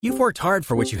You've worked hard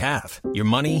for what you have. Your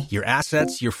money, your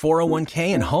assets, your 401k,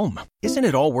 and home. Isn't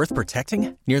it all worth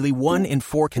protecting? Nearly 1 in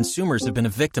 4 consumers have been a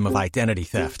victim of identity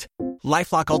theft.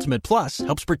 LifeLock Ultimate Plus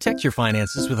helps protect your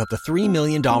finances with up to $3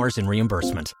 million in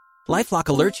reimbursement. LifeLock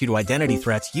alerts you to identity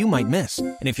threats you might miss.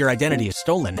 And if your identity is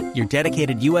stolen, your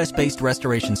dedicated U.S.-based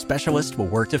restoration specialist will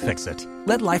work to fix it.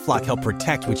 Let LifeLock help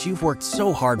protect what you've worked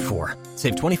so hard for.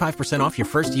 Save 25% off your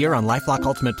first year on LifeLock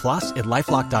Ultimate Plus at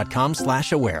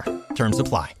LifeLock.com/aware. Terms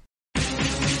apply.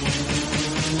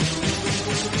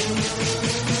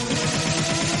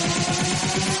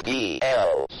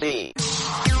 DLC.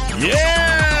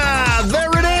 Yeah!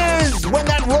 There it is! When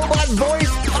that robot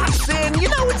voice pops in, you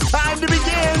know it's time to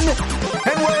begin!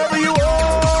 And wherever you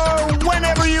are,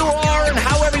 whenever you are, and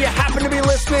however you happen to be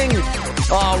listening,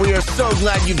 we are so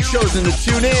glad you've chosen to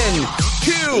tune in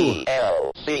to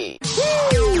DLC.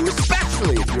 Woo!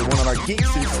 Especially if you're one of our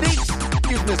geeks and sneaks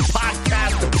using this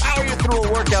podcast to power you through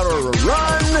a workout or a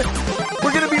run.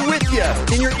 We're going to be with you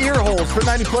in your ear holes for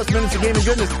 90 plus minutes of gaming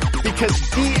goodness, because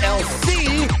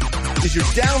DLC is your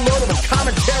downloadable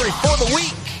commentary for the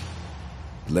week,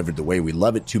 delivered the way we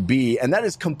love it to be, and that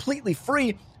is completely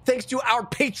free thanks to our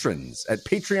patrons at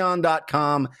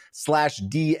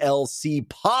patreon.com/DLC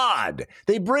pod.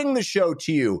 They bring the show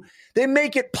to you. They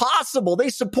make it possible. They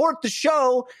support the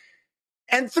show,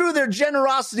 and through their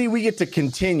generosity, we get to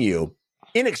continue.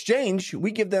 In exchange,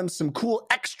 we give them some cool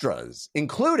extras,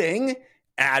 including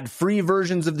ad-free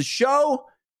versions of the show,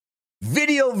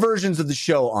 video versions of the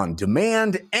show on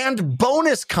demand, and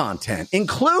bonus content,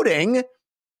 including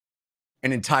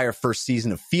an entire first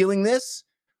season of Feeling This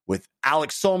with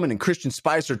Alex Solman and Christian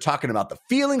Spicer talking about the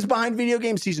feelings behind video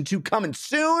games. Season 2 coming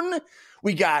soon.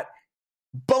 We got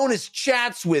bonus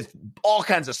chats with all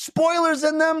kinds of spoilers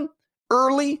in them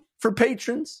early for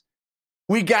patrons.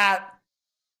 We got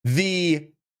the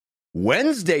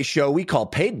Wednesday show we call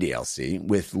Paid DLC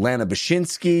with Lana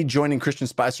Bashinsky joining Christian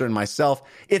Spicer and myself.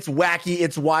 It's wacky,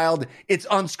 it's wild, it's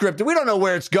unscripted. We don't know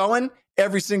where it's going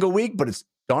every single week, but it's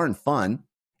darn fun.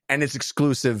 And it's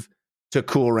exclusive to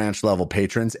Cool Ranch level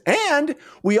patrons. And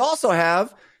we also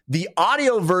have the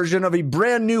audio version of a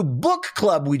brand new book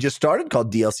club we just started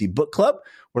called DLC Book Club,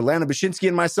 where Lana Bashinsky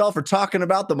and myself are talking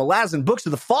about the Malazan Books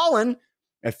of the Fallen,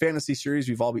 a fantasy series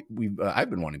I've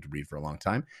been wanting to read for a long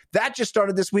time. That just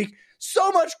started this week.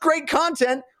 So much great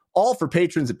content, all for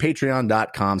patrons at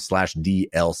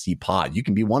patreon.com/DLC pod. You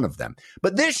can be one of them.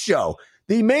 But this show,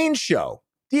 the main show,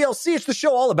 DLC, it's the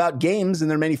show all about games in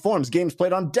their many forms. Games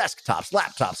played on desktops,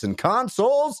 laptops, and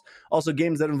consoles. Also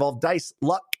games that involve dice,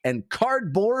 luck, and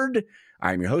cardboard.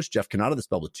 I'm your host, Jeff Cannata, the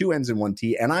spelled with 2 N's and 1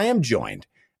 T, and I am joined,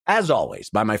 as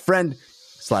always, by my friend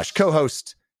 /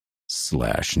 co-host /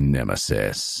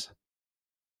 nemesis.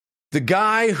 The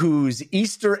guy whose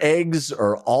Easter eggs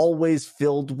are always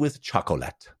filled with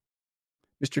chocolate.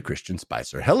 Mr. Christian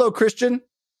Spicer. Hello, Christian.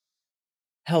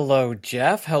 Hello,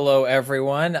 Jeff. Hello,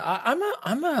 everyone.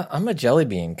 I'm a jelly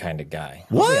bean kind of guy.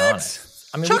 I'll be honest.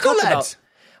 I mean, chocolate.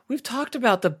 We've talked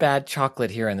about the bad chocolate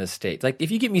here in the States. Like,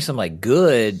 if you give me some like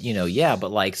good, yeah,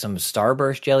 but like some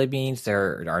Starburst jelly beans,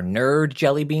 there are nerd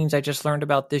jelly beans I just learned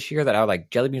about this year that are like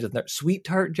jelly beans with sweet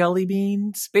tart jelly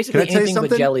beans. Basically anything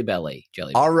with Jelly Belly.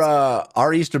 Jelly beans.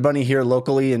 Our Easter bunny here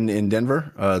locally in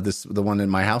Denver, the one in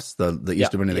my house, the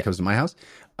Easter bunny that comes to my house,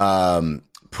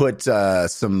 put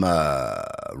some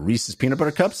Reese's peanut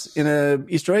butter cups in a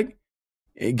Easter egg.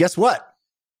 Guess what?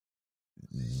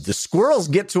 The squirrels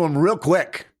get to them real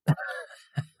quick.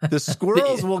 The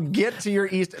squirrels will get to your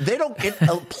Easter.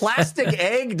 A plastic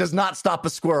egg does not stop a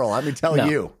squirrel. Let me tell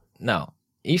you. No,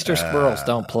 Easter squirrels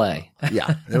don't play.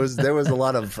 Yeah, there was a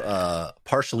lot of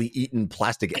partially eaten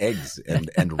plastic eggs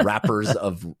and wrappers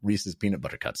of Reese's peanut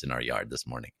butter cups in our yard this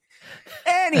morning.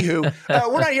 Anywho,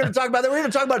 we're not here to talk about that. We're here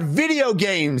to talk about video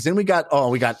games, and we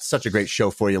got such a great show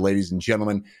for you, ladies and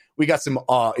gentlemen. We got some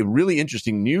really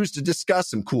interesting news to discuss,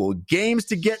 some cool games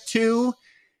to get to,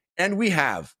 and we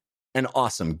have an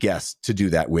awesome guest to do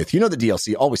that with. You know, the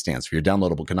DLC always stands for your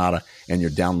downloadable Kanata and your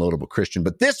downloadable Christian.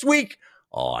 But this week,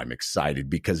 I'm excited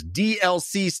because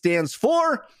DLC stands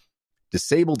for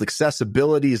Disabled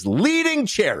Accessibility's leading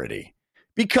charity,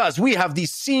 because we have the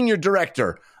senior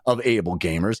director of Able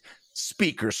Gamers,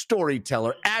 speaker,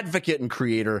 storyteller, advocate, and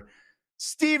creator,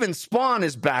 Stephen Spohn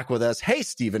is back with us. Hey,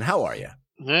 Stephen, how are you?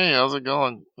 Hey, how's it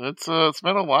going? It's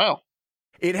been a while.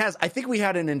 It has. I think we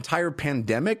had an entire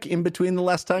pandemic in between the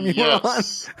last time you were on.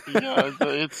 Yeah,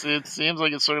 it seems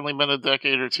like it's certainly been a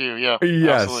decade or two. Yeah.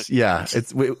 Yes. Absolutely. Yeah.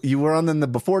 You were on in the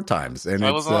before times, and I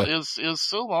was on, it was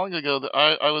so long ago that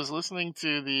I was listening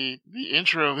to the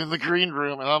intro in the green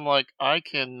room, and I'm like, I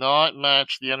cannot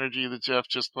match the energy that Jeff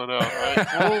just put out.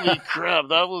 Holy crap,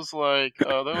 that was like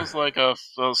a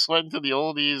sweat into the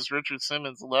oldies Richard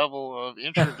Simmons level of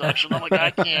introduction. I'm like, I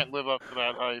can't live up to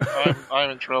that. I'm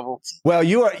in trouble. Well,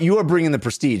 you are bringing the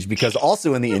prestige, because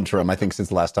also in the interim, I think since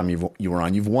the last time you were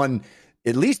on, you've won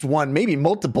at least one, maybe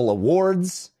multiple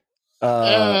awards.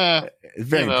 Very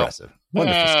impressive.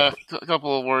 Wonderful stuff. A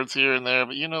couple of words here and there,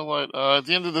 but you know what? At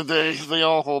the end of the day, they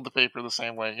all hold the paper the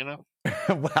same way, you know?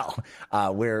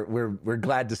 Well, we're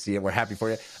glad to see it. We're happy for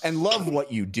you and love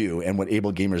what you do and what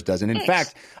Able Gamers does. And in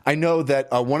fact, I know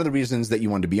that one of the reasons that you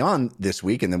wanted to be on this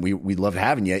week, and then we loved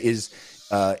having you, is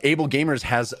Able Gamers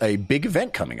has a big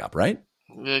event coming up, right?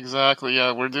 Exactly.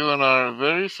 Yeah, we're doing our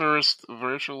very first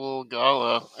virtual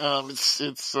gala.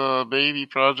 It's a baby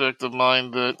project of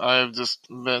mine that I've just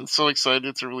been so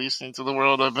excited to release into the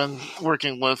world. I've been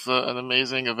working with an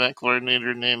amazing event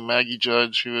coordinator named Maggie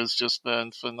Judge, who has just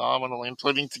been phenomenal in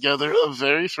putting together a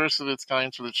very first of its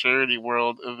kind for the charity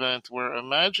world event. Where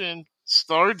imagine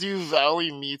Stardew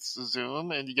Valley meets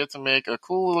Zoom, and you get to make a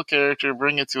cool little character,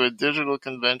 bring it to a digital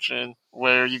convention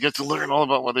where you get to learn all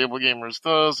about what Able Gamers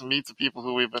does, meet the people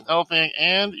who we've been helping,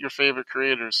 and your favorite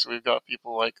creators. So we've got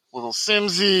people like Little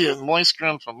Simsy and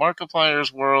Moistgrim from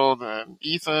Markiplier's world, and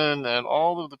Ethan, and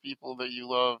all of the people that you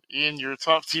love in your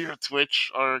top tier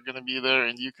Twitch are going to be there,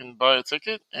 and you can buy a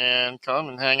ticket and come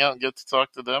and hang out and get to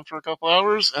talk to them for a couple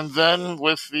hours. And then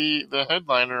with the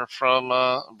headliner from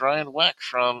Brian Weck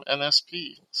from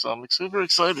NSP. So I'm super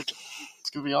excited. It's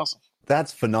going to be awesome.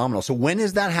 That's phenomenal. So when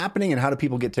is that happening, and how do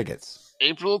people get tickets?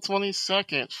 April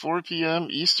 22nd, 4 p.m.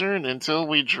 Eastern. Until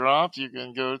we drop, you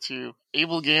can go to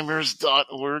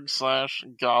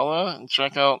ablegamers.org/gala and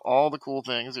check out all the cool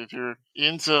things. If you're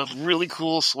into really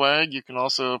cool swag, you can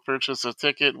also purchase a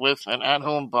ticket with an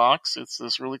at-home box. It's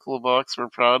this really cool box we're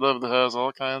proud of that has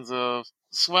all kinds of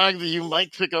swag that you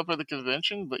might pick up at the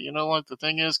convention. But you know what? The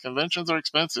thing is, conventions are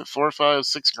expensive, $4, $5,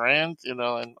 $6 grand, and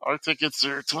our tickets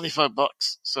are $25.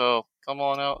 So come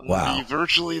on out and be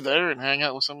virtually there and hang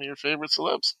out with some of your favorite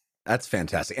celebs. That's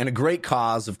fantastic. And a great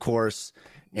cause, of course.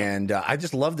 And I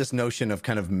just love this notion of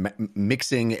kind of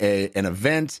mixing an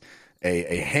event,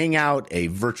 a hangout, a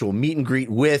virtual meet and greet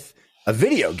with a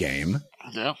video game.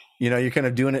 Yeah. You're kind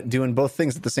of doing both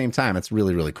things at the same time. It's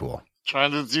really, really cool.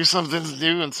 Trying to do something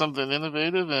new and something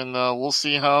innovative, and we'll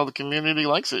see how the community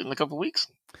likes it in a couple of weeks.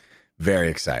 Very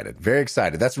excited. Very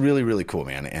excited. That's really, really cool,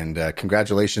 man. And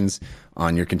congratulations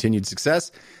on your continued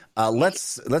success.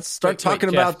 Let's start talking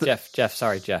about Jeff.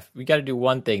 Sorry, Jeff. We got to do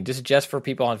one thing. This is just for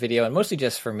people on video, and mostly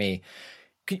just for me.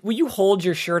 Will you hold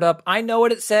your shirt up? I know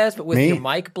what it says, but with your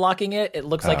mic blocking it, it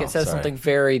looks like it says something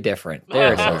very different.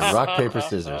 There it is. Rock, paper,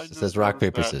 scissors. It says rock,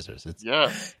 paper, scissors.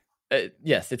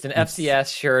 Yes, it's an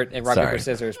FCS shirt and rock, paper,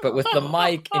 scissors. But with the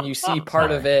mic and you see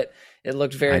part of it, it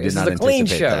looked very. This is a clean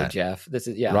show, that. Jeff. This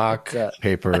is rock,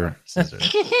 paper,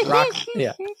 scissors. Rock,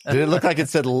 yeah. Did it look like it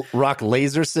said rock,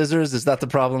 laser, scissors? Is that the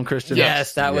problem, Christian?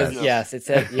 Yes, that was. Yes, it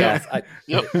said yes.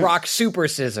 Rock, super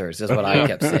scissors is what I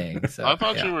kept saying. So, I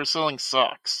thought you were selling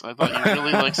socks. I thought you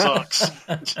really like socks.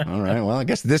 All right. Well, I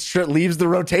guess this shirt leaves the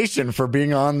rotation for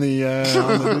being on the.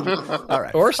 All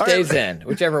right. Or stays in,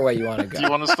 whichever way you want to go. Do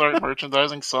you want to start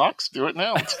merchandising socks? Do it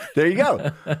now. There you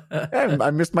go.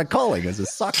 I missed my calling as a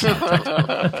sock.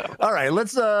 All right,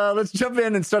 let's jump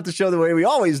in and start the show the way we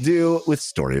always do with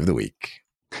Story of the Week.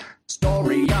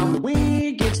 Story of the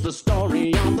Week, it's the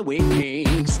Story of the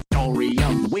Week. Story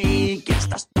of the Week, it's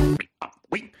the Story of the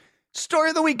Week.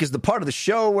 Story of the Week is the part of the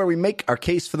show where we make our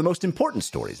case for the most important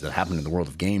stories that happened in the world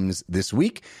of games this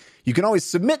week. You can always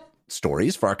submit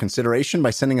stories for our consideration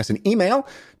by sending us an email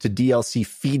to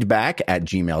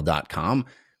dlcfeedback@gmail.com.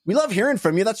 We love hearing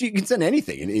from you. You can send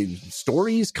anything.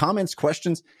 Stories, comments,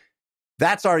 questions.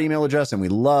 That's our email address, and we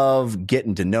love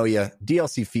getting to know you.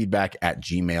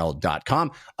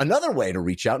 dlcfeedback@gmail.com. Another way to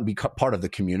reach out and be part of the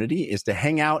community is to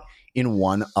hang out in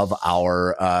one of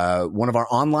our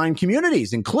online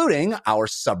communities, including our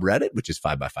subreddit, which is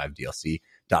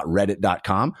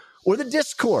 5x5dlc.reddit.com, or the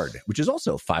Discord, which is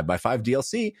also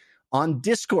 5x5dlc on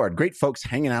Discord. Great folks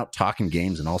hanging out, talking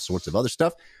games, and all sorts of other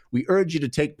stuff. We urge you to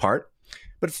take part.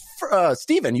 But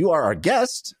Stephen, you are our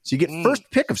guest, so you get first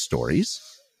pick of stories.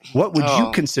 What would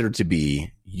you consider to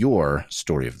be your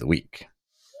story of the week?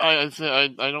 I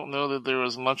don't know that there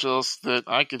was much else that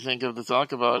I could think of to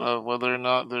talk about, whether or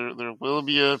not there will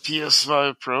be a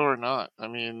PS5 Pro or not. I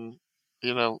mean,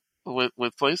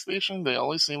 with PlayStation, they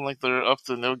always seem like they're up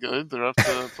to no good. They're up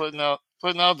to putting out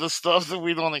the stuff that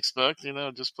we don't expect.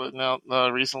 Just putting out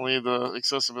recently the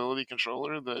accessibility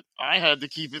controller that I had to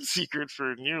keep it secret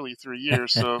for nearly 3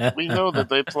 years. So we know that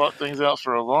they plot things out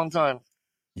for a long time.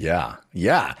 Yeah.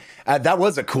 That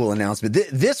was a cool announcement.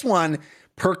 This one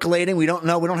percolating. We don't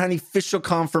know. We don't have any official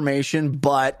confirmation,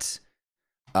 but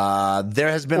there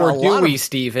has been or a lot. Or do we,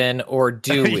 Steven? Or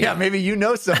do we? Yeah, maybe you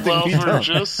know something. Well, we for don't.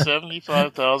 just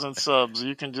 75,000 subs,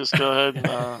 you can just go ahead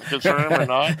and confirm or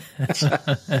not.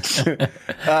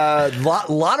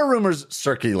 Lot of rumors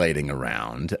circulating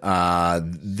around. Of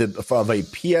a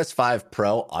PS5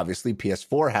 Pro. Obviously,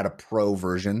 PS4 had a Pro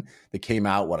version that came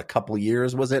out. A couple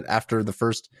years was it after the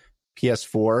first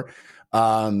PS4?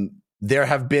 There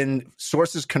have been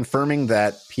sources confirming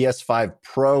that PS5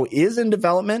 Pro is in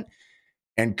development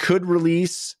and could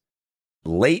release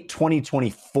late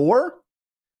 2024.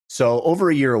 So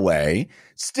over a year away.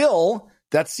 Still,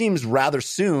 that seems rather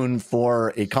soon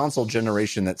for a console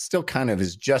generation that still kind of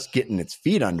is just getting its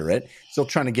feet under it, still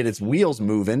trying to get its wheels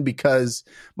moving because,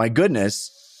 my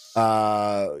goodness,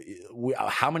 how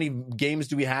many games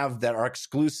do we have that are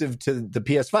exclusive to the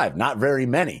PS5? Not very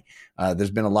many.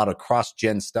 There's been a lot of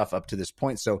cross-gen stuff up to this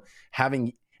point. So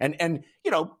having and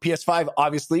PS5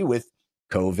 obviously with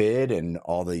COVID and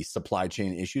all the supply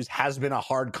chain issues has been a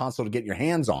hard console to get your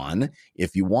hands on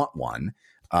if you want one.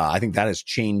 I think that has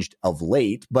changed of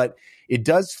late, but it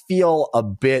does feel a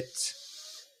bit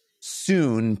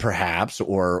soon, perhaps,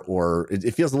 or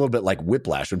it feels a little bit like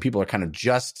whiplash when people are kind of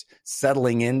just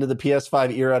settling into the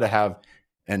PS5 era to have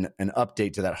an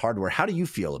update to that hardware. How do you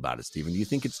feel about it, Steven? Do you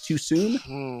think it's too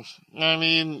soon? I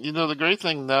mean, the great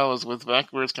thing now is with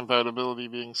backwards compatibility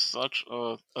being such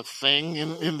a thing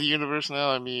in the universe now.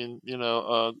 I mean,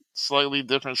 a slightly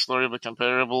different story but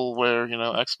comparable where,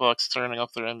 Xbox turning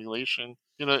off their emulation.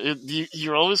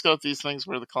 You're always got these things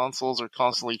where the consoles are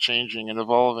constantly changing and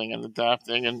evolving and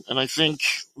adapting. And I think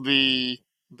the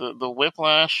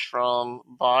whiplash from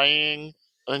buying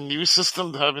a new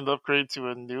system to having to upgrade to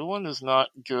a new one is not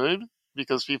good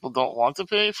because people don't want to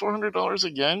pay $400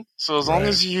 again. So as long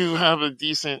as you have a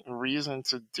decent reason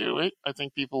to do it, I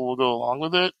think people will go along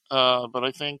with it. But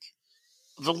I think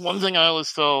the one thing I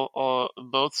always tell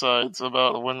both sides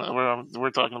about when we're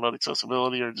talking about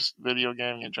accessibility or just video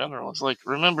gaming in general is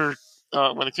remember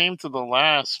when it came to the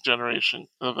last generation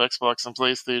of Xbox and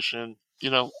PlayStation,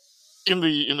 in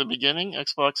the beginning,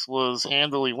 Xbox was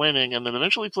handily winning, and then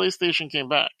eventually PlayStation came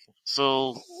back.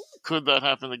 So could that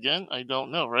happen again? I don't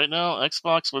know. Right now,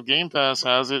 Xbox with Game Pass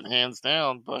has it hands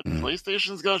down, but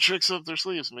PlayStation's got tricks up their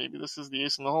sleeves. Maybe this is the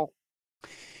ace in the hole.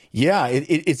 Yeah,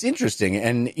 it's interesting,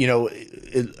 and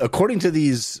according to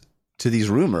these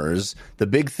rumors, the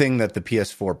big thing that the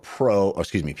PS5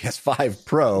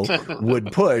 Pro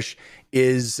would push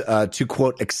is to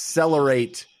quote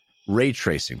accelerate ray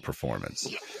tracing performance.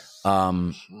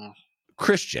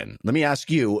 Christian, let me ask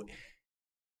you.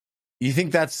 You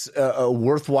think that's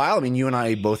worthwhile? I mean, you and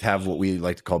I both have what we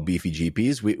like to call beefy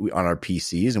GPs we on our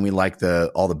PCs, and we like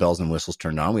all the bells and whistles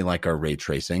turned on. We like our ray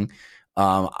tracing.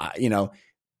 I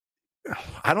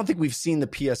don't think we've seen the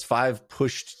PS5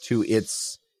 pushed to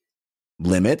its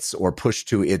limits or pushed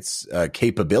to its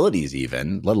capabilities,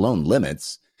 even, let alone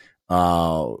limits.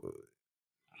 Do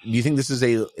you think this is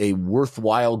a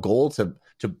worthwhile goal to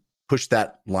push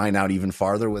that line out even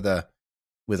farther with a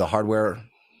hardware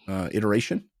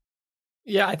iteration?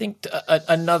 Yeah, I think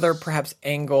another perhaps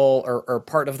angle or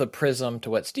part of the prism to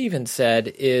what Steven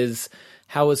said is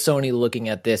how is Sony looking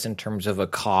at this in terms of a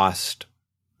cost,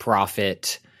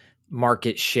 profit,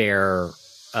 market share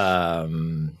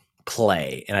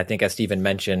play. And I think as Steven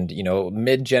mentioned,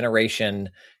 mid-generation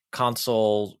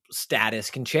console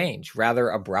status can change rather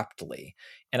abruptly.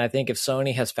 And I think if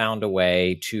Sony has found a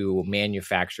way to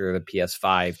manufacture the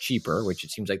PS5 cheaper, which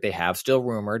it seems like they have, still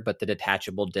rumored, but the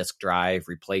detachable disk drive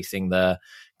replacing the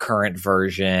current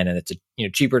version, and it's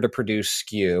cheaper to produce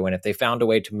SKU. And if they found a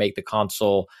way to make the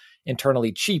console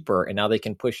internally cheaper, and now they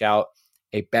can push out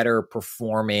a better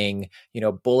performing,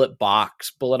 bullet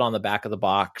on the back of the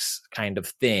box kind of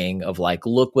thing of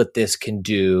look what this can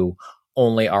do.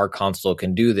 Only our console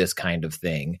can do this kind of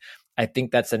thing. I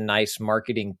think that's a nice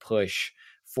marketing push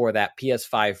for that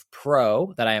PS5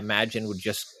 Pro that I imagine would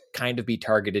just kind of be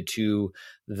targeted to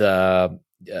the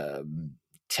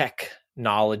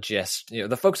technologists,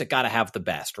 the folks that got to have the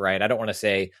best, right? I don't want to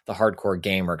say the hardcore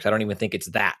gamer because I don't even think it's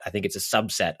that. I think it's a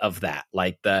subset of that,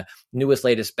 like the newest,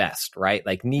 latest, best, right?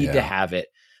 Need to have it,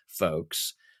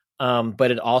 folks.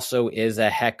 But it also is a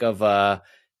heck of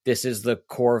this is the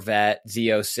Corvette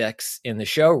Z06 in the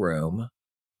showroom.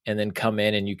 and then come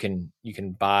in and you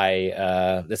can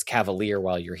buy this Cavalier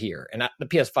while you're here. And the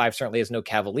PS5 certainly has no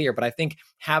Cavalier, but I think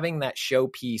having that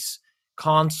showpiece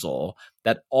console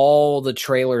that all the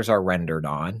trailers are rendered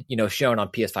on, shown on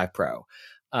PS5 Pro,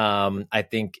 I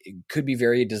think it could be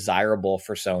very desirable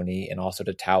for Sony, and also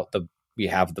to tout we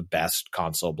have the best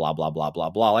console, blah, blah, blah, blah,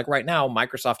 blah. Like right now,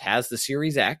 Microsoft has the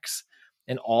Series X,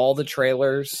 and all the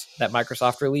trailers that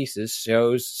Microsoft releases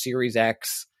shows Series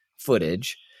X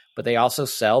footage, but they also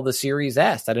sell the Series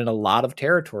S that in a lot of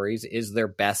territories is their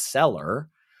best seller.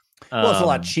 Well, it's a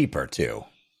lot cheaper too.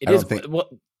 That's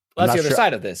the other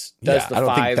side of this. I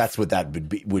don't think that's what that would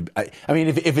be. I mean,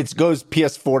 if it goes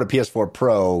PS4 to PS4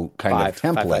 Pro kind of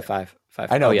template, five.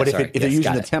 I know, but if they're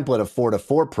using the template of 4 to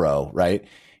 4 Pro, right?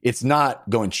 It's not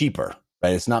going cheaper,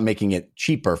 right? It's not making it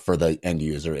cheaper for the end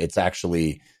user. It's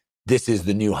actually, this is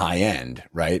the new high end,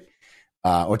 right?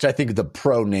 Which I think the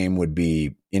Pro name would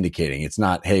be indicating. It's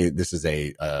not, hey, this is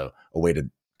a way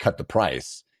to cut the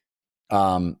price.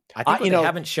 I think what they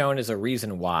haven't shown is a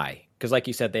reason why. Because like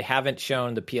you said, they haven't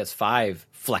shown the PS5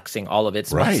 flexing all of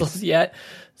its muscles yet.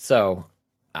 So,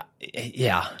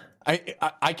 yeah.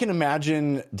 I can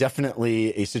imagine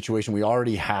definitely a situation. We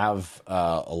already have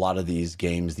a lot of these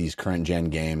games, these current gen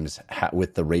games,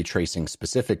 with the ray tracing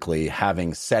specifically,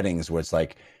 having settings where it's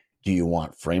like, do you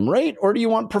want frame rate or do you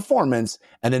want performance?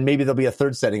 And then maybe there'll be a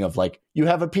third setting of like, you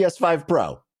have a PS5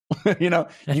 Pro.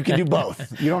 You can do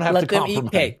both. You don't have to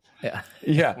compromise.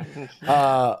 Yeah.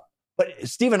 But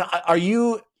Stephen,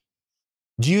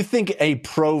 do you think a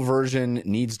Pro version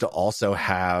needs to also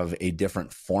have a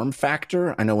different form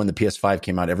factor? I know when the PS5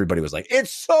 came out, everybody was like, it's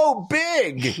so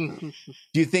big. Do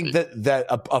you think that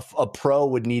a Pro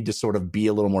would need to sort of be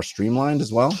a little more streamlined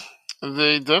as well?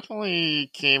 They definitely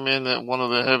came in at one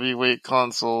of the heavyweight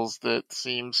consoles that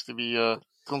seems to be a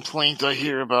complaint I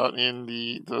hear about in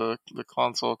the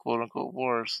console quote unquote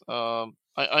wars.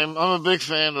 I'm a big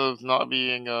fan of not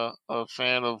being a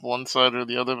fan of one side or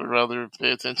the other, but rather pay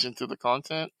attention to the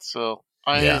content. So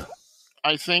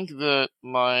I think that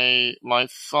my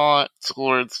thought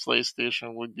towards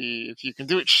PlayStation would be, if you can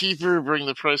do it cheaper, bring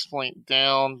the price point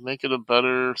down, make it a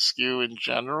better SKU in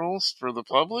general for the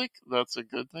public, that's a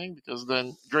good thing, because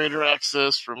then greater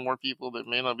access for more people that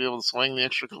may not be able to swing the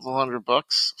extra couple $100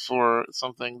 for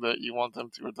something that you want them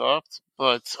to adopt.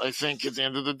 But I think at the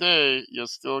end of the day, you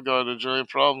still got a giant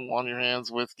problem on your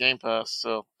hands with Game Pass.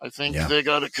 So I think they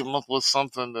got to come up with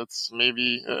something that's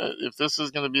maybe, if this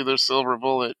is going to be their silver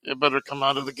bullet, it better come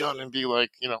out of the gun and be like,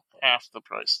 half the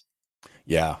price.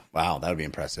 Yeah. Wow. That would be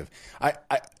impressive.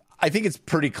 I think it's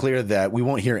pretty clear that we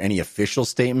won't hear any official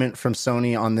statement from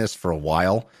Sony on this for a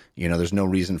while. There's no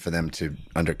reason for them to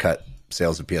undercut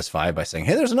sales of PS5 by saying,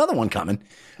 hey, there's another one coming.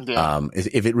 Yeah.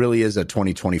 If it really is a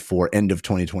 2024, end of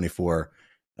 2024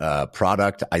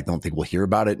 product, I don't think we'll hear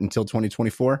about it until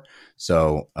 2024.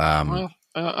 So,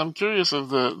 I'm curious if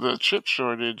the chip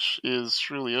shortage is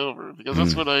truly over, because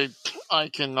that's what I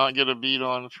cannot get a beat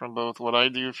on from both what I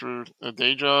do for a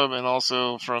day job and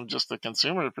also from just a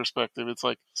consumer perspective. It's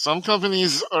like some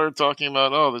companies are talking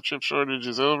about, oh, the chip shortage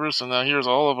is over, so now here's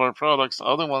all of our products.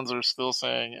 Other ones are still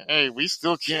saying, hey, we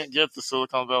still can't get the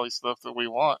Silicon Valley stuff that we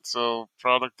want, so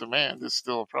product demand is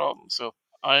still a problem. So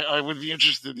I would be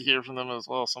interested to hear from them as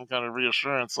well, some kind of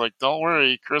reassurance. Like, don't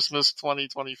worry, Christmas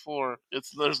 2024,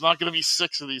 there's not going to be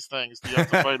 6 of these things that you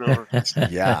have to fight over.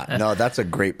 Yeah, no, that's a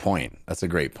great point.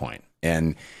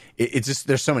 And it's just,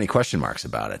 there's so many question marks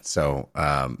about it. So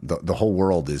the whole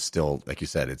world is still, like you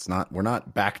said, we're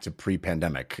not back to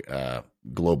pre-pandemic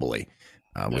globally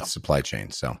with supply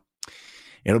chain. So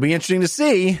it'll be interesting to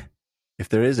see if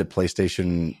there is a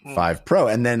PlayStation 5 Pro.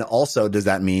 And then also, does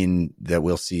that mean that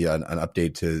we'll see an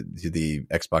update to the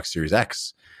Xbox Series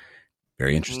X?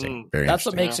 Very interesting. That's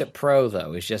what makes it Pro,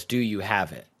 though, is just, do you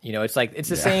have it? It's like, it's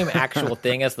the same actual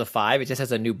thing as the 5. It just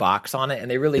has a new box on it.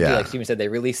 And they really do, like Steven said, they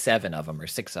release 7 of them or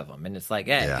 6 of them. And it's like,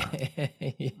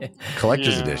 hey.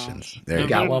 Collector's editions. There you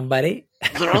got one, buddy.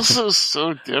 They're also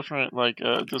so different, like,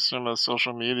 just from a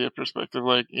social media perspective.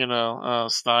 Like,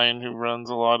 Stein, who runs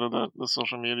a lot of the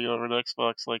social media over at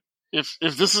Xbox, like, if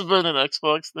this had been an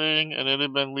Xbox thing and it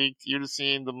had been leaked, you'd have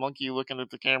seen the monkey looking at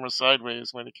the camera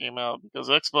sideways when it came out, because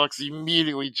Xbox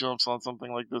immediately jumps on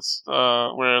something like this,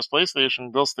 whereas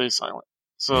PlayStation, they'll stay silent.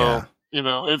 So,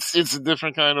 it's a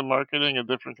different kind of marketing,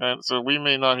 so we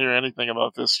may not hear anything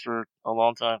about this for a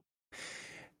long time.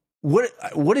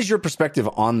 What is your perspective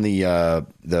on the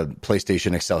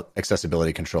PlayStation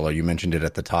accessibility controller? You mentioned it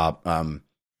at the top.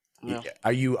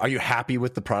 Are you happy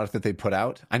with the product that they put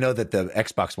out? I know that the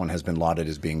Xbox one has been lauded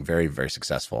as being very, very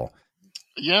successful.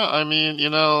 Yeah, I mean,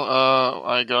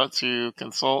 I got to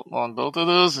consult on both of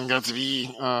those and got to be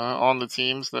on the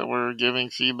teams that were giving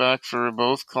feedback for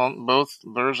both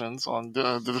versions on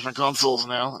the different consoles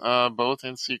now, both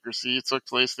in secrecy. It took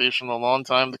PlayStation a long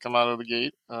time to come out of the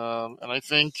gate, and I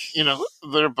think,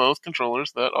 they're both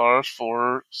controllers that are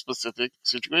for specific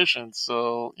situations.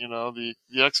 So, the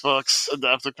Xbox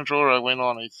adaptive controller, I went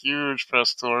on a huge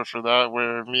press tour for that,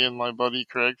 where me and my buddy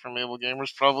Craig from Able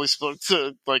Gamers probably spoke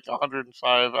to like 105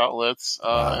 outlets,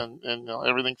 Wow. and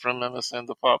everything from MSN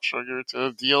to Pop Sugar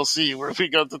to DLC, where we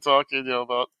got to talking,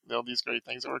 about these great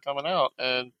things that were coming out.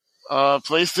 And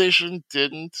PlayStation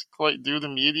didn't quite do the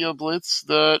media blitz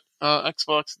that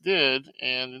Xbox did,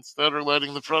 and instead are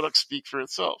letting the product speak for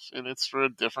itself. And it's for a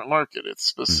different market. It's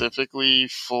specifically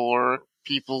for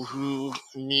people who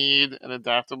need an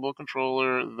adaptable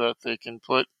controller that they can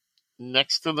put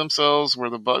next to themselves, where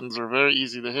the buttons are very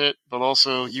easy to hit, but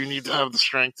also you need to have the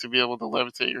strength to be able to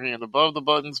levitate your hand above the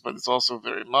buttons, but it's also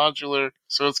very modular.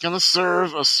 So it's going to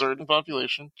serve a certain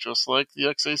population, just like the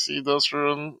XAC does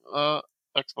from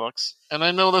Xbox. And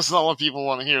I know that's not what people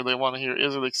want to hear. They want to hear,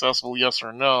 is it accessible, yes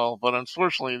or no? But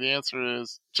unfortunately, the answer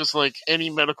is, just like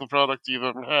any medical product you've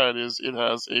ever had, is it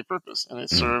has a purpose and it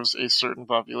serves a certain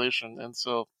population. And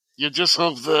so you just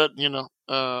hope that,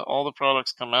 all the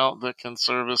products come out that can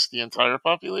service the entire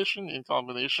population in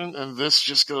combination, and this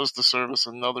just goes to service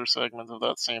another segment of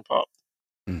that same pop.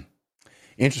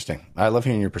 Interesting. I love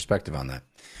hearing your perspective on that.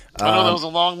 I know that was a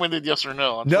long-winded yes or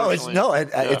no.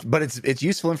 But it's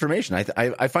useful information.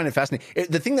 I find it fascinating.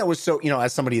 The thing that was so,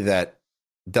 as somebody that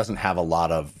doesn't have a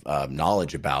lot of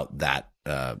knowledge about that,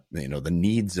 the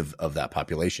needs of that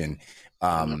population,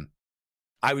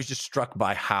 I was just struck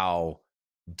by how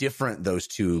different those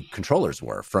two controllers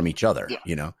were from each other,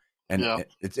 and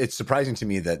it's surprising to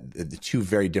me that the two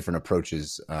very different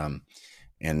approaches,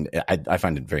 and I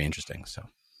find it very interesting. So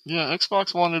yeah,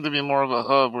 Xbox wanted to be more of a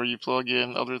hub where you plug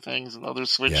in other things and other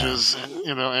switches, and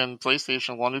and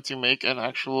PlayStation wanted to make an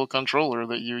actual controller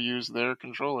that you use their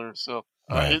controller. So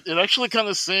it actually kind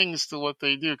of sings to what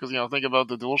they do, because think about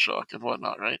the DualShock and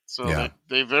whatnot, right? So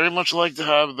they very much like to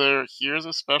have here's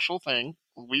a special thing.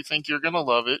 We think you're going to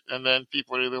love it. And then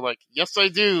people are either like, yes, I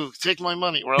do, take my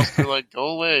money. Or else they're like, go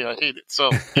away, I hate it.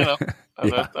 So,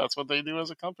 that's what they do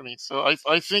as a company. So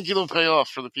I think it'll pay off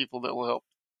for the people that will help.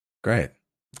 Great.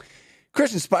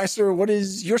 Christian Spicer, what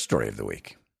is your story of the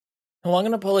week? Well, I'm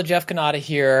going to pull a Jeff Kanata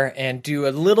here and do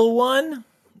a little one.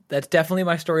 That's definitely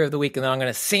my story of the week. And then I'm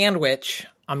going to sandwich.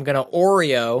 I'm going to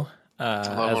Oreo,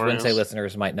 as Wednesday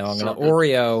listeners might know. I'm going to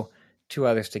Oreo two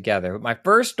others together. But my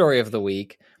first story of the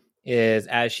week is,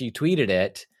 as she tweeted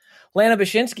it, Lana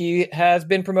Bashinsky has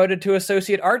been promoted to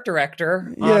associate art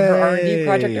director on her R&D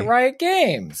project at Riot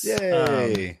Games.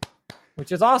 Yay!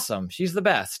 Which is awesome. She's the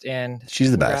best, and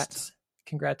she's the best.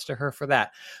 Congrats to her for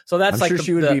that. So that's I'm sure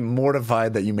she would be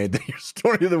mortified that you made your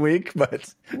story of the week,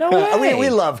 but no way. we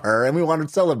love her and we want to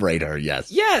celebrate her.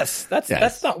 Yes, that's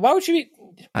not. Why would she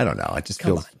be? I don't know. It just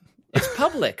feels. It's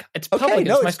public. It's okay, public.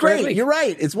 No, it's great. You're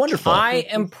right. It's wonderful. I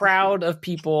am proud of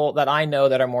people that I know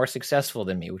that are more successful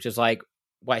than me, which is like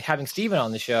having Steven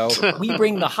on the show. We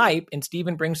bring the hype and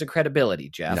Steven brings the credibility,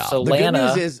 Jeff. No, so the Lana,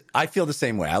 good news is I feel the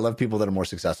same way. I love people that are more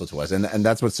successful to us. And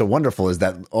that's what's so wonderful is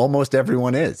that almost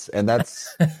everyone is. And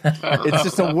that's it's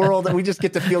just a world that we just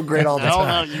get to feel great all the time.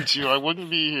 Not you two. I wouldn't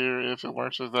be here if it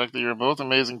weren't for the fact that you're both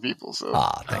amazing people. So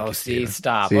thank you, see,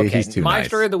 stop. See, okay. He's too My nice.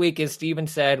 story of the week is Steven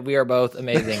said we are both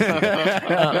amazing.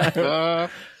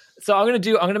 So I'm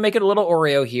gonna make it a little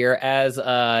Oreo here as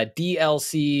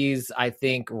DLC's, I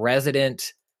think,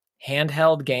 resident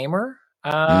handheld gamer.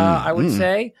 I would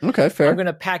say. Okay, fair. I'm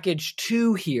gonna package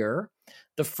two here.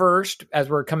 The first, as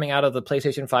we're coming out of the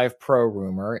PlayStation 5 Pro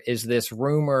rumor, is this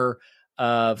rumor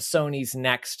of Sony's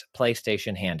next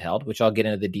PlayStation handheld, which I'll get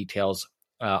into the details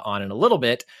on in a little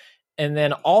bit. And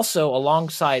then also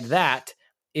alongside that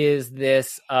is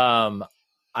this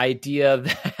idea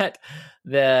that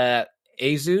the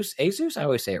ASUS, I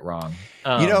always say it wrong.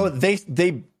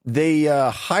 They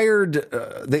hired,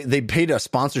 they paid a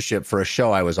sponsorship for a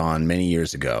show I was on many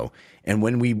years ago. And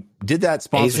when we did that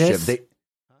sponsorship,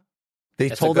 they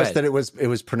told us that it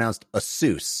was pronounced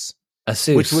ASUS.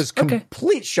 ASUS. Which was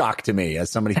complete shock to me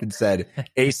as somebody who'd said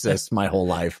ASUS my whole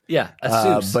life. Yeah,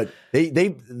 ASUS. But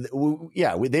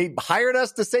they hired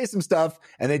us to say some stuff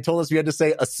and they told us we had to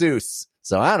say ASUS.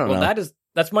 So I don't know.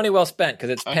 That's money well spent because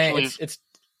it's paying.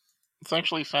 It's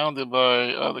actually founded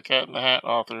by the Cat in the Hat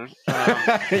author.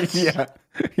 Yeah.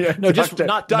 Yeah, No, just Dr.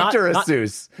 not Dr. not-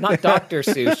 ASUS. Not Dr.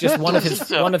 Seuss, just one of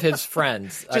his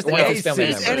friends, Just one of his family ASUS,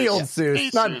 members. any old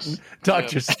Seuss, not ASUS.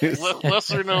 Dr. Yeah. Seuss.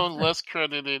 Lesser known, less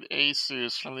credited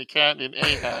ASUS from the cat in A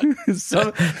Hat.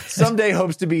 Someday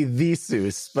hopes to be the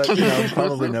Seuss, but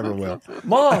probably never will.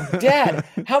 Mom, Dad,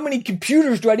 how many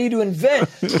computers do I need to invent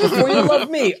before you love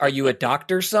me? Are you a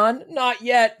doctor, son? Not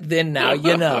yet. Then now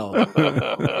you know.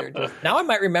 Now I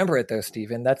might remember it though,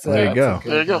 Stephen. There you go.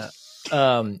 There you go.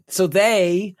 So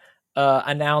they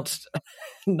announced,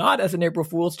 not as an April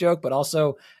Fool's joke, but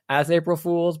also as April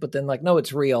Fool's, but then no,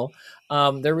 it's real.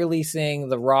 They're releasing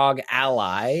the ROG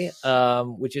Ally,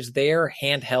 which is their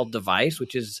handheld device,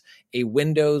 which is a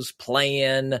Windows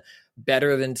play-in,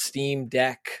 better than Steam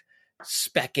Deck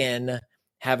spec-in.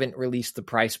 Haven't released the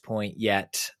price point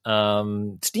yet.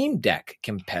 Steam Deck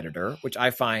competitor, which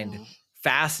I find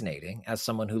fascinating as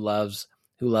someone who loves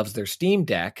their Steam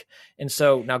Deck. And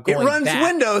so now It runs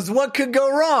Windows. What could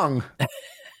go wrong?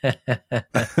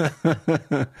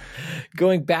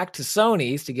 Going back to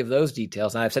Sony's to give those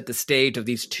details, and I've set the stage of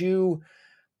these two,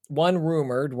 one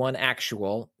rumored, one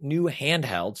actual, new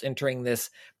handhelds entering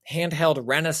this handheld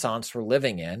renaissance we're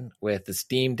living in, with the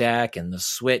Steam Deck and the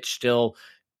Switch still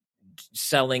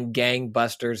selling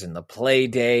gangbusters, and the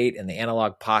Playdate and the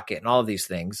Analog Pocket and all of these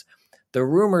things. The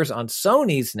rumors on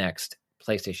Sony's next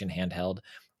PlayStation handheld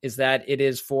is that it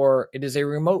is a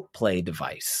remote play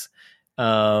device.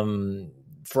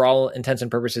 For all intents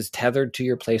and purposes, tethered to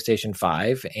your PlayStation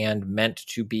 5 and meant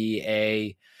to be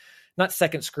a, not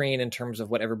second screen in terms of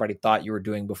what everybody thought you were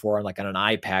doing before on an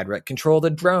iPad, right? Control the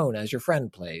drone as your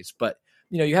friend plays. But,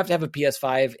 you have to have a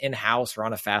PS5 in-house or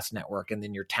on a fast network, and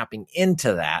then you're tapping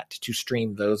into that to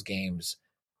stream those games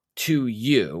to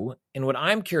you. And what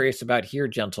I'm curious about here,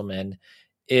 gentlemen,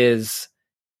 is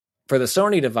for the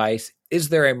Sony device, is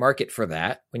there a market for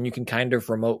that when you can kind of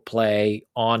remote play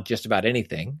on just about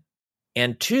anything?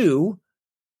 And two,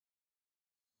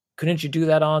 couldn't you do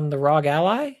that on the ROG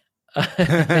Ally?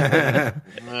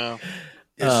 Yeah.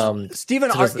 Stephen,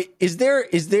 are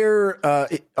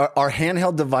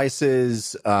handheld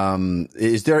devices?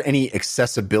 Is there any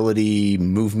accessibility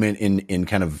movement in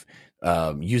kind of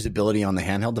usability on the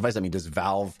handheld device? I mean, does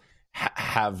Valve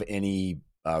have any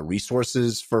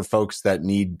resources for folks that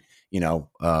need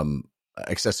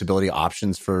accessibility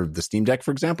options for the Steam Deck,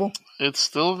 for example? It's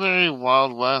still very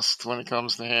Wild West when it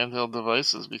comes to handheld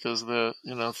devices, because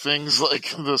things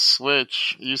like the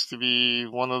Switch used to be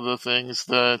one of the things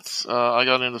that I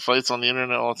got into fights on the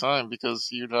internet all the time, because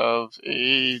you'd have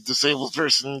a disabled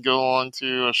person go on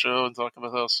to a show and talk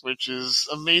about how Switch is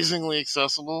amazingly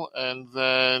accessible, and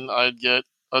then I'd get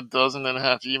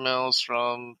 12.5 emails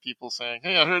from people saying,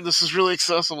 "Hey, I heard this is really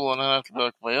accessible," and I have to be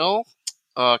like, well,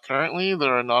 currently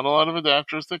there are not a lot of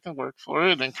adapters that can work for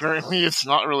it, and currently it's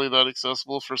not really that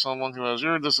accessible for someone who has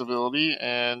your disability,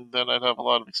 and then I'd have a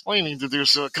lot of explaining to do,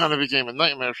 so it kind of became a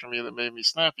nightmare for me that made me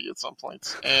snappy at some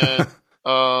points. And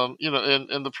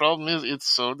and the problem is it's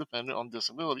so dependent on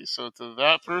disability. So to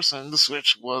that person, the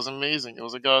Switch was amazing. It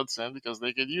was a godsend because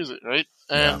they could use it, right?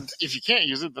 And if you can't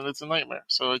use it, then it's a nightmare.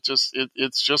 So it's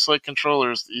just like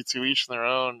controllers, to each their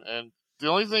own. And the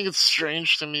only thing that's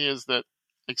strange to me is that,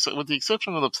 with the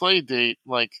exception of the Playdate,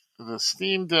 like the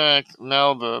Steam Deck,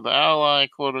 now the Ally,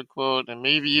 quote unquote, and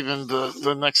maybe even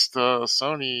the next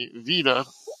Sony Vita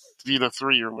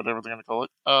 3 or whatever they're going to call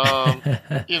it.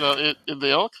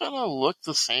 They all kind of look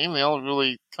the same. They all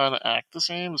really kind of act the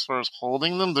same as far as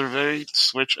holding them. They're very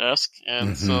Switch-esque.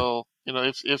 And so,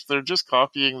 if they're just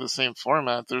copying the same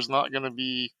format, there's not going to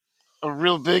be a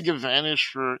real big advantage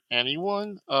for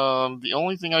anyone. The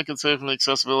only thing I can say from the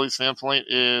accessibility standpoint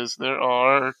is there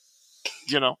are,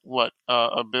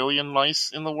 a billion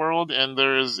mice in the world, and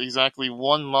there is exactly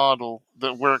one model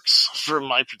that works for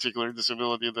my particular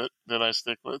disability that I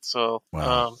stick with. So,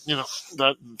 wow.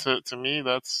 That to me,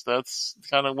 that's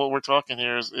kind of what we're talking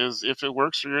here is if it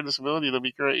works for your disability, that'll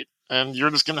be great. And you're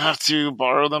just going to have to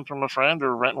borrow them from a friend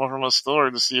or rent one from a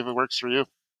store to see if it works for you.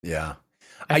 Yeah.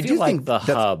 I do think the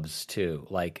hubs too,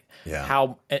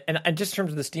 how, and just in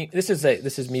terms of the Steam, this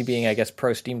is me being, I guess,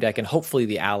 pro Steam Deck, and hopefully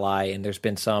the Ally, and there's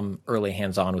been some early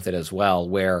hands-on with it as well,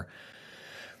 where,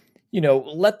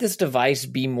 let this device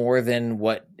be more than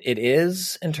what it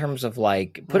is in terms of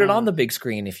put it on the big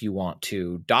screen if you want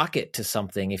to, dock it to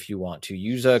something if you want to,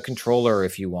 use a controller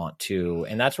if you want to.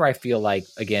 And that's where I feel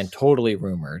again, totally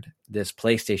rumored, this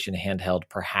PlayStation handheld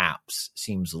perhaps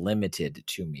seems limited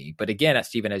to me. But again,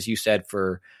 Stephen, as you said,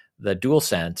 for the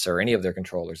DualSense or any of their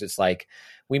controllers, it's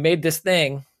we made this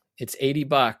thing It's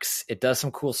 $80. It does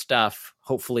some cool stuff.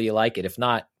 Hopefully you like it. If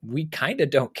not, we kind of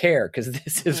don't care because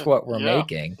this is what we're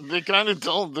making. They kind of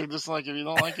don't. They're just like, if you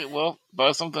don't like it, well,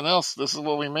 buy something else. This is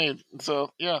what we made.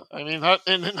 So, yeah, I mean, how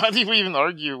do you even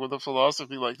argue with a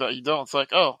philosophy like that? You don't. It's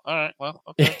like, oh, all right, well,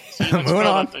 okay. See you next Moving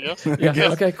product, on. I guess.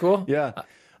 Yeah. Okay, cool. Yeah.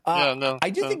 I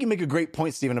do so- think you make a great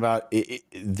point, Stephen, about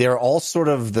they're all sort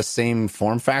of the same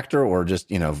form factor or just,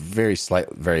 very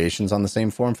slight variations on the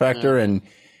same form factor. Yeah. And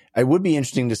it would be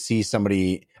interesting to see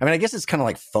somebody, I mean, I guess it's kind of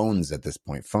like phones at this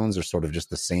point. Phones are sort of just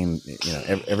the same,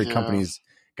 every company's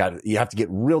got, you have to get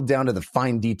real down to the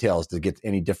fine details to get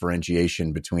any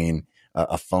differentiation between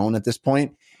a phone at this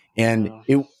point. And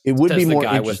it would be more the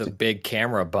guy interesting. with a big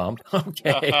camera bump.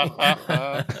 Okay.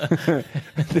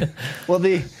 Well,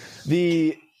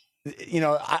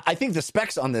 I think the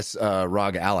specs on this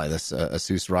ROG Ally, this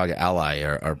ASUS ROG Ally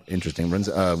are interesting. Runs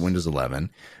Windows 11,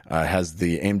 has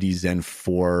the AMD Zen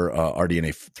 4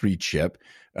 RDNA 3 chip,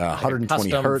 120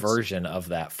 custom hertz version of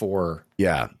that for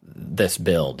Yeah, this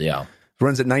build. Yeah.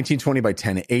 runs at 1920 by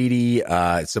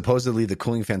 1080. Supposedly the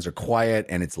cooling fans are quiet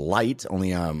and it's light,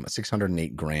 only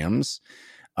 608 grams.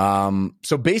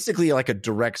 So basically like a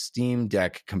direct Steam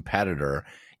Deck competitor.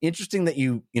 Interesting that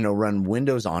you run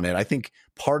Windows on it. I think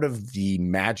part of the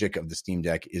magic of the Steam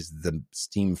Deck is the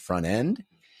Steam front end.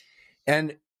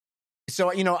 And so,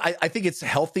 I think it's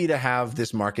healthy to have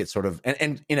this market sort of,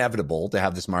 and inevitable to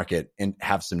have this market and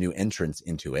have some new entrants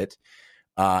into it.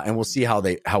 And we'll see how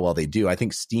well they do. I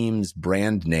think Steam's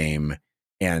brand name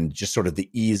and just sort of the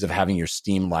ease of having your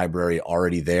Steam library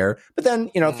already there. But then,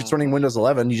 if it's running Windows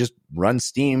 11, you just run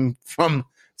Steam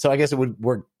so I guess it would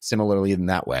work similarly in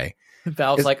that way.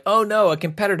 Valve's like, oh no, a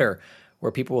competitor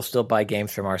where people will still buy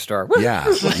games from our store. Woo!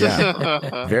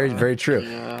 Yeah. Very, very true.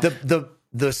 Yeah.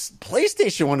 The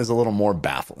PlayStation one is a little more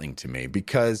baffling to me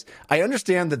because I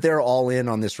understand that they're all in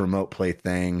on this remote play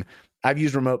thing. I've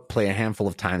used remote play a handful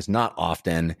of times, not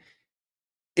often.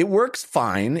 It works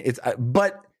fine.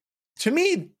 But to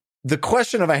me, the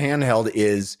question of a handheld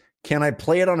is, can I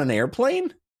play it on an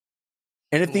airplane?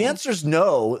 And if the answer is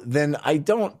no, then I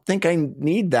don't think I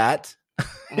need that.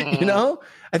 I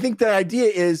think the idea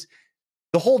is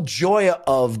the whole joy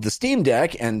of the Steam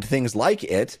Deck and things like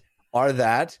it are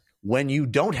that when you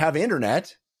don't have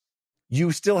internet,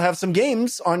 you still have some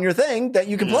games on your thing that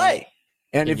you can play.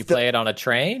 And Can you play it on a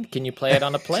train? Can you play it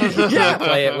on a plane? Can you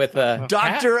play it with a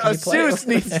Dr. ASUS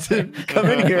needs to come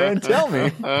in here and tell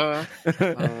me.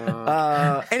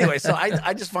 Anyway, so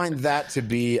I just find that to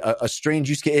be a strange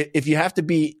use case. If you have to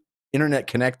be internet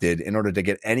connected in order to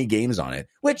get any games on it,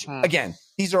 which again,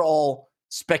 these are all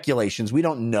speculations. We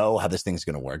don't know how this thing's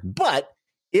going to work. But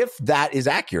if that is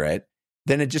accurate,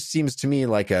 then it just seems to me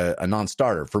like a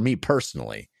non-starter for me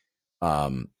personally.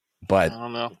 But I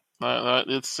don't know.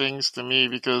 It sings to me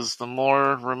because the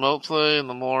more remote play and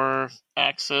the more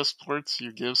access ports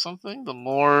you give something, the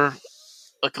more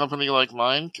a company like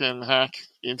mine can hack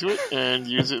into it and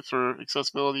use it for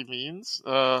accessibility means,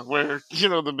 where,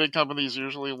 the big companies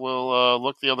usually will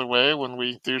look the other way when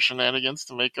we do shenanigans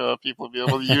to make people be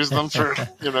able to use them for,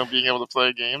 being able to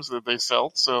play games that they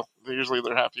sell. So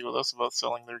they're happy with us about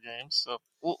selling their games. So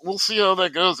we'll see how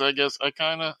that goes. I guess I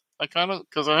kind of,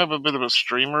 because I have a bit of a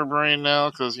streamer brain now,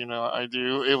 because, I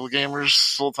do Able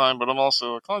Gamers full time, but I'm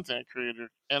also a content creator.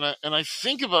 And I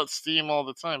think about Steam all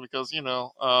the time because,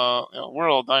 we're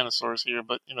all dinosaurs here,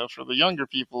 but, for the younger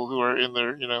people who are in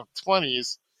their,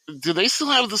 20s, do they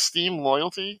still have the Steam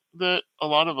loyalty that a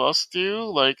lot of us do?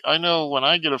 Like, I know when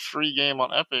I get a free game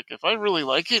on Epic, if I really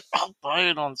like it, I'll buy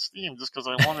it on Steam just because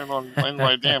I want it in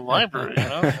my damn library,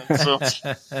 And so...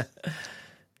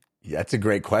 Yeah, that's a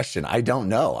great question. I don't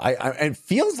know. It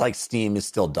feels like Steam is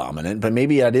still dominant, but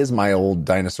maybe that is my old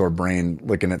dinosaur brain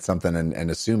looking at something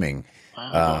and assuming.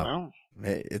 I don't know.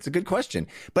 It's a good question.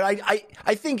 But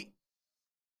I think,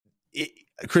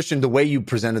 Christian, the way you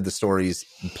presented the stories,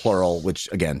 plural, which,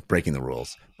 again, breaking the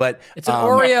rules. But it's an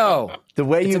Oreo. The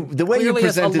way you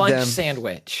presented a lunch them,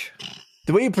 sandwich.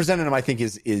 The way you presented them, I think,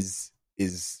 is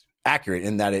accurate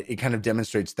in that it kind of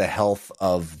demonstrates the health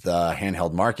of the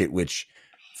handheld market, which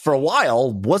for a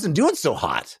while wasn't doing so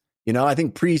hot. I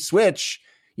think pre-Switch,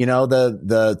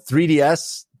 the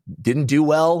 3DS didn't do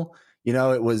well.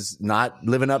 It was not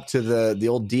living up to the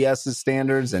old DS's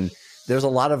standards. And there's a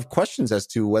lot of questions as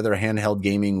to whether handheld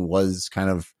gaming was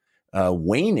kind of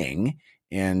waning.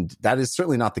 And that is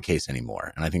certainly not the case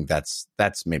anymore. And I think that's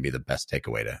maybe the best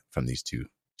takeaway from these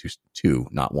two,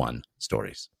 not one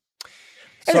stories.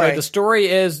 Sorry, Anyway. the story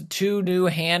is 2 new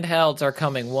handhelds are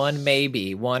coming. One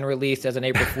maybe, one released as an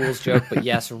April Fool's joke, but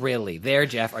yes, really. There,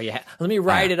 Jeff, are you? Let me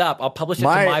write it up. I'll publish it to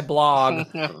my blog.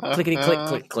 Clickety click,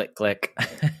 click, click, click.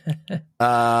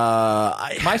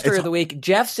 My story of the week: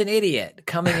 Jeff's an idiot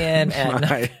coming in,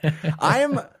 and I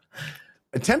am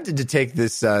tempted to take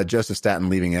this Joseph Staten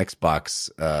leaving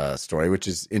Xbox story, which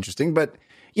is interesting, but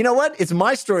you know what? It's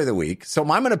my story of the week, so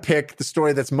I'm going to pick the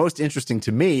story that's most interesting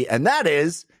to me, and that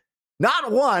is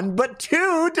not one, but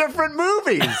 2 different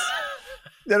movies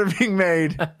that are being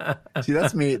made. See,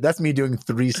 that's me. That's me doing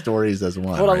 3 stories as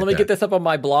one. Hold on, let me get this up on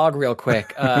my blog real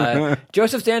quick.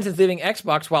 Joseph Stanton's leaving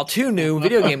Xbox while 2 new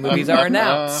video game movies are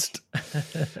announced.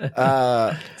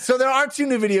 So there are 2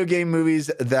 new video game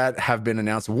movies that have been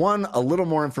announced. One, a little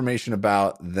more information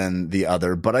about than the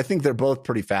other, but I think they're both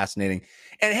pretty fascinating.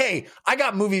 And hey, I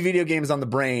got video games on the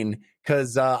brain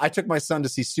because I took my son to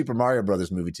see Super Mario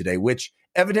Brothers movie today, which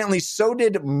evidently so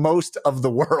did most of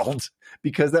the world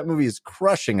because that movie is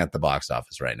crushing at the box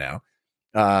office right now,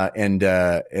 and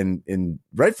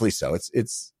rightfully so.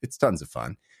 It's tons of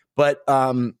fun. But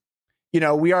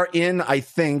we are in, I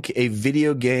think, a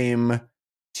video game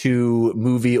to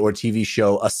movie or TV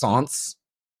show assance,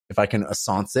 if I can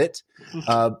assance it.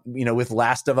 With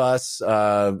Last of Us,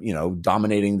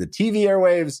 dominating the TV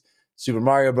airwaves, Super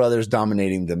Mario Brothers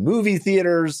dominating the movie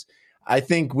theaters. I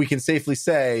think we can safely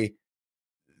say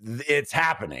it's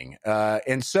happening.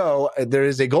 And so there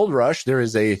is a gold rush. There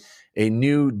is a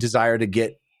new desire to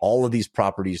get all of these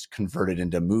properties converted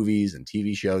into movies and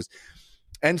TV shows.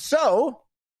 And so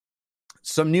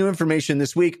some new information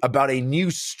this week about a new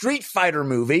Street Fighter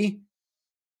movie.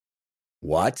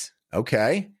 What?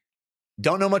 Okay.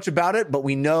 Don't know much about it, but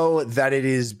we know that it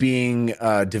is being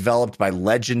developed by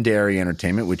Legendary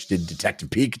Entertainment, which did Detective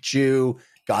Pikachu,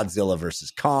 Godzilla vs.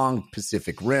 Kong,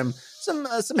 Pacific Rim, some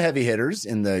heavy hitters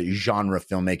in the genre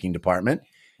filmmaking department.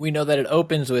 We know that it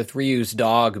opens with Ryu's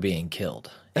dog being killed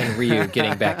and Ryu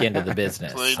getting back into the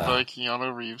business. Played by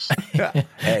Keanu Reeves.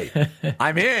 Hey,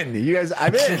 I'm in. You guys,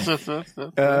 I'm in.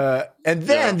 And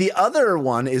then the other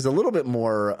one is a little bit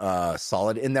more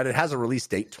solid in that it has a release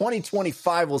date.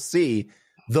 2025, we'll see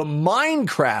the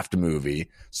Minecraft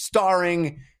movie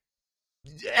starring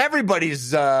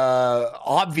everybody's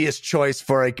obvious choice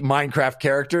for a Minecraft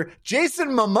character, Jason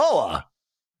Momoa.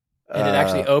 And it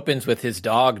actually opens with his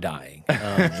dog dying.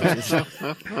 So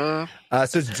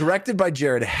it's directed by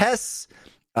Jared Hess.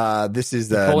 This is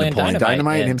Napoleon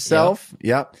Dynamite himself.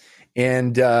 Yep.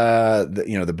 And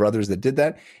the brothers that did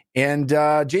that, and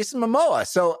Jason Momoa.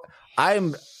 So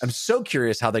I'm so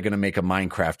curious how they're going to make a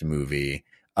Minecraft movie.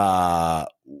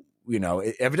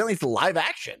 Evidently it's live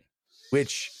action,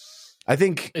 which I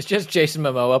think it's just Jason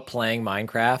Momoa playing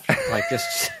Minecraft, like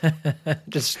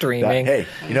just streaming.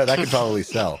 That could probably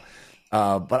sell.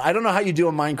 But I don't know how you do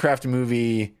a Minecraft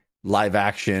movie live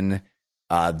action.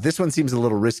 This one seems a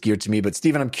little riskier to me. But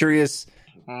Steven, I'm curious.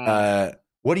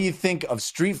 What do you think of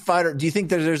Street Fighter? Do you think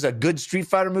there's a good Street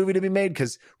Fighter movie to be made?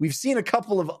 Because we've seen a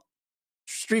couple of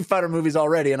Street Fighter movies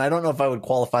already, and I don't know if I would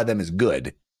qualify them as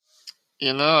good.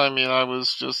 I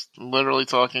was just literally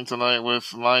talking tonight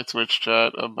with my Twitch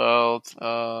chat about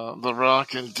The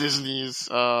Rock and Disney's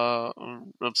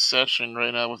obsession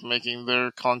right now with making their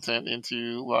content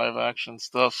into live action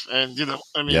stuff. And,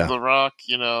 The Rock,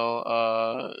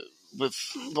 with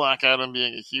Black Adam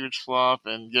being a huge flop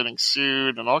and getting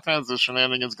sued and all kinds of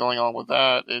shenanigans going on with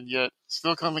that, and yet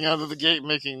still coming out of the gate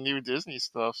making new Disney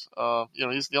stuff.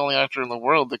 He's the only actor in the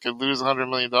world that could lose $100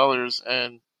 million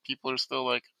and people are still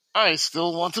like, I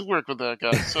still want to work with that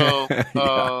guy. So,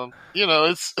 I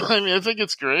think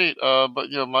it's great. But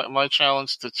my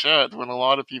challenge to chat when a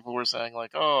lot of people were saying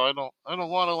like, oh, I don't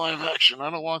want a live action. I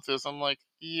don't want this. I'm like,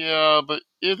 yeah, but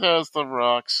it has The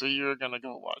Rock, so you're going to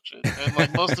go watch it. And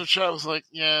like most of chat was like,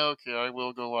 yeah, okay, I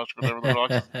will go watch whatever The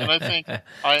Rock is. And I think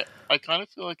I kind of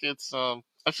feel like it's,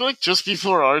 I feel like just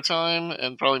before our time,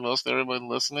 and probably most everyone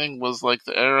listening, was like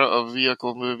the era of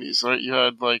vehicle movies, right? You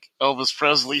had like Elvis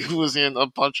Presley, who was in a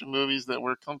bunch of movies that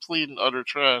were complete and utter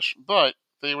trash, but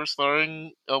they were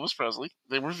starring Elvis Presley.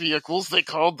 They were vehicles. They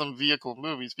called them vehicle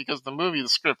movies because the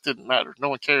script didn't matter. No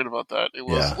one cared about that. It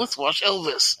was, let's watch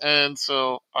Elvis. And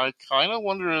so I kind of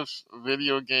wonder if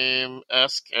video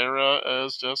game-esque era,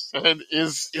 as Jeff said,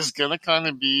 is going to kind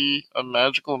of be a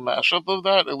magical mashup of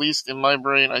that. At least in my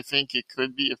brain, I think it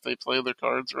could be if they play their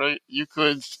cards right. You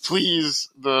could please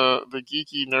the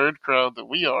geeky nerd crowd that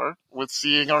we are with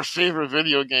seeing our favorite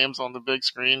video games on the big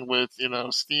screen with,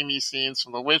 steamy scenes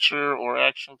from The Witcher or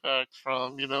action-packed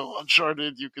from,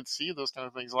 Uncharted. You could see those kind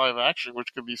of things live action,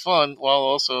 which could be fun, while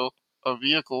also a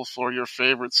vehicle for your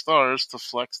favorite stars to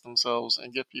flex themselves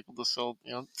and get people to sell,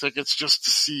 tickets just to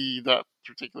see that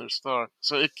particular star.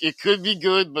 So it could be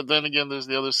good, but then again, there's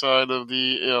the other side of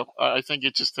I think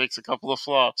it just takes a couple of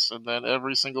flops, and then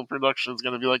every single production is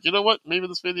going to be like, you know what, maybe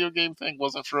this video game thing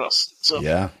wasn't for us. So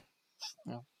yeah,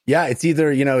 it's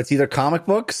either comic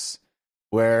books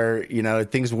where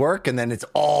things work and then it's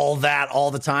all that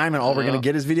all the time and all we're going to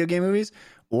get is video game movies,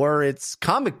 or it's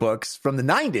comic books from the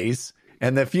 90s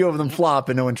and a few of them flop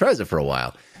and no one tries it for a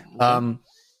while. I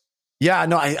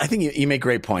think you make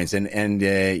great points, and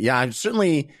I'm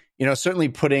certainly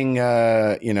putting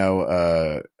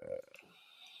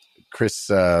Chris,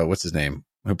 what's his name,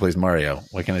 who plays Mario?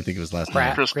 Why can't I think of his last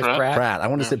name? Chris Pratt. I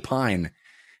want to say Pine.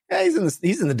 Yeah,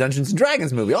 he's in the Dungeons and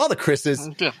Dragons movie. All the Chris's.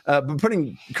 But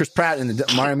putting Chris Pratt in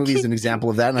the Mario movie is an example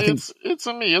of that. And I think it's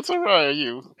a me. It's a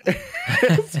Ryu.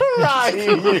 It's a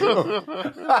Ryu.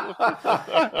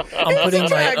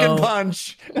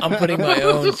 I'm putting my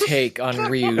own take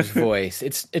on Ryu's voice.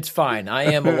 It's fine.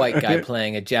 I am a white guy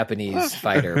playing a Japanese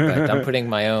fighter, but I'm putting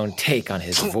my own take on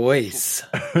his voice.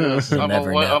 Yes, I'm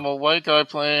a white guy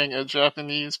playing a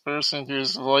Japanese person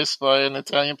who's voiced by an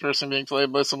Italian person being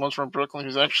played by someone from Brooklyn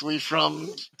who's actually from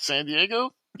San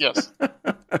Diego. Yes.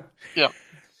 Yeah.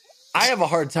 I have a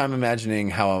hard time imagining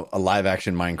how a live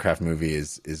action Minecraft movie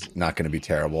is not going to be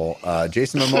terrible.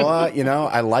 Jason Momoa,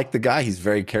 I like the guy. He's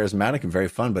very charismatic and very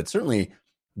fun, but certainly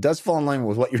does fall in line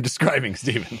with what you're describing,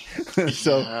 Stephen.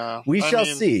 So we shall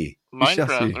see. Mortal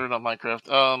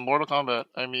Kombat.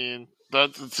 I mean,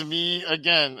 that to me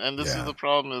again, and this is the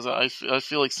problem, is I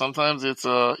feel like sometimes it's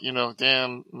you're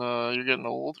getting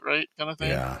old, right, kind of thing.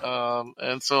 Yeah.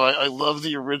 And so I love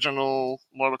the original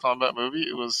Mortal Kombat movie.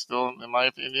 It was still, in my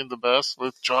opinion, the best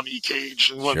with Johnny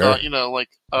Cage and whatnot. Sure.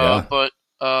 But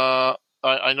I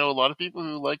know a lot of people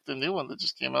who like the new one that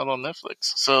just came out on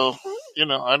Netflix. So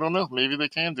I don't know. Maybe they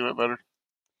can do it better.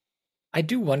 I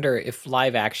do wonder if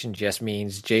live action just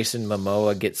means Jason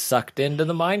Momoa gets sucked into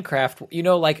the Minecraft.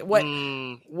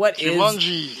 What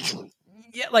Jumanji. is?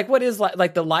 Yeah, what is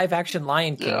like the live action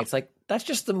Lion King? Yeah. It's like that's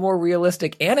just the more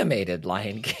realistic animated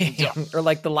Lion King, or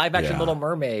like the live action Little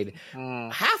Mermaid.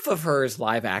 Half of her is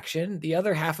live action. The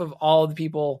other half of all the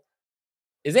people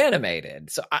is animated.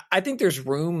 So I think there's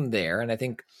room there, and I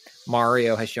think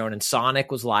Mario has shown, and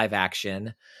Sonic was live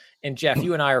action. And Jeff,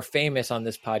 you and I are famous on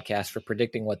this podcast for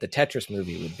predicting what the Tetris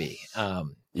movie would be.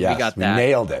 We got that.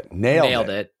 Nailed it. Nailed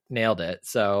it.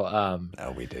 So,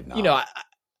 no, we did not.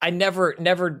 I never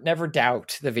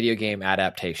doubt the video game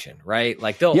adaptation, right?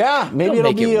 Like maybe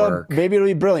it'll be work. Maybe it'll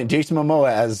be brilliant. Jason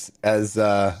Momoa as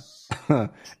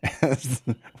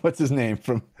what's his name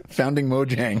from Founding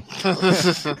Mojang.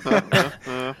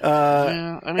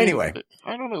 Anyway,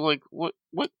 I don't know. Like what.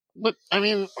 I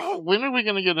mean, when are we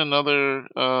going to get another?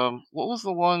 What was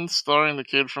the one starring the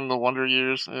kid from the Wonder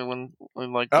Years? When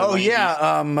like the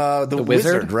 90s? The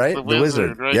Wizard, right? The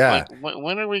Wizard, right? Yeah. Like,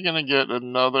 when are we going to get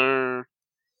another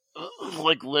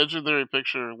legendary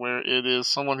picture where it is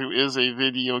someone who is a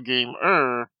video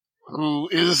gamer who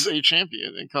is a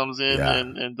champion and comes in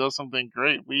and does something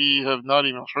great? We have not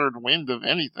even heard wind of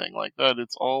anything like that.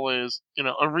 It's always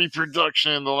a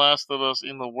reproduction, The Last of Us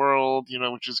in the world,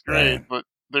 which is great, but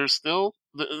there's still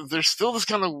this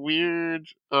kind of weird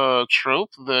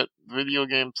trope that video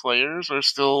game players are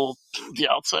still the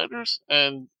outsiders,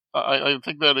 and I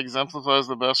think that exemplifies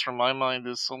the best from my mind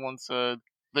is someone said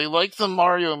they liked the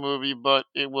Mario movie, but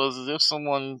it was as if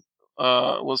someone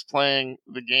was playing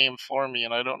the game for me,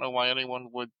 and I don't know why anyone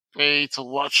would pay to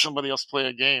watch somebody else play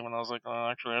a game. And I was like,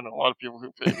 actually, I know a lot of people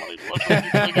who pay money to watch other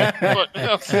people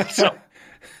play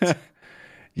a game.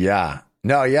 Yeah.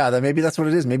 No, maybe that's what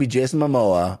it is. Maybe Jason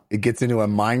Momoa gets into a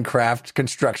Minecraft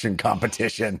construction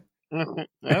competition. I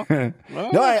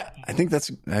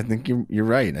think you're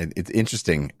right. It's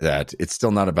interesting that it's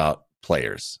still not about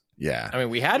players. Yeah. I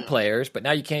mean, we had players, but now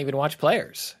you can't even watch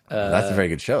players. That's a very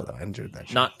good show, though. I enjoyed that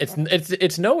show.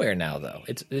 It's nowhere now, though.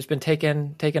 It's been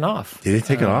taken off. Did they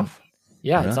take it off?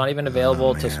 Yeah, it's not even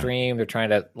available to stream. They're trying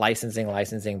to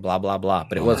licensing, blah blah blah.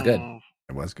 But it was good.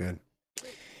 It was good.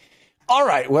 All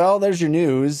right, well, there's your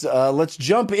news. Let's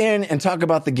jump in and talk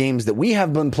about the games that we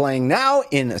have been playing now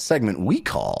in a segment we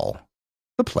call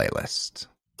the playlist.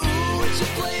 Ooh, what you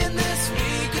playing this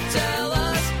week? Tell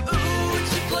us. Ooh,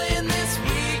 what you playing this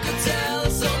week? Tell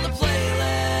us on the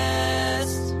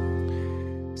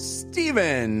playlist.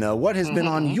 Steven, what has been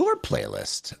on your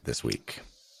playlist this week?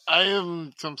 I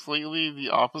am completely the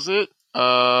opposite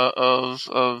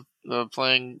of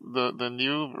playing the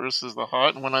new versus the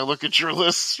hot. And when I look at your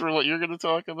lists for what you're going to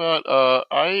talk about,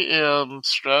 I am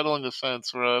straddling the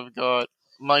fence where I've got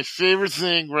my favorite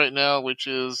thing right now, which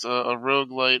is a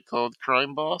roguelite called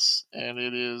Crimeboss, and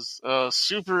it is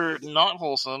super not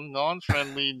wholesome,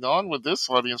 non-friendly, what this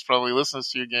audience probably listens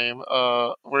to game,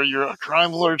 where you're a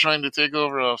crime lord trying to take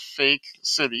over a fake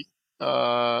city,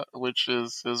 which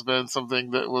has been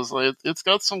something that was like, it's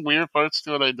got some weird parts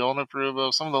to it I don't approve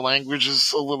of. Some of the language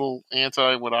is a little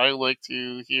anti what I like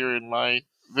to hear in my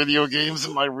video games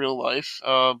in my real life,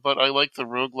 but I like the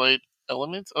roguelite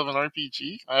element of an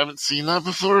RPG. I haven't seen that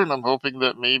before, and I'm hoping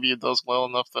that maybe it does well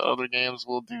enough that other games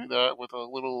will do that with a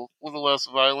little less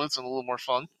violence and a little more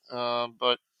fun.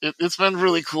 But it's been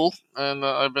really cool, and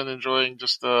I've been enjoying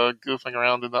just goofing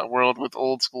around in that world with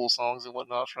old school songs and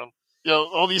whatnot from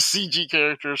all these CG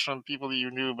characters from people that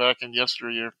you knew back in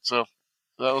yesteryear. So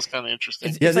that was kind of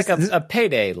interesting. It's like a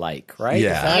Payday like, right?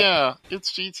 Yeah. Yeah,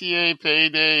 it's GTA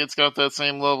Payday. It's got that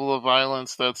same level of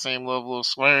violence, that same level of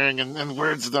swearing, and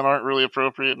words that aren't really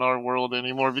appropriate in our world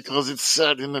anymore because it's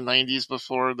set in the 90s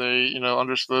before they,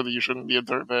 understood that you shouldn't be a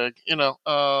dirtbag,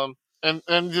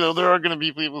 And there are going to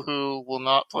be people who will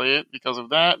not play it because of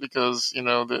that, because,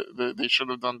 they should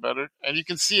have done better. And you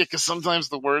can see it because sometimes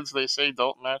the words they say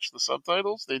don't match the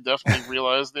subtitles. They definitely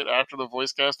realized it after the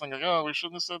voice casting, like, oh, we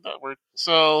shouldn't have said that word.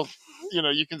 So,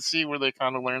 you can see where they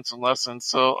kind of learned some lessons.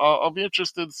 So I'll be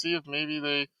interested to see if maybe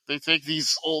they take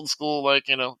these old school, like,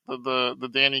 the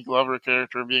Danny Glover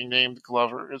character being named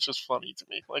Glover. It's just funny to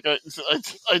me. Like, I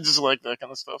just like that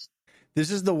kind of stuff. This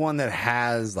is the one that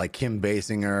has like Kim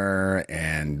Basinger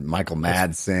and Michael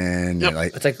Madsen Yep. and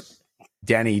like It's like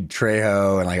Danny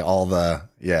Trejo and like all the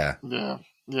Yeah.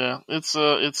 It's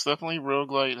definitely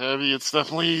roguelite heavy. It's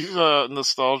definitely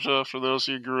nostalgia for those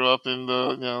who grew up in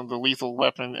the Lethal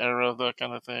Weapon era, that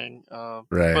kind of thing.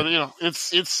 right. But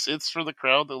it's for the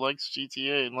crowd that likes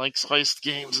GTA and likes heist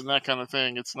games and that kind of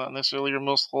thing. It's not necessarily your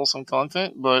most wholesome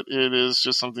content, but it is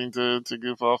just something to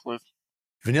goof off with.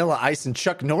 Vanilla Ice and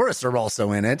Chuck Norris are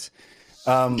also in it.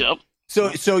 Yep.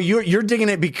 So you're digging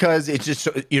it because it's just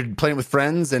you're playing with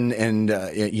friends and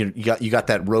you got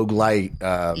that roguelite.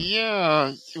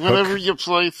 Yeah, whenever you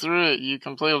play through it, you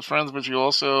can play with friends, but you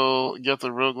also get the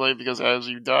roguelite because as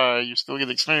you die, you still get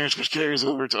experience, which carries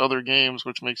over to other games,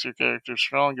 which makes your character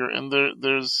stronger. And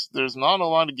there's not a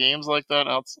lot of games like that.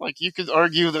 Like you could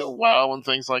argue that WoW and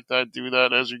things like that do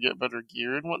that as you get better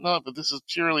gear and whatnot, but this is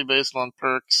purely based on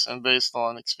perks and based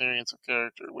on experience of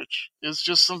character, which is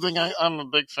just something I'm a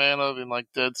big fan of in like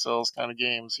Dead Cells kind of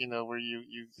games, where you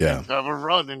have a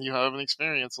run and you have an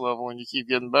experience level and you keep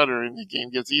getting better and the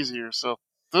game gets easier. So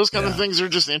those kind of things are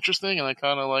just interesting, and I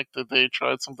kind of like that they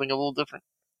tried something a little different.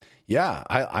 Yeah,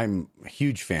 I'm a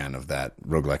huge fan of that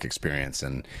roguelike experience,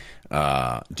 and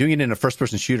doing it in a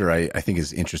first-person shooter I think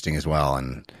is interesting as well.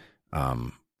 And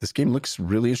this game looks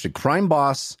really interesting.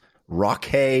 Crimeboss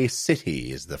Rockhay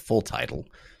City is the full title.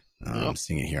 I'm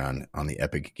seeing it here on the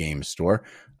Epic Games Store.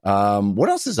 What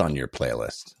else is on your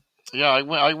playlist? Yeah,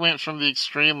 I went from the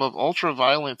extreme of ultra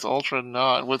violent to ultra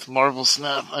not with Marvel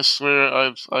Snap. I swear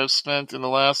I've spent in the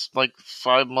last like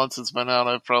 5 months it's been out,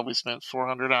 I've probably spent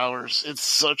 400 hours. It's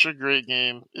such a great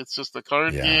game. It's just a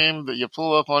card game that you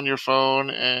pull up on your phone,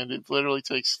 and it literally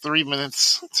takes 3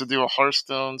 minutes to do a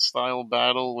Hearthstone style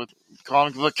battle with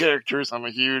comic book characters. I'm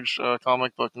a huge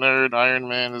comic book nerd. Iron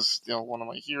Man is one of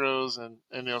my heroes, and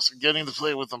so getting to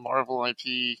play with the Marvel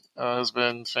IP has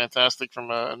been fantastic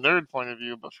from a nerd point of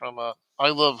view, but from a I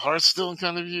love Hearthstone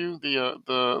kind of view.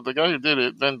 The guy who did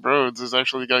it, Ben Broads, is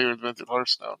actually the guy who invented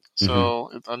Hearthstone. So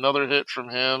it's another hit from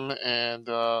him, and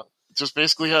just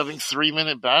basically having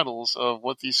 3-minute battles of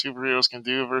what these superheroes can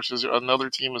do versus another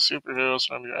team of superheroes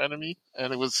from your enemy.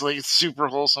 And it was like super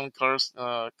wholesome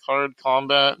card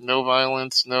combat, no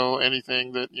violence, no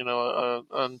anything that, a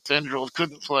 10-year-old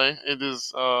couldn't play. It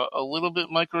is a little bit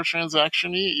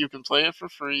microtransaction-y. You can play it for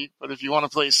free, but if you want to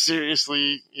play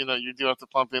seriously, you do have to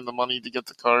pump in the money to get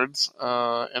the cards.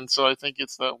 And so I think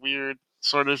it's that weird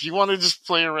sort of, if you want to just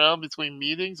play around between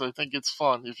meetings, I think it's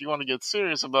fun. If you want to get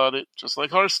serious about it, just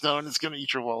like Hearthstone, it's going to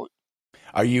eat your wallet.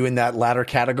 Are you in that latter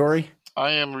category?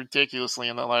 I am ridiculously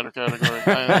in that latter category.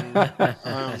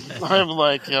 I'm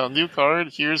like, new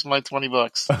card, here's my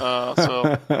 $20.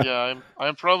 So yeah,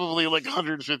 I'm probably like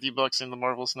 $150 in the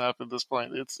Marvel Snap at this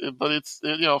point. But it's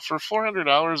for 400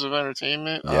 hours of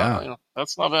entertainment,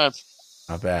 that's not bad.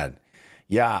 Not bad.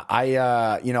 Yeah,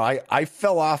 I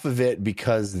fell off of it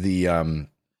because the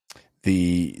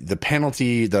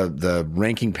penalty, the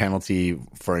ranking penalty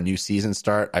for a new season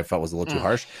start, I felt was a little too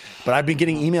harsh. But I've been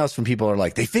getting emails from people who are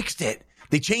like, they fixed it,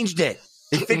 they changed it,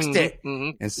 they fixed it,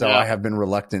 and so I have been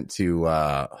reluctant to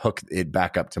hook it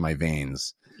back up to my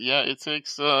veins. Yeah, it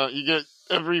takes you get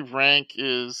every rank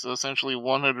is essentially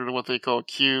 100 of what they call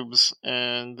cubes,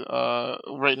 and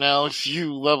right now, if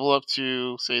you level up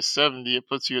to say 70, it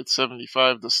puts you at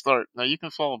 75 to start. Now you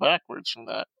can fall backwards from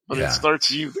that, but it Yeah.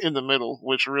 starts you in the middle,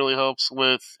 which really helps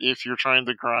with if you're trying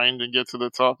to grind and get to the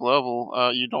top level.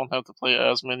 You don't have to play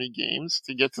as many games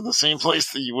to get to the same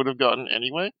place that you would have gotten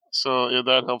anyway. So yeah,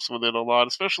 that helps with it a lot,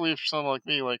 especially if you're someone like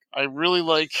me. Like, I really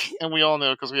like, and we all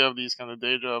know because we have these kind of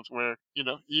day jobs where,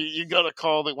 you got a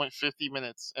call that went 50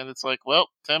 minutes, and it's like, well,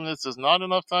 10 minutes is not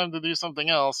enough time to do something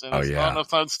else, and Oh, it's yeah. not enough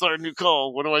time to start a new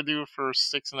call. What do I do for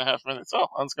 6.5 minutes? Oh,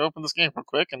 let's go open this game real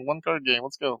quick, and one card game.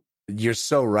 Let's go. You're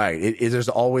so right. There's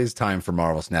always time for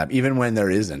Marvel Snap. Even when there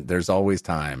isn't, there's always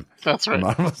time That's for right.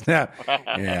 Marvel Snap.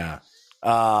 Yeah.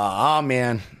 Oh,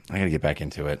 man. I got to get back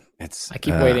into it. I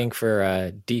keep waiting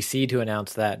for DC to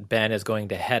announce that Ben is going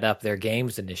to head up their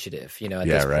games initiative, at Yeah,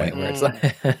 this right. point where it's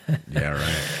like... Yeah,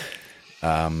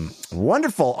 right.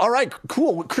 Wonderful. All right,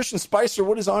 cool. Christian Spicer,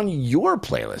 what is on your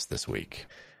playlist this week?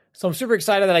 So I'm super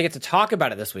excited that I get to talk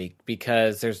about it this week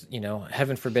because there's,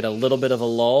 heaven forbid, a little bit of a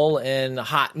lull in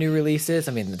hot new releases.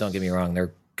 I mean, don't get me wrong,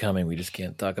 they're coming. We just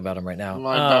can't talk about them right now.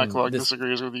 My backlog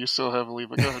disagrees with you so heavily,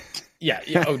 but go ahead. Yeah.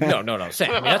 Oh, no.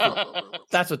 Same. I mean,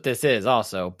 that's what this is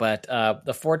also. But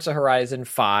the Forza Horizon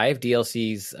 5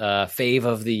 DLC's fave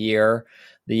of the year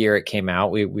it came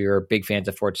out. We were big fans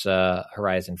of Forza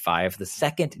Horizon 5. The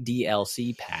second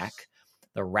DLC pack,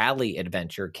 the Rally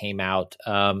Adventure, came out,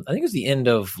 I think it was the end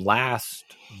of last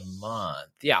month.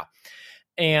 Yeah.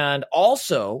 And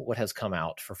also what has come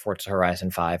out for Forza Horizon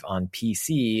 5 on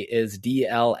PC is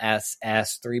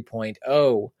DLSS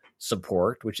 3.0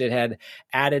 support, which it had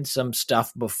added some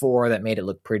stuff before that made it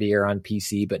look prettier on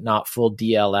PC, but not full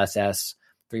DLSS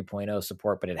 3.0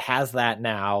 support, but it has that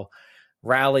now.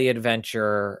 Rally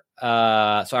Adventure. So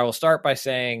I will start by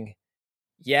saying,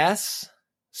 yes,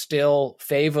 still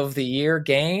fave of the year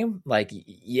game. Like,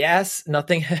 yes,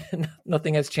 nothing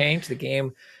has changed. The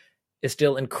game is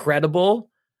still incredible.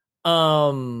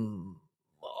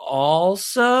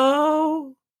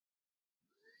 Also,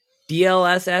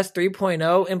 DLSS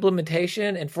 3.0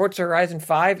 implementation in Forza Horizon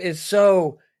 5 is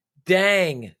so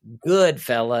dang good,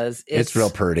 fellas. It's real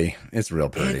pretty. It's real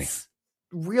pretty. It's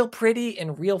real pretty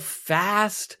and real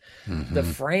fast. Mm-hmm. The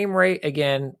frame rate,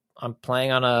 again, I'm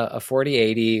playing on a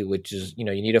 4080, which is, you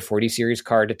need a 40 series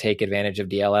card to take advantage of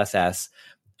DLSS.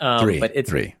 But it's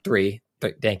three.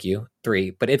 Thank you.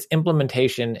 3. But its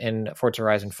implementation in Forza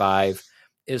Horizon 5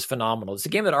 is phenomenal. It's a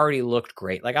game that already looked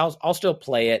great. Like, I'll still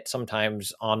play it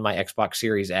sometimes on my Xbox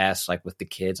Series S, like with the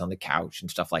kids on the couch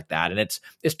and stuff like that. And it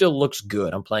still looks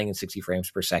good. I'm playing in 60 frames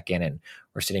per second and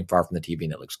we're sitting far from the TV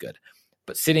and it looks good.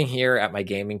 But sitting here at my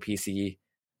gaming PC,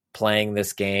 playing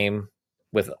this game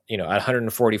with, at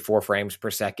 144 frames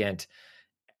per second,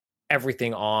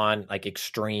 everything on like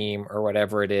extreme or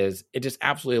whatever it is, it just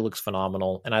absolutely looks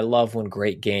phenomenal. And I love when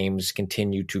great games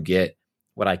continue to get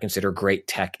what I consider great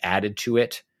tech added to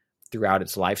it throughout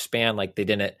its lifespan. Like, they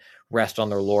didn't rest on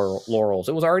their laurels.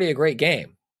 It was already a great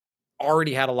game,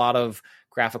 already had a lot of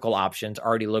graphical options,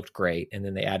 already looked great. And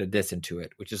then they added this into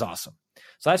it, which is awesome.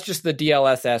 So that's just the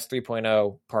DLSS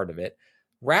 3.0 part of it.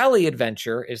 Rally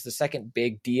Adventure is the second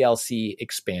big DLC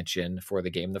expansion for the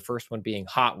game. The first one being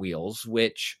Hot Wheels,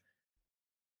 which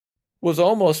was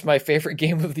almost my favorite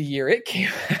game of the year it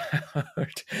came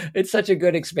out. It's such a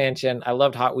good expansion. I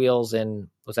loved Hot Wheels in,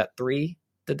 was that 3?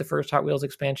 Did the first Hot Wheels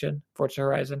expansion, Forza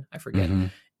Horizon? I forget. Mm-hmm.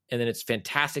 And then it's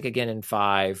fantastic again in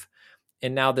 5.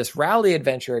 And now this Rally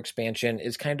Adventure expansion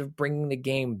is kind of bringing the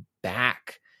game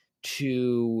back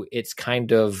to its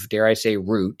kind of, dare I say,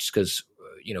 roots, because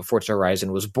Forza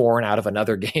Horizon was born out of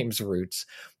another game's roots,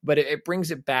 but it brings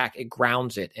it back. It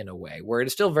grounds it in a way where it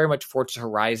is still very much Forza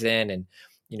Horizon, and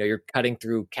you're cutting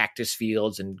through cactus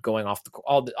fields and going off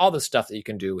all the stuff that you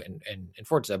can do in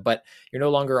Forza, but you're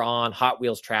no longer on Hot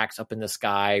Wheels tracks up in the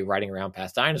sky riding around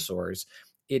past dinosaurs.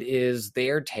 It is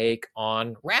their take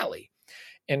on Rally,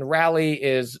 and Rally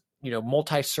is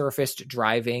multi-surfaced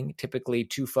driving, typically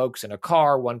 2 folks in a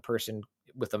car, 1 person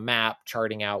with a map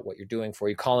charting out what you're doing for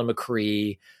you. Colin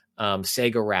McCree,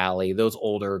 Sega Rally, those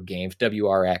older games,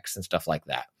 WRX and stuff like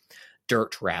that,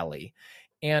 Dirt Rally.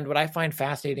 And what I find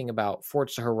fascinating about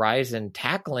Forza Horizon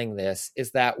tackling this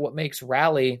is that what makes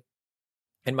Rally,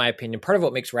 in my opinion, part of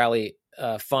what makes Rally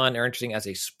fun or interesting as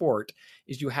a sport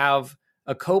is you have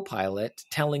a co-pilot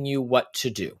telling you what to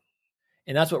do.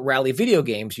 And that's what Rally video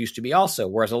games used to be also,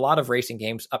 whereas a lot of racing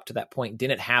games up to that point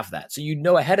didn't have that. So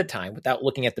ahead of time without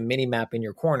looking at the mini map in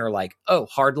your corner, like, oh,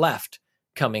 hard left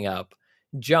coming up,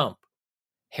 jump,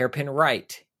 hairpin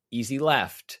right, easy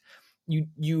left.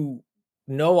 You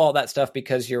know all that stuff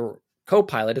because your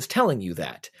co-pilot is telling you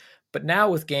that. But now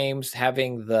with games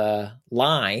having the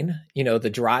line, the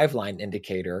drive line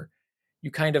indicator,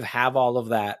 you kind of have all of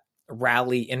that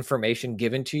rally information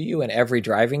given to you in every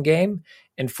driving game.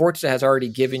 And Forza has already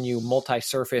given you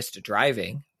multi-surfaced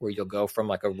driving, where you'll go from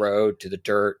like a road to the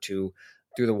dirt to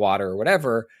through the water or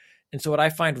whatever. And so what I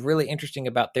find really interesting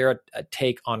about their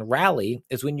take on rally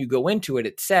is when you go into it,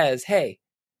 it says, hey,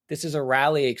 this is a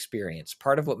rally experience.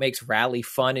 Part of what makes rally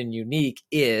fun and unique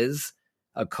is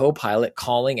a co-pilot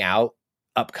calling out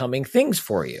upcoming things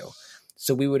for you.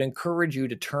 So we would encourage you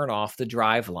to turn off the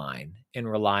drive line and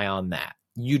rely on that.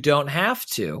 You don't have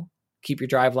to keep your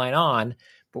drive line on,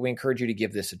 but we encourage you to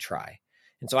give this a try.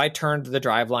 And so I turned the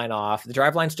drive line off. The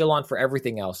drive line's still on for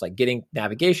everything else, like getting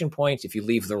navigation points. If you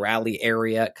leave the rally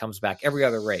area, it comes back every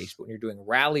other race. But when you're doing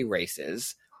rally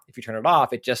races, if you turn it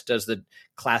off, it just does the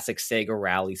classic Sega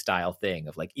rally style thing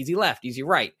of like easy left, easy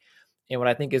right. And what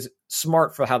I think is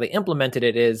smart for how they implemented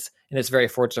it is, and it's very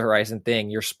Forza Horizon thing,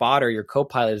 your spotter, your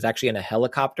co-pilot is actually in a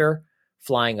helicopter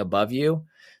flying above you.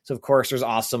 So of course there's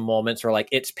awesome moments where like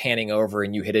it's panning over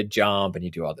and you hit a jump and you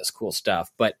do all this cool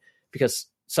stuff. But because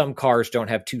some cars don't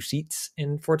have two seats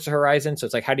in Forza Horizon, so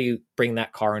it's like, how do you bring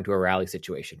that car into a rally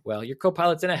situation? Well, your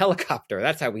co-pilot's in a helicopter.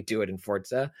 That's how we do it in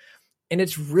Forza. And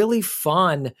it's really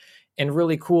fun and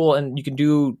really cool. And you can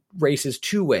do races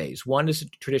two ways. One is a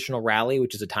traditional rally,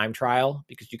 which is a time trial,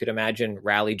 because you could imagine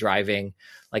rally driving,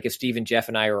 like if Steve and Jeff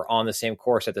and I are on the same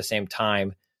course at the same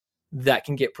time, that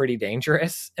can get pretty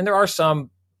dangerous. And there are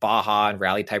some Baja and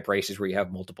rally type races where you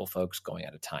have multiple folks going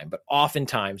at a time. But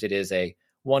oftentimes it is a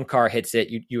one car hits it,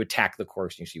 you attack the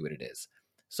course and you see what it is.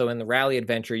 So in the rally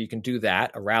adventure, you can do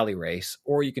that, a rally race,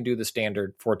 or you can do the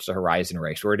standard Forza Horizon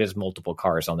race where it is multiple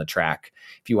cars on the track.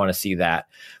 If you want to see that,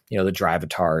 the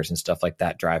drivatars and stuff like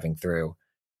that driving through.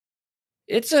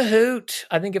 It's a hoot.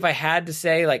 I think if I had to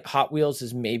say, like, Hot Wheels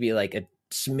is maybe like a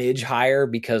smidge higher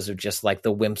because of just like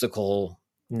the whimsical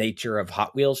nature of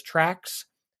Hot Wheels tracks.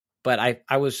 But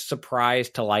I was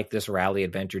surprised to like this Rally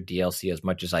Adventure DLC as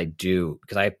much as I do,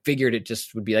 because I figured it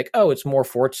just would be like, oh, it's more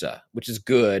Forza, which is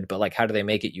good, but like, how do they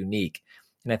make it unique?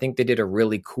 And I think they did a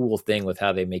really cool thing with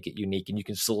how they make it unique. And you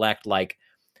can select like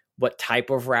what type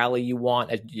of rally you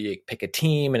want. You pick a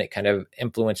team and it kind of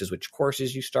influences which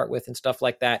courses you start with and stuff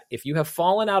like that. If you have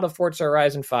fallen out of Forza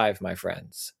Horizon 5, my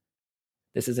friends,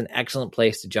 this is an excellent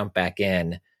place to jump back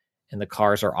in. And the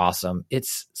cars are awesome.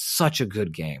 It's such a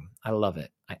good game. I love it.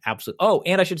 I absolutely. Oh,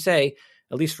 and I should say,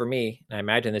 at least for me, and I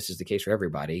imagine this is the case for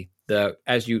everybody, the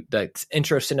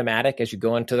intro cinematic as you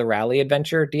go into the Rally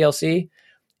Adventure DLC,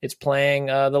 it's playing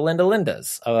the Linda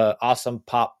Lindas, an awesome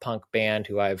pop punk band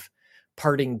who I've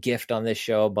parting gift on this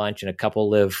show a bunch, and a couple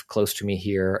live close to me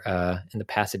here in the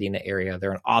Pasadena area.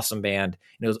 They're an awesome band,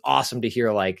 and it was awesome to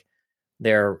hear like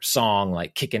their song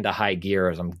like kick into high gear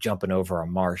as I'm jumping over a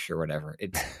marsh or whatever.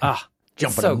 It's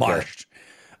jumping so a marsh.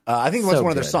 I think it was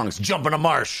one of their songs, Jumping a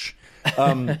Marsh.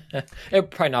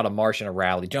 Probably not a marsh in a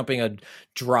rally, jumping a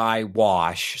dry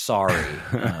wash. Sorry.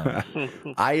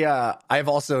 I've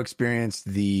also experienced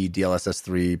the DLSS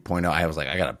 3.0. I was like,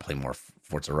 I got to play more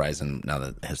Forza Horizon now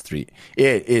that it has 3.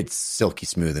 It's silky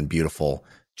smooth and beautiful.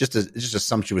 Just a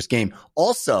sumptuous game.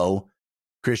 Also,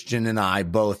 Christian and I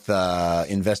both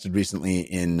invested recently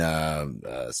in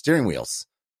steering wheels,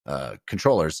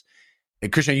 controllers.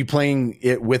 And Christian, are you playing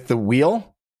it with the wheel?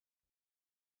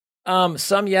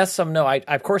 Some yes, some no.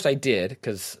 Of course I did,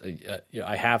 because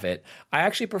I have it. I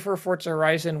actually prefer Forza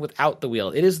Horizon without the wheel.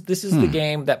 This is the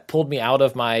game that pulled me out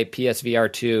of my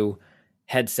PSVR 2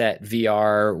 headset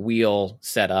VR wheel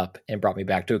setup and brought me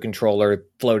back to a controller,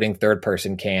 floating third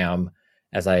person cam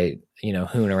as I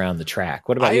hoon around the track.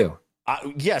 What about you?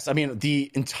 Yes, I mean,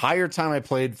 the entire time I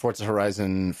played Forza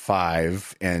Horizon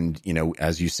 5, and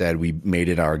as you said, we made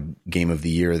it our game of the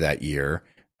year that year.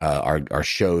 Our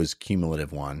show's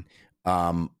cumulative one.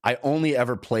 I only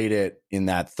ever played it in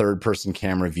that third person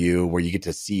camera view where you get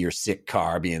to see your sick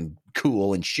car being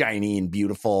cool and shiny and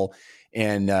beautiful,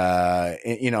 and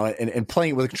playing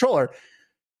it with a controller.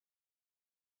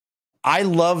 I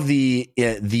love the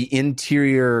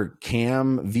interior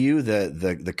cam view,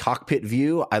 the cockpit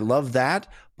view. I love that.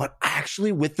 But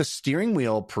actually, with the steering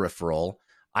wheel peripheral,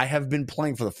 I have been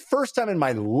playing for the first time in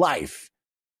my life.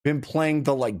 Been playing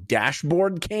the like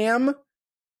dashboard cam,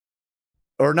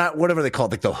 or not, whatever they call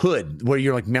it, like the hood, where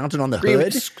you're like mounted on the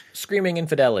hood. Screaming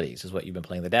Infidelities is what you've been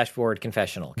playing. The dashboard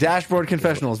confessional. Dashboard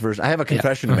confessionals version. I have a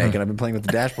confession to make, and I've been playing with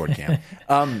the dashboard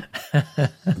cam.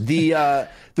 The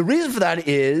reason for that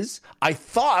is I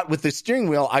thought with the steering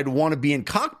wheel I'd want to be in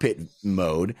cockpit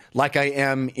mode, like I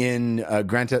am in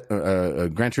Gran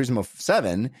Turismo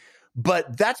 7.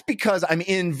 But that's because I'm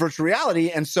in virtual reality,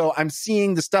 and so I'm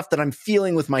seeing the stuff that I'm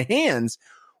feeling with my hands.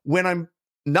 when I'm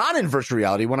not in virtual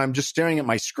reality, when I'm just staring at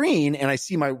my screen and I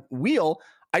see my wheel,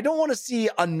 I don't want to see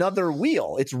another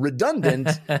wheel. It's redundant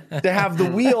to have the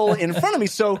wheel in front of me.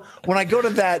 So when I go to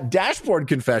that dashboard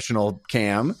confessional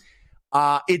cam,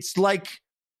 it's like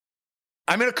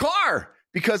I'm in a car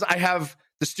because I have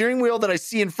the steering wheel that I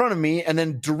see in front of me and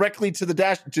then directly to the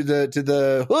to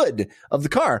the hood of the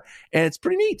car. And it's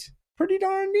pretty neat. Pretty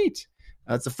darn neat.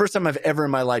 It's the first time I've ever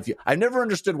in my life. I've never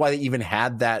understood why they even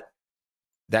had that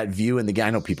view in the game. I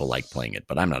know people like playing it,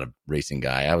 but I'm not a racing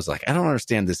guy. I was like, I don't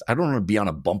understand this. I don't want to be on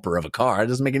a bumper of a car. It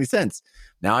doesn't make any sense.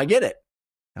 Now I get it.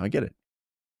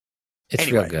 It's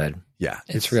Anyway, real good. Yeah.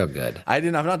 It's real good. I've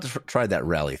not tried that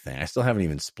rally thing. I still haven't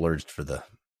even splurged for the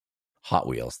Hot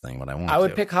Wheels thing when I want to. I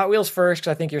would pick Hot Wheels first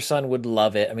because I think your son would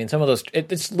love it. I mean, some of those,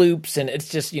 it's loops and it's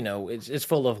just, it's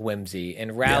full of whimsy.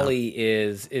 And Rally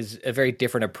is a very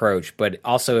different approach. But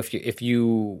also if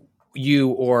you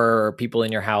or people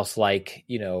in your house like,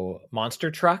 monster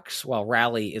trucks, while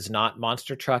Rally is not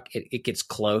monster truck, it gets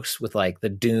close with like the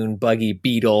dune buggy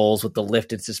beetles with the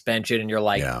lifted suspension. And you're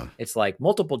like, it's like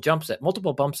multiple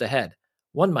bumps ahead.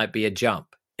 One might be a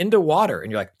jump into water.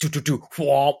 And you're like,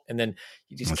 whomp, and then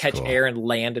you just catch air and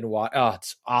land in water. Oh,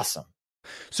 it's awesome.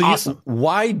 So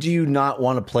why do you not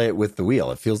want to play it with the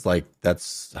wheel? It feels like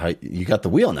that's how you got the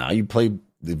wheel now. You play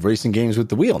the racing games with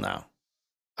the wheel now.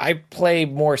 I play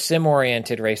more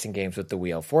sim-oriented racing games with the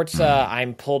wheel. Forza,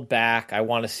 I'm pulled back. I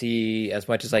want to see as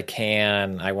much as I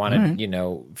can. I want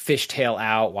to, fishtail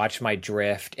out, watch my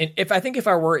drift. And if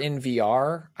I were in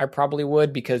VR, I probably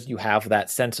would, because you have that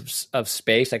sense of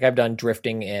space. Like I've done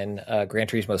drifting in Gran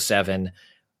Turismo 7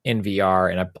 in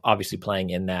VR, and I'm obviously playing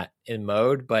in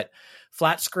mode. But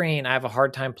flat screen, I have a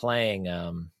hard time playing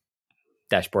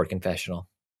Dashboard Confessional.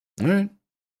 All right,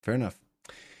 fair enough.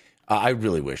 I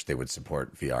really wish they would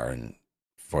support VR and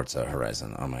Forza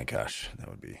Horizon. Oh my gosh, that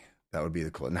would be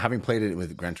the cool. And having played it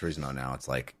with Gran Turismo now, it's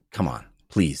like, come on,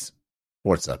 please,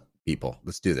 Forza people,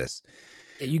 let's do this.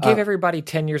 You gave everybody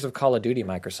 10 years of Call of Duty,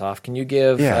 Microsoft. Can you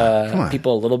give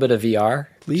people a little bit of VR,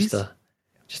 please?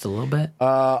 Just a little bit.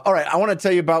 All right, I want to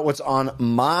tell you about what's on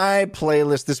my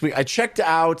playlist this week. I checked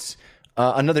out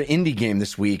another indie game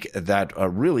this week that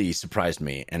really surprised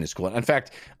me and is cool. In fact,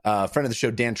 a friend of the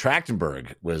show, Dan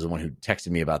Trachtenberg, was the one who texted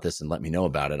me about this and let me know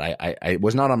about it. I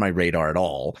was not on my radar at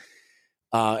all.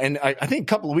 And I think a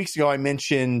couple of weeks ago I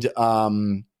mentioned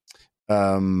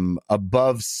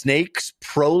Above Snakes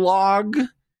Prologue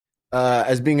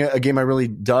as being a game I really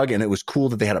dug, and it was cool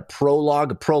that they had a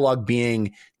prologue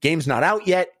being game's not out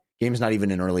yet, game's not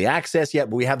even in early access yet,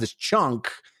 but we have this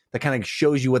chunk that kind of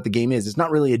shows you what the game is. It's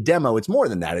not really a demo. It's more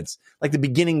than that. It's like the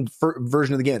beginning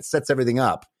version of the game. It sets everything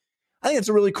up. I think it's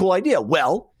a really cool idea.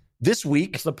 Well, this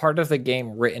week... It's the part of the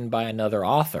game written by another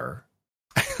author.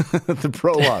 The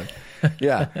prologue.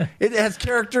 Yeah. It has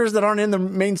characters that aren't in the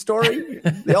main story.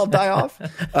 They all die off.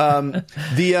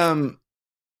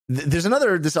 There's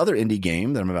this other indie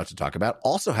game that I'm about to talk about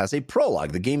also has a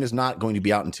prologue. The game is not going to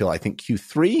be out until, I think,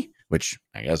 Q3, which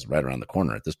I guess is right around the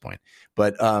corner at this point.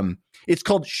 But it's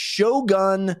called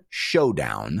Shogun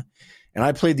Showdown. And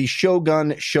I played the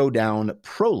Shogun Showdown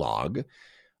prologue.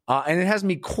 And it has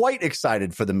me quite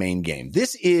excited for the main game.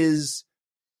 This is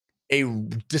a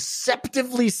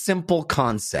deceptively simple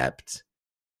concept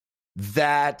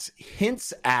that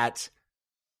hints at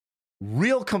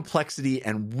real complexity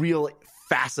and real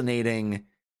fascinating.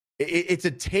 It's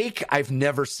a take I've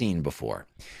never seen before.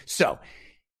 So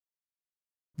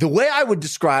the way I would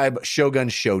describe Shogun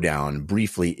Showdown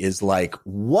briefly is like,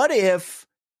 what if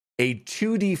a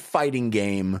 2D fighting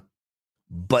game,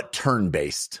 but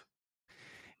turn-based?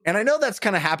 And I know that's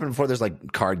kind of happened before. There's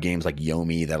like card games like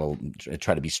Yomi that'll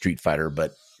try to be Street Fighter,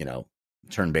 but,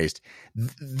 turn-based.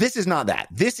 This is not that.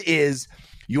 This is,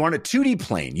 you are on a 2D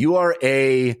plane. You are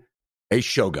a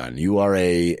shogun. You are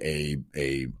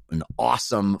an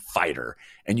awesome fighter,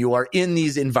 and you are in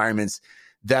these environments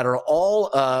that are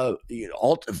all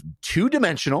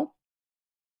two-dimensional.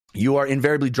 You are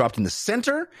invariably dropped in the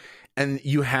center, and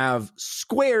you have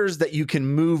squares that you can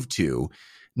move to.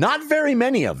 Not very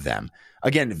many of them.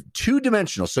 Again,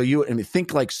 two-dimensional. So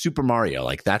think like Super Mario,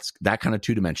 like that's that kind of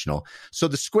two-dimensional. So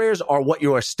the squares are what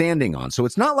you are standing on. So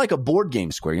it's not like a board game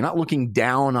square. You're not looking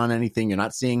down on anything. You're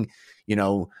not seeing,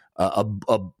 a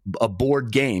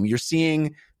board game. You're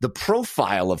seeing the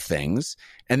profile of things,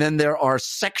 and then there are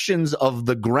sections of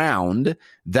the ground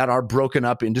that are broken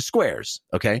up into squares.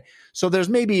 Okay, so there's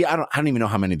maybe I don't even know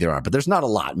how many there are, but there's not a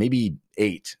lot. Maybe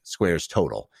 8 squares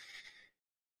total.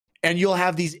 And you'll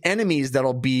have these enemies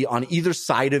that'll be on either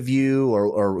side of you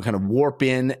or kind of warp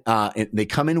in. They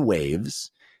come in waves,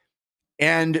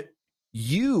 and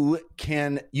you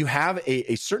have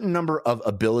a certain number of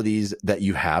abilities that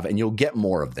you have, and you'll get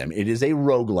more of them. It is a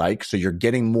roguelike, so you're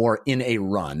getting more in a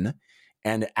run.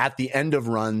 And at the end of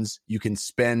runs, you can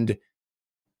spend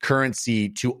currency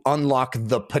to unlock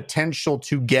the potential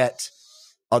to get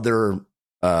other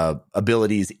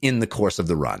abilities in the course of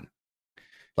the run,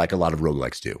 like a lot of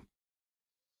roguelikes do.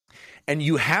 And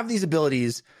you have these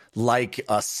abilities like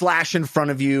a slash in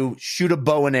front of you, shoot a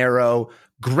bow and arrow,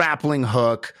 grappling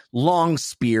hook, long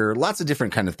spear, lots of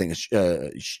different kind of things,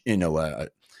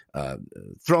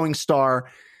 throwing star.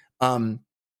 And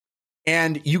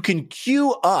you can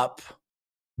queue up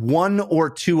one or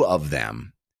two of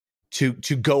them to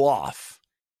go off.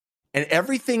 And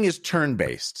everything is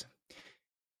turn-based.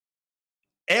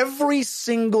 Every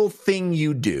single thing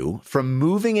you do, from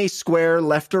moving a square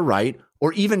left or right,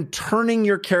 or even turning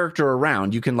your character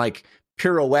around, you can like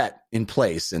pirouette in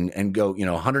place and go,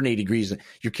 180 degrees.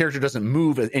 Your character doesn't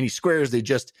move any squares. They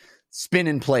just spin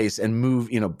in place and move,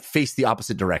 face the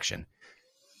opposite direction.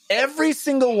 Every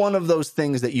single one of those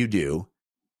things that you do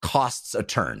costs a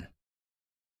turn.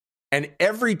 And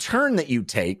every turn that you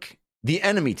take, the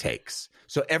enemy takes.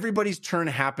 So everybody's turn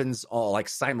happens all like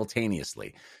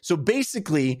simultaneously. So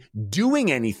basically,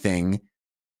 doing anything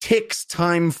ticks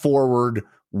time forward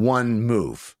one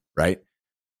move, right?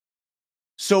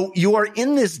 So you are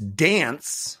in this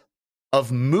dance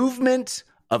of movement,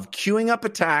 of queuing up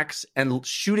attacks and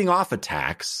shooting off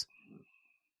attacks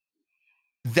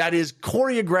that is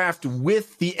choreographed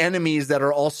with the enemies that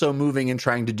are also moving and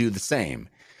trying to do the same.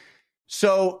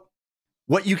 So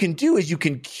what you can do is you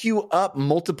can queue up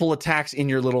multiple attacks in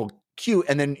your little queue,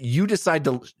 and then you decide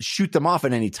to shoot them off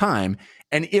at any time.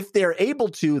 And if they're able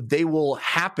to, they will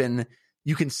happen.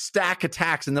 You can stack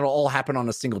attacks and that'll all happen on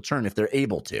a single turn if they're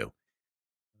able to.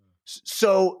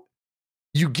 So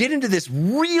you get into this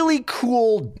really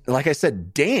cool, like I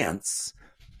said, dance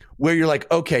where you're like,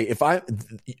 okay,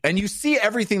 and you see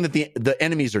everything that the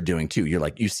enemies are doing too. You're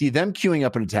like, you see them queuing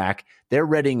up an attack, they're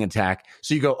readying an attack.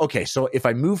 So you go, okay, so if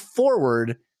I move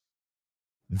forward,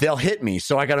 they'll hit me.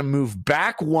 So I got to move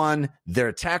back one, their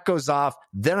attack goes off,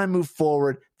 then I move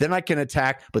forward, then I can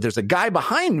attack, but there's a guy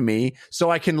behind me, so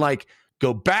I can like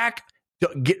go back,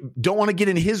 don't want to get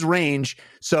in his range.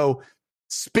 So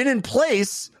spin in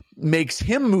place makes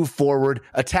him move forward,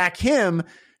 attack him,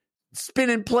 spin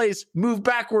in place, move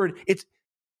backward. It's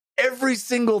every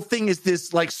single thing is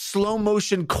this like slow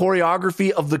motion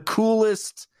choreography of the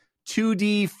coolest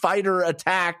 2D fighter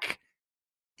attack.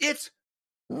 It's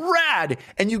rad.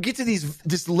 And you get to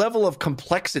this level of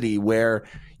complexity where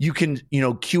you can,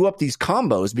 queue up these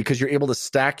combos because you're able to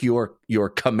stack your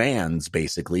commands,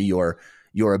 basically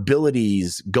your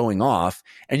abilities going off.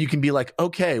 And you can be like,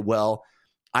 okay, well,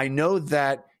 I know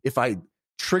that if I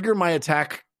trigger my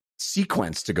attack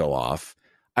sequence to go off,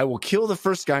 I will kill the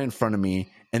first guy in front of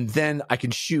me, and then I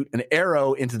can shoot an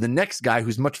arrow into the next guy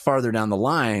who's much farther down the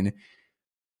line.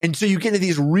 And so you get into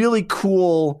these really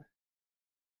cool,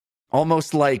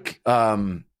 almost like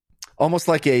a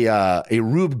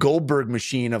Rube Goldberg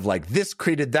machine of like, this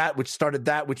created that, which started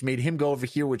that, which made him go over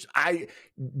here, which I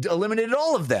eliminated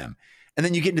all of them. And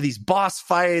then you get into these boss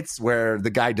fights where the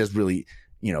guy does really,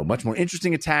 much more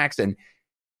interesting attacks. And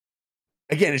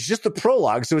again, it's just the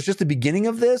prologue, so it's just the beginning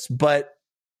of this, but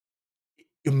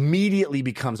immediately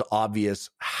becomes obvious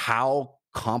how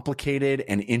complicated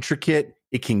and intricate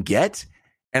it can get.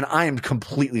 And I am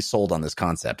completely sold on this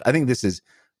concept. I think this is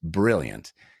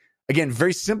brilliant. Again,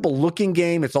 very simple looking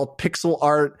game. It's all pixel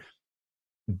art,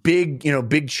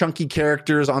 big chunky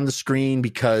characters on the screen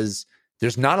because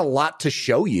there's not a lot to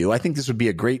show you. I think this would be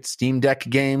a great Steam Deck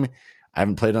game. I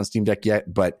haven't played it on Steam Deck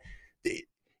yet, but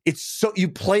it's so you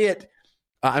play it.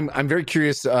 I'm very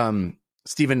curious,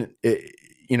 Stephen.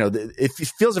 It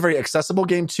feels a very accessible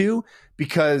game too,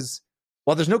 because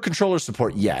while there's no controller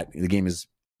support yet, the game is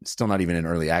still not even in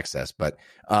early access. But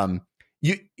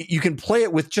you can play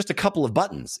it with just a couple of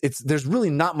buttons. There's really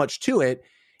not much to it,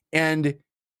 and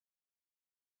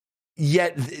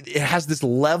yet it has this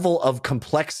level of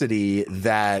complexity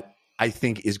that I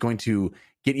think is going to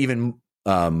get even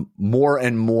more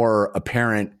and more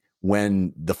apparent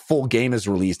when the full game is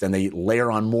released and they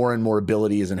layer on more and more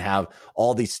abilities and have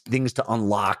all these things to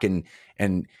unlock. And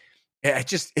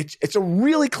it's a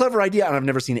really clever idea. And I've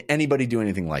never seen anybody do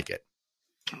anything like it.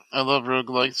 I love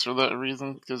roguelikes for that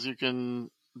reason, because you can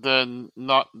than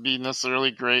not be necessarily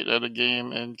great at a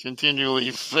game and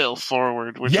continually fail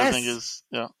forward, which I think is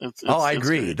it's I it's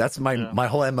agree. great. That's my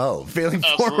whole MO. Failing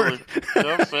forward.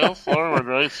 Yeah, fail forward,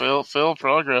 right? Fail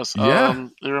progress. Yeah.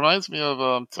 It reminds me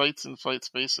of Tights and Fight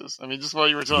Spaces. I mean, just while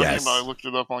you were talking Yes. about it, I looked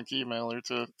it up on Keymailer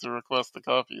to request the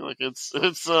copy. Like it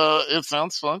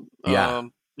sounds fun. Yeah.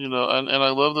 You know, and I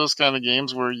love those kind of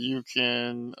games where you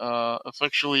can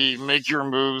effectually make your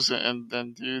moves and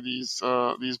then do these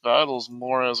battles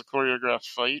more as a choreographed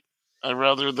fight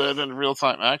rather than in real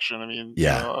time action. I mean, you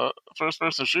know, first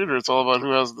person shooter, it's all about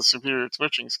who has the superior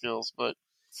twitching skills, but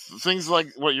things like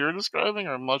what you're describing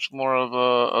are much more of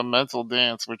a mental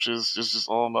dance, which is just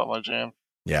all about my jam.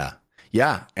 Yeah.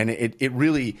 Yeah. And it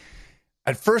really,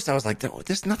 at first I was like,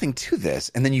 there's nothing to this.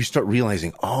 And then you start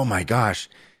realizing, oh my gosh,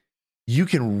 you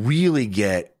can really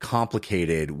get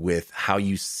complicated with how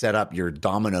you set up your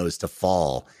dominoes to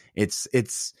fall. It's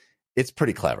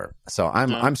pretty clever. So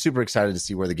I'm super excited to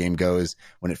see where the game goes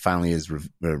when it finally is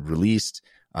released.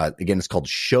 Again, it's called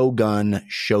Shogun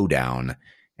Showdown,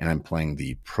 and I'm playing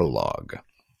the Prologue.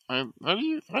 How do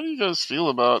you guys feel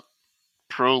about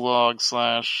prologue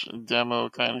 / demo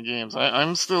kind of games?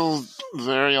 I'm still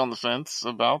very on the fence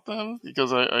about them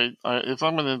because I if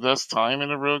I'm going to invest time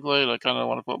in a roguelite, I kind of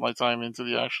want to put my time into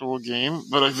the actual game.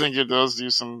 But I think it does do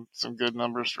some good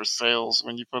numbers for sales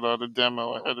when you put out a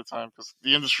demo ahead of time, because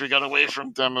the industry got away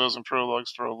from demos and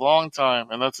prologues for a long time,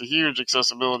 and that's a huge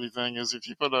accessibility thing. Is if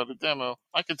you put out a demo,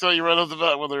 I can tell you right off the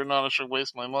bat whether or not I should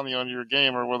waste my money on your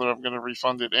game or whether I'm going to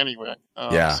refund it anyway.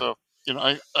 So, you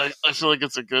know, I feel like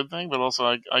it's a good thing, but also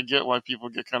I get why people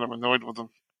get kind of annoyed with them.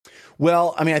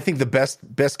 Well, I mean, I think the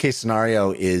best case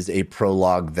scenario is a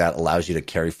prologue that allows you to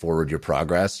carry forward your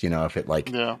progress. You know, if it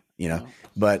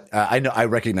but I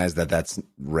recognize that that's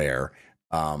rare.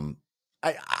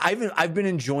 I've been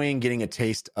enjoying getting a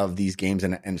taste of these games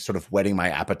and sort of whetting my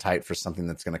appetite for something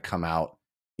that's going to come out,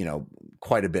 you know,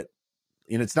 quite a bit.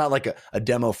 You know, it's not like a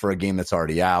demo for a game that's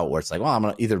already out where it's like, well, I'm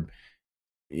going to either,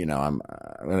 you know, am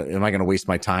I going to waste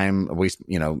my time,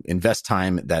 invest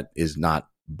time that is not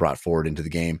brought forward into the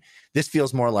game? This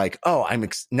feels more like, oh,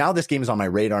 now this game is on my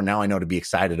radar. Now I know to be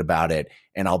excited about it,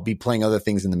 and I'll be playing other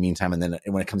things in the meantime. And then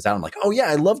when it comes out, I'm like, oh yeah,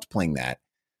 I loved playing that.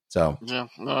 So yeah,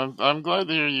 no, I'm glad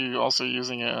to hear you also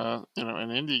using an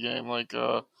indie game like.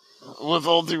 With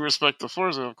all due respect to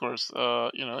Forza, of course,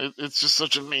 it's just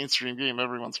such a mainstream game.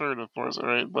 Everyone's heard of Forza,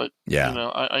 right? But,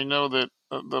 I know that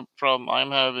the problem I'm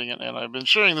having, and I've been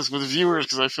sharing this with viewers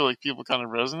because I feel like people kind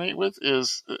of resonate with,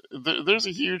 is there's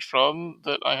a huge problem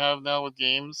that I have now with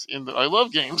games. I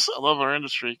love games. I love our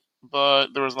industry. But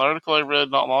there was an article I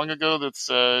read not long ago that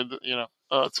said,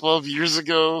 12 years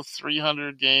ago,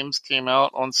 300 games came out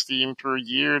on Steam per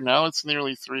year. Now it's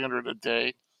nearly 300 a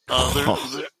day.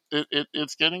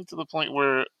 It's getting to the point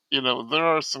where, there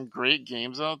are some great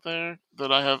games out there that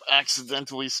I have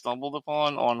accidentally stumbled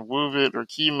upon on Woovit or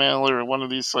Keymailer or one of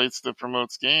these sites that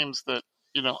promotes games that,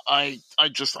 I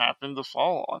just happened to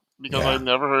fall on because I'd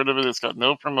never heard of it. It's got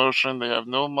no promotion. They have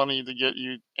no money to get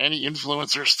you any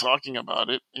influencers talking about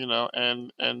it, and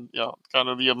kind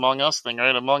of the Among Us thing,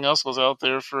 right? Among Us was out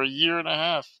there for a year and a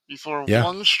half before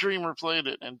one streamer played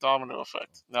it, and domino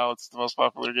effect. Now it's the most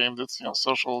popular game that's,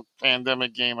 social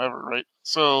pandemic game ever, right?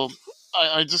 So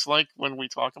I just like when we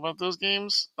talk about those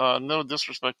games. No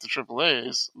disrespect to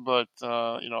AAAs, but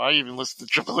I even listed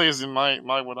AAAs in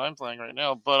my what I'm playing right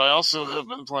now. But I also have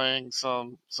been playing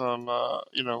some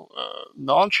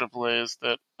non AAAs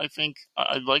that I think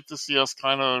I'd like to see us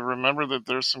kind of remember that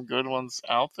there's some good ones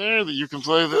out there that you can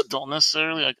play that don't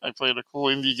necessarily. I played a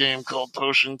cool indie game called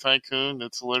Potion Tycoon.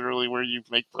 It's literally where you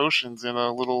make potions in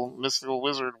a little mystical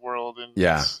wizard world, and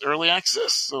it's early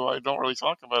access, so I don't really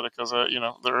talk about it because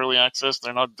the early access,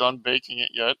 they're not done baking it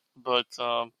yet, but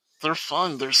they're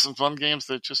fun. There's some fun games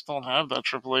that just don't have that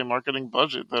AAA marketing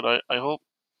budget that I hope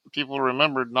people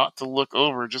remember not to look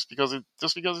over. Just because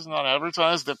it's not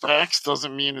advertised at PAX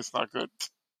doesn't mean it's not good.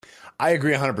 I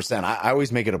agree 100%. I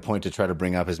always make it a point to try to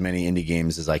bring up as many indie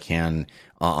games as I can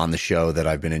on the show that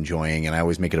I've been enjoying, and I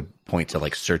always make it a point to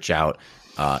like search out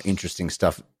interesting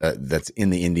stuff that's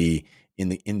in the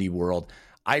indie world.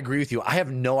 I agree with you. I have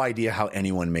no idea how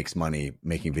anyone makes money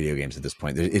making video games at this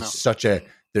point. There's such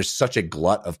a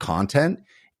glut of content.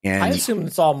 And I assume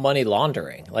it's all money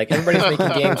laundering. Like everybody's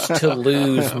making games to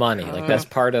lose money. Like that's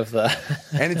part of the.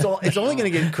 And it's only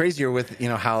going to get crazier with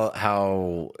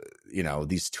how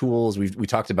these tools. We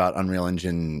talked about Unreal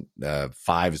Engine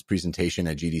 5's presentation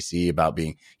at GDC about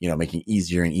being making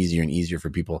easier and easier and easier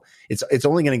for people. It's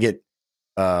only going to get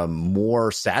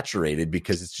more saturated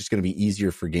because it's just going to be easier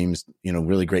for games,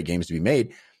 really great games to be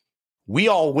made. We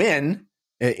all win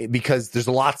because there's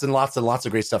lots and lots and lots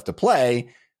of great stuff to play.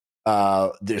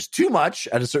 There's too much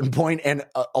at a certain point, and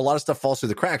a lot of stuff falls through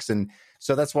the cracks. And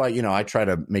so that's why, I try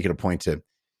to make it a point to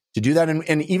do that.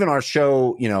 And even our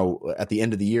show, at the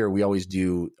end of the year, we always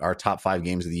do our top 5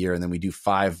 games of the year. And then we do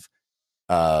 5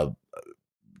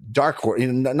 dark horse,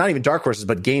 not even dark horses,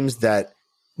 but games that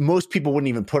most people wouldn't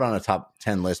even put on a top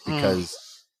 10 list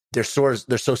because they're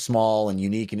so small and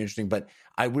unique and interesting. But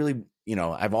I really,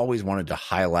 I've always wanted to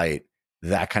highlight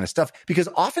that kind of stuff because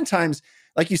oftentimes,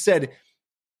 like you said,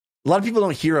 a lot of people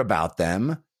don't hear about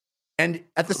them. And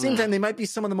at the same time, they might be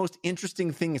some of the most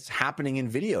interesting things happening in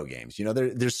video games.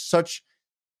 There's such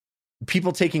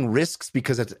people taking risks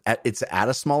because it's at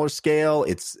a smaller scale.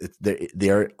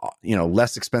 They're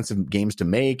less expensive games to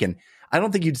make. And I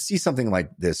don't think you'd see something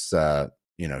like this,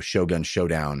 Shogun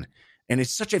Showdown. And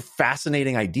it's such a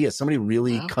fascinating idea. Somebody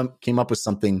really came up with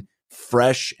something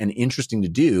fresh and interesting to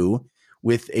do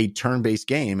with a turn-based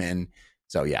game. And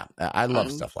so, yeah, I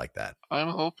love stuff like that. I'm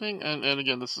hoping, and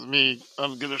again, this is me.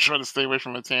 I'm going to try to stay away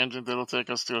from a tangent that'll take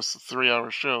us to a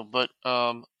 3-hour show. But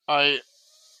I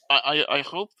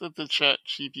hope that the chat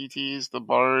GPTs, the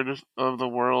Bard of the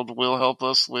world, will help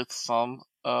us with some.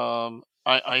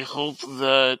 I hope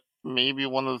that maybe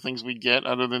one of the things we get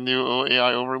out of the new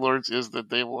AI overlords is that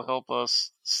they will help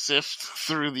us sift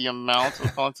through the amount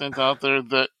of content out there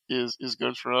that is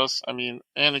good for us. I mean,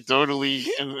 anecdotally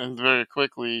and very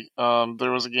quickly,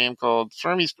 there was a game called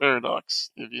Fermi's Paradox.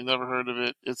 If you've never heard of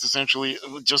it, it's essentially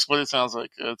just what it sounds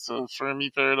like. It's a Fermi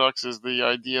paradox is the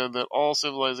idea that all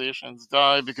civilizations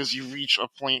die because you reach a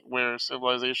point where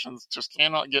civilizations just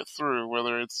cannot get through,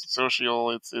 whether it's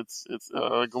social, it's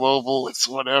global, it's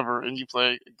whatever, and you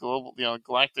play global,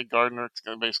 galactic gardener, it's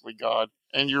basically God.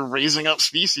 And you're raising up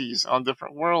species on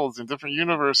different worlds and different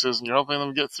universes, and you're helping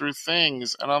them get through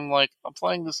things. And I'm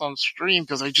playing this on stream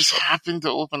because I just happened to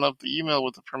open up the email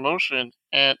with the promotion.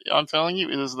 And I'm telling you,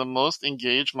 it is the most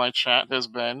engaged my chat has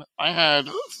been. I had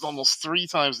almost 3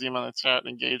 times the amount of chat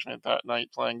engagement that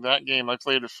night playing that game. I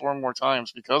played it 4 more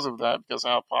times because of that, because of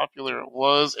how popular it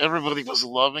was. Everybody was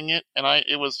loving it. And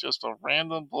it was just a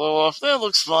random blow off. That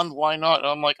looks fun. Why not? And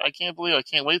I'm like, I can't wait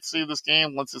to see this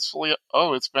game once it's fully,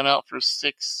 it's been out for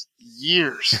 6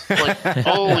 years.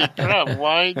 Holy crap,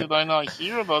 why did I not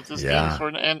hear about this game before?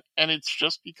 And it's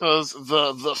just because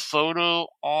the photo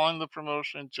on the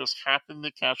promotion just happened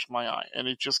to catch my eye, and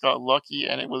it just got lucky,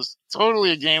 and it was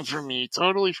totally a game for me,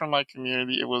 totally from my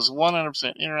community. It was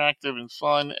 100% interactive and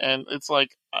fun, and it's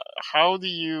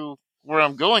where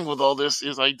I'm going with all this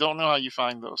is I don't know how you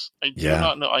find those. I do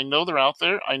not know. I know they're out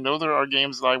there. I know there are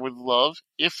games that I would love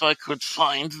if I could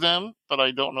find them, but I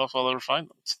don't know if I'll ever find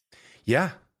them.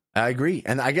 Yeah, I agree.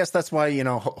 And I guess that's why,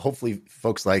 hopefully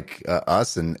folks like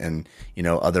us and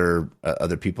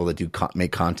other people that do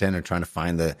make content are trying to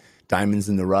find the diamonds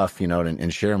in the rough,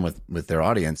 and share them with their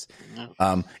audience.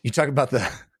 Yeah. You talk about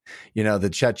the, the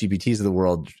chat GPTs of the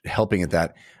world helping at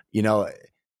that,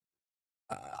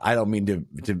 I don't mean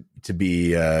to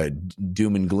be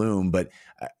doom and gloom, but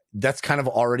that's kind of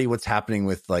already what's happening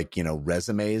with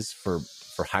resumes for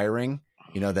hiring.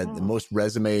 Most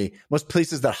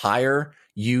places that hire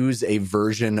use a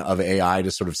version of AI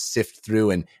to sort of sift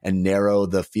through and narrow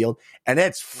the field, and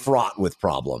it's fraught with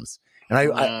problems.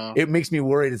 And it makes me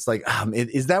worried. It's like,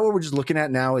 is that what we're just looking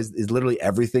at now? Is literally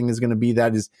everything is going to be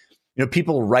that? Is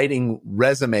people writing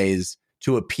resumes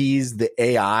to appease the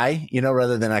AI,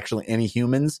 rather than actually any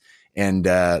humans? And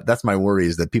that's my worry,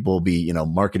 is that people will be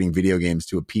marketing video games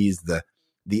to appease the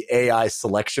AI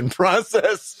selection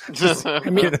process.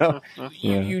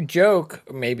 You joke,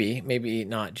 maybe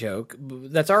not joke.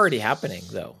 That's already happening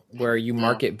though, where you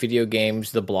market video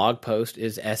games. The blog post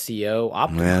is SEO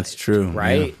optimized. That's true,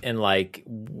 right? Yeah. And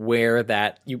where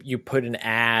that you put an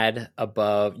ad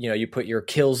above, you put your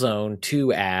Killzone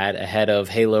 2 ad ahead of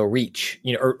Halo Reach,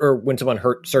 or when someone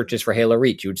searches for Halo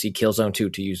Reach, you would see Killzone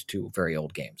 2 to use 2 very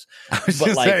old games. I was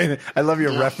just saying, I love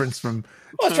your reference from.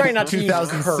 I was trying not to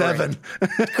 2007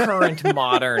 current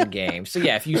modern games. So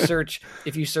yeah, if you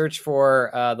search for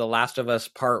The Last of Us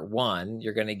Part 1,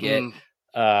 you're going to get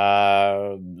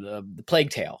the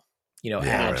Plague Tale,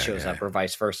 ad shows up, or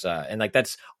vice versa. And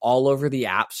that's all over the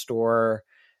App Store.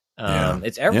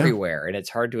 It's everywhere, and it's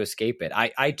hard to escape it.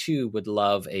 I too would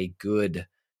love a good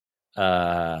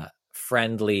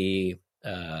friendly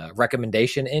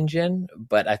recommendation engine,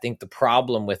 but I think the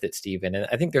problem with it, Stephen, and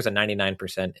I think there's a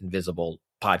 99% Invisible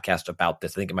podcast about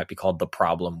this. I think it might be called The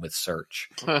Problem with Search,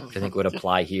 which I think would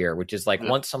apply here, which is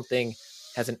once something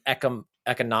has an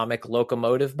economic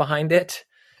locomotive behind it,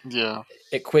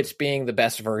 it quits being the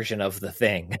best version of the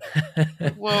thing.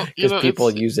 Well, because people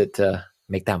use it to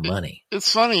Make that money.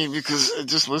 It's funny because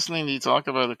just listening to you talk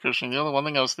about it, Christian, the one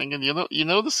thing I was thinking,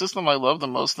 the system I love the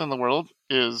most in the world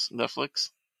is Netflix.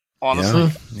 Honestly,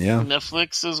 Yeah.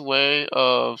 Netflix's way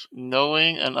of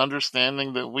knowing and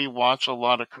understanding that we watch a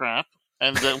lot of crap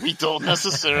and that we don't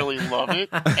necessarily love it,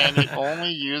 and it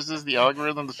only uses the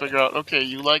algorithm to figure out, okay,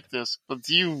 you like this, but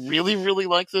do you really, really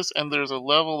like this? And there's a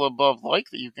level above like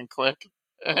that you can click,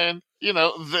 and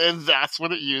then that's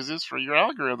what it uses for your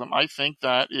algorithm. I think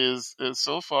that is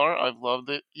so far I've loved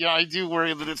it. Yeah, I do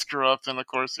worry that it's corrupt, and of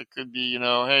course it could be,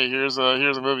 hey, here's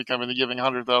a movie company giving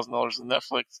 $100,000 to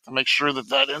Netflix to make sure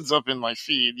that ends up in my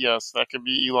feed. Yes, that could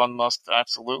be Elon Musk,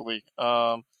 absolutely.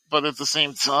 But at the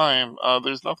same time,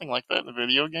 there's nothing like that in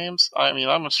video games. I mean,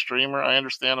 I'm a streamer. I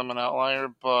understand I'm an outlier,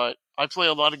 but I play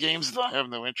a lot of games that I have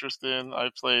no interest in.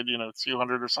 I've played,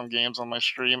 200 or some games on my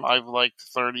stream. I've liked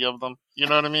 30 of them. You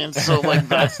know what I mean? So,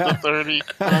 that's the 30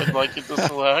 I'd like it to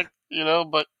select,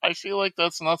 but I feel like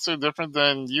that's not so different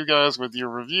than you guys with your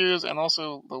reviews and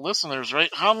also the listeners, right?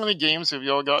 How many games have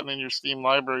y'all gotten in your Steam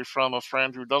library from a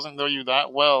friend who doesn't know you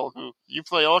that well, who you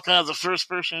play all kinds of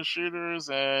first-person shooters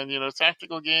and,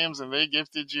 tactical games, and they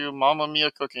gifted you Mamma Mia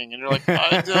cooking, and you're like,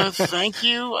 thank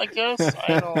you, I guess.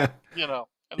 I don't,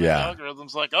 And then the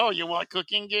algorithm's like, oh, you want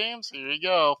cooking games? Here you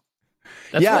go.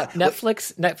 That's what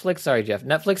Netflix. Sorry, Jeff.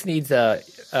 Netflix needs a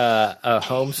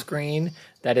home screen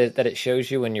that it shows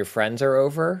you when your friends are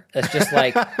over. That's just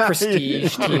like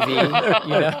prestige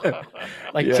TV,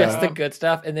 just the good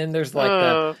stuff. And then there's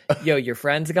your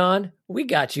friend's gone. We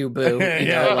got you, boo.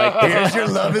 Here's your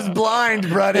Love Is Blind,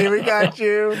 buddy. We got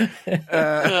you.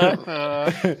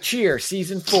 Cheer,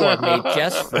 season 4 made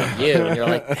just for you. And you're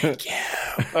like, thank you.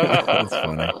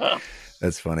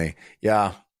 That's funny.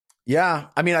 Yeah. Yeah.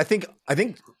 I mean, I think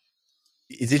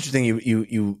it's interesting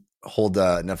you hold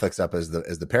Netflix up as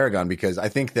the paragon, because I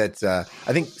think that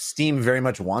I think Steam very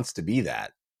much wants to be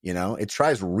that. It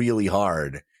tries really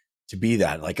hard to be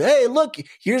that. Like, hey, look,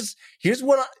 here's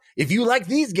what if you like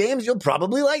these games, you'll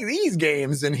probably like these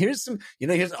games, and here's some,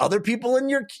 here's other people in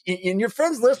your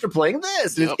friends list are playing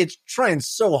this. Yep. It's trying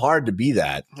so hard to be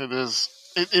that. It is.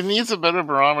 It needs a better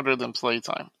barometer than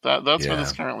playtime. That's what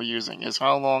it's currently using, is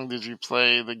how long did you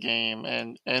play the game.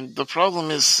 And the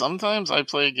problem is sometimes I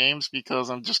play games because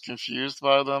I'm just confused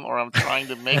by them, or I'm trying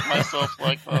to make myself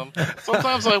like them.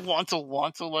 Sometimes I want to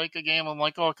like a game. I'm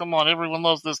like, oh, come on, everyone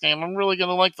loves this game. I'm really going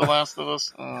to like The Last of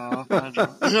Us. And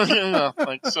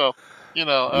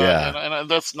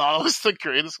that's not always the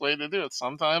greatest way to do it.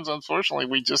 Sometimes, unfortunately,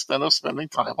 we just end up spending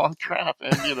time on crap,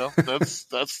 and that's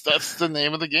the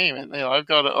name of the game. And I've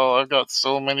got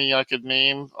so many I could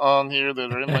name on here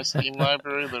that are in my Steam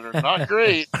library that are not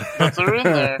great, but they're in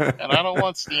there. And I don't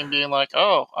want Steam being like,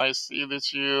 oh, I see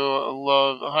that you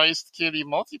love Heist Kitty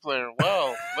multiplayer.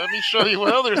 Well, let me show you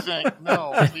another thing.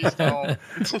 No, please don't.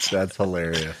 That's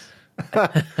hilarious.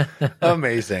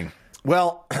 Amazing.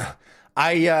 Well,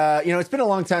 it's been a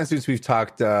long time since we've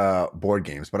talked board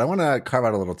games, but I want to carve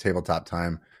out a little tabletop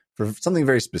time for something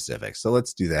very specific. So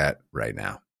let's do that right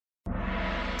now.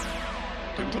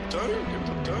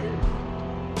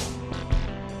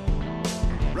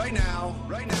 Right now.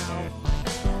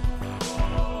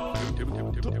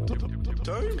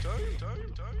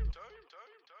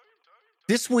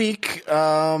 This week,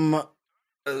 I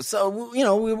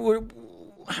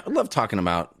love talking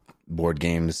about board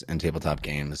games and tabletop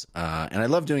games, and I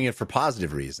love doing it for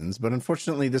positive reasons, but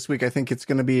unfortunately this week I think it's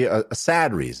going to be a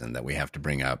sad reason that we have to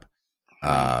bring up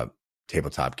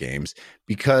tabletop games,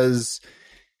 because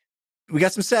we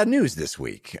got some sad news this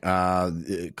week.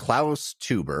 Klaus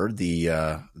Teuber,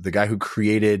 the guy who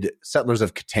created Settlers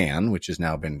of Catan, which has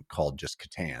now been called just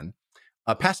Catan,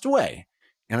 passed away,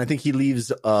 and I think he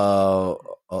leaves a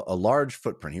large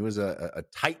footprint. He was a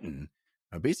titan.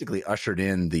 Basically ushered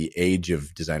in the age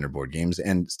of designer board games.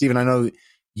 And Stephen, I know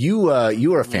you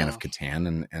were a fan of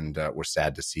Catan, and were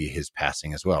sad to see his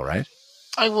passing as well, right?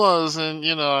 I was, and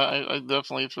I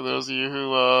definitely, for those of you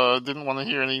who didn't want to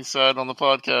hear any sad on the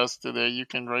podcast today, you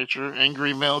can write your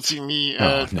angry mail to me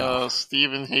at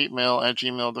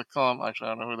stephenhatemail@gmail.com. Actually,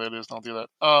 I don't know who that is. Don't do that.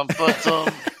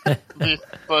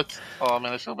 But oh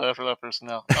man, I feel bad for that person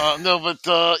now. The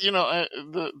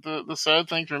sad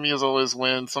thing for me is always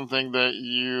when something that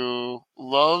you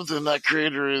loved and that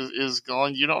creator is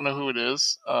gone. You don't know who it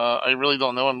is. I really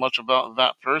don't know much about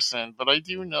that person, but I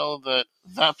do know that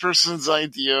person's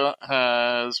idea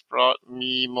has brought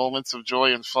me moments of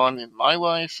joy and fun in my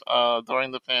life.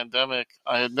 During the pandemic,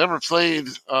 I had never played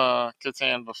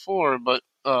Catan before, but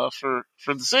for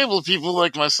disabled people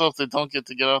like myself that don't get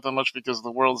to get out that much because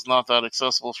the world's not that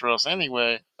accessible for us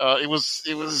anyway. It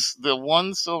was the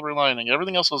one silver lining.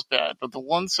 Everything else was bad, but the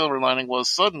one silver lining was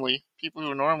suddenly people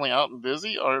who are normally out and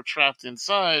busy are trapped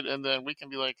inside, and then we can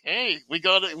be like, "Hey, we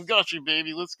got it, we got you,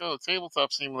 baby. Let's go."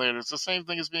 Tabletop simulator. It's the same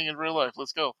thing as being in real life.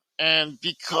 Let's go. And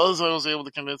because I was able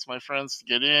to convince my friends to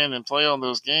get in and play on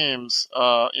those games,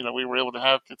 we were able to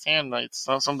have Catan nights,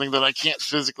 something that I can't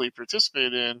physically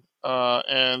participate in.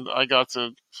 And I got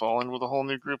to fall in with a whole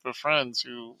new group of friends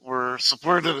who were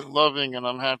supportive and loving, and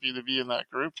I'm happy to be in that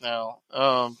group now.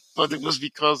 But it was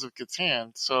because of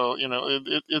Catan. So,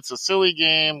 it's a silly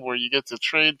game where you get to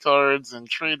trade cards and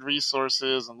trade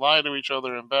resources and lie to each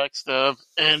other and backstab.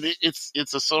 And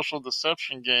it's a social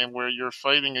deception game where you're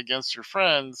fighting against your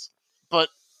friends, but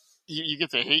you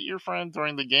get to hate your friend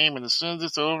during the game, and as soon as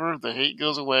it's over, the hate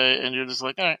goes away, and you're just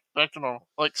like, all right, back to normal.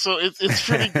 Like, so it's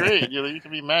pretty great. You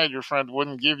can be mad your friend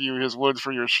wouldn't give you his wood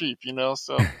for your sheep,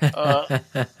 so, and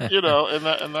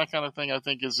that kind of thing I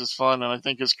think is just fun, and I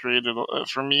think has created,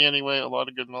 for me anyway, a lot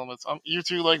of good moments. You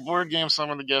two like board games, so I'm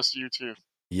going to guess you too.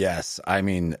 Yes. I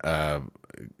mean, I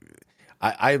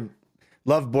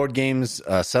love board games.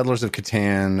 Settlers of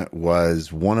Catan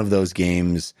was one of those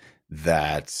games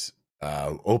that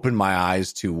opened my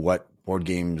eyes to what board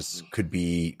games could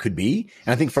be.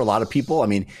 And I think for a lot of people, I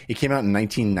mean, it came out in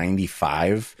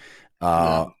 1995.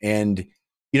 And,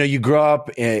 you grow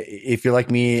up, if you're like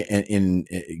me and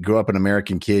grow up an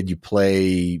American kid, you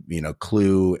play,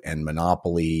 Clue and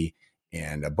Monopoly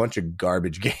and a bunch of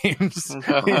garbage games,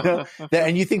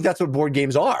 and you think that's what board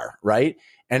games are. Right.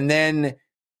 And then,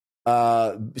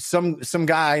 some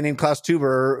guy named Klaus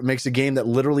Teuber makes a game that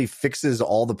literally fixes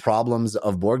all the problems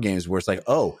of board games, where it's like,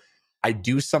 oh, I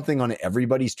do something on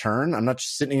everybody's turn. I'm not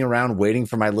just sitting around waiting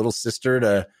for my little sister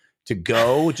to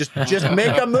go. Just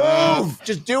make a move.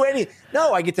 Just do anything.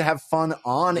 No, I get to have fun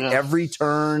on every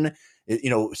turn.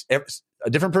 A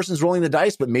different person's rolling the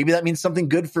dice, but maybe that means something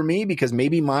good for me because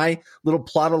maybe my little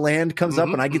plot of land comes up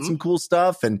and I get some cool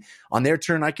stuff. And on their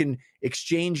turn, I can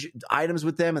exchange items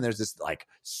with them. And there's this like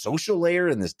social layer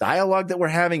and this dialogue that we're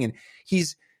having. And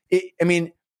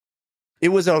it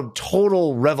was a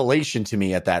total revelation to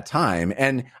me at that time.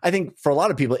 And I think for a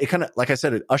lot of people, it kind of, like I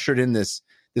said, it ushered in this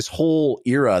whole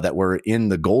era that we're in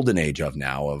the golden age of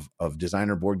now of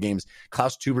designer board games.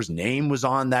 Klaus Teuber's name was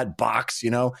on that box,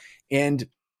 and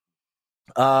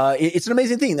it's an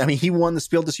amazing thing. I mean, he won the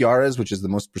Spiel des Jahres, which is the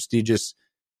most prestigious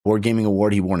board gaming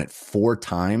award. He won it 4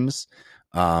 times.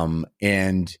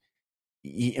 And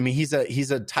he's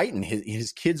a titan.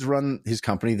 His kids run his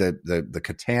company. The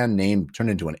Catan name turned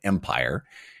into an empire.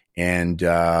 And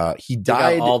he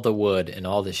died. They got all the wood and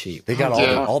all the sheep. They got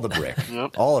all the brick,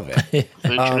 all of it.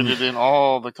 They traded in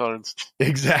all the cards.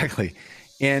 Exactly.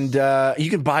 And you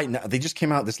can buy. They just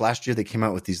came out this last year. They came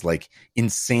out with these like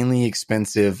insanely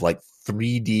expensive, like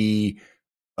 3D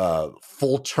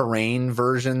full terrain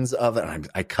versions of it. And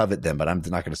I covet them, but I'm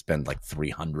not going to spend like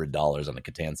 $300 on a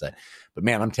Catan set. But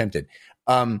man, I'm tempted.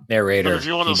 Narrator. But if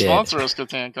you want to sponsor us,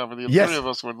 Catan Company, the 3 of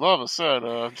us would love a set.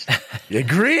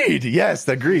 Agreed. Yes,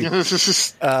 agreed.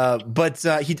 But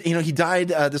he died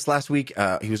this last week.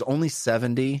 He was only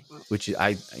 70, which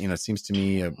seems to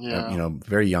me a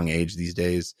very young age these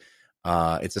days.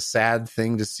 It's a sad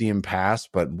thing to see him pass,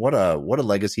 but what a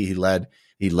legacy he left.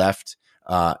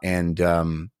 I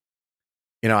think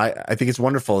it's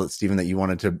wonderful, Stephen, that you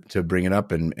wanted to bring it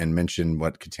up and mention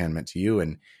what Catan meant to you,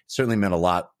 and it certainly meant a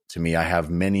lot to me. I have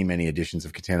many, many editions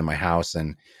of Catan in my house,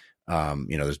 and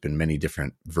there's been many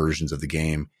different versions of the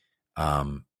game,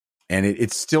 and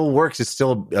it still works. It's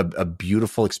still a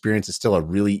beautiful experience. It's still a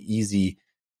really easy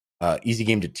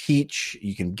game to teach.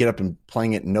 You can get up and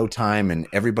playing it in no time, and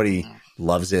everybody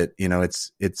loves it.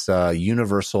 It's a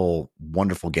universal,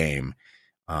 wonderful game.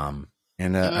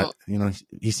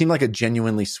 He seemed like a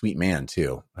genuinely sweet man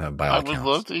too. By all accounts. I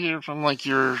would love to hear from like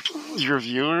your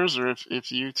viewers, or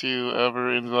if you two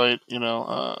ever invite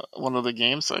one of the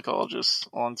game psychologists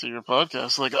onto your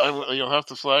podcast. Like you'll have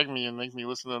to flag me and make me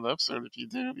listen to an episode if you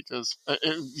do, because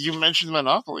you mentioned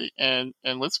Monopoly, and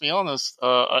let's be honest,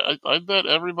 I bet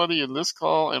everybody in this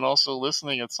call and also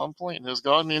listening at some point has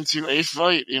gotten into a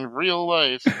fight in real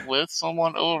life with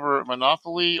someone over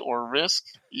Monopoly or Risk.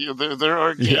 There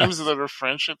are games that are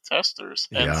friendship testers,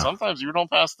 and sometimes you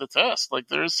don't pass the test. Like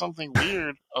there is something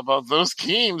weird about those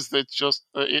games that just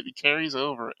it carries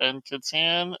over. And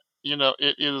Catan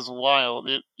it is wild.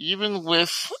 Even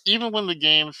when the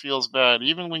game feels bad,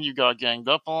 even when you got ganged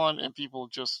up on and people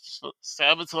just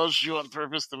sabotage you on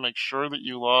purpose to make sure that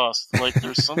you lost, like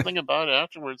there's something about it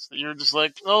afterwards that you're just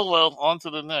like, oh well, on to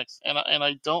the next. And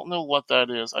I don't know what that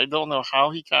is. I don't know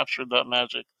how he captured that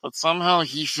magic, but somehow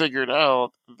he figured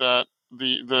out that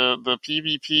the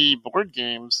PvP board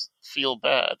games feel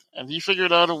bad, and he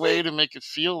figured out a way to make it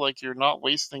feel like you're not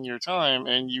wasting your time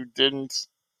and you didn't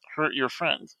hurt your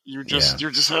friend. You're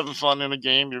just having fun in a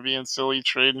game. You're being silly,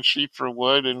 trading sheep for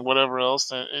wood and whatever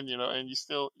else, and you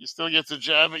still get to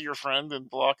jab at your friend and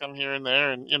block them here and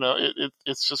there, and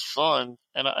it's just fun.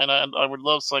 And I would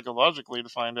love psychologically to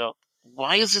find out,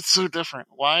 why is it so different?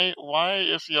 Why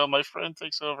if my friend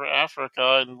takes over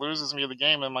Africa and loses me the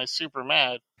game, am I super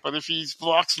mad? But if he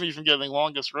blocks me from getting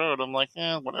longest road, I'm like,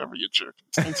 whatever, you jerk.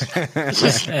 It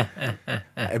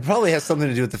probably has something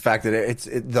to do with the fact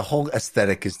that the whole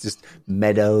aesthetic is just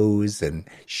meadows and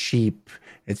sheep.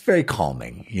 It's very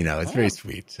calming, it's very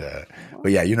sweet.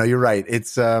 But yeah, you're right.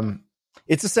 It's a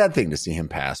sad thing to see him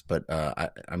pass, but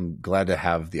I'm glad to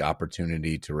have the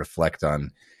opportunity to reflect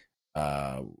on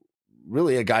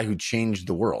really a guy who changed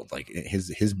the world. Like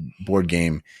his board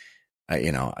game,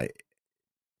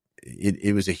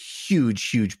 it was a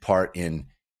huge part in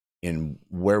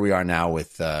where we are now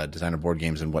with designer board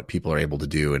games and what people are able to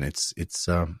do. And it's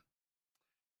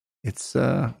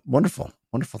wonderful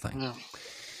thing. Yeah.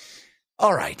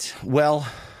 All right. Well,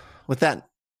 with that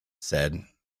said,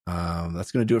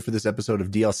 that's going to do it for this episode of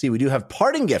DLC. We do have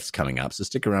parting gifts coming up, so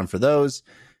stick around for those.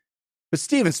 But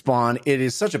Steven Spohn, it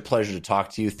is such a pleasure to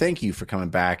talk to you. Thank you for coming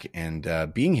back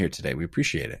and being here today. We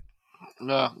appreciate it.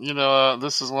 Yeah,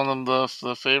 this is one of the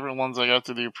favorite ones I got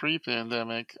to do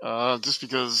pre-pandemic, just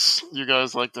because you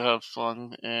guys like to have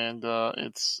fun, and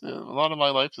it's a lot of my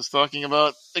life is talking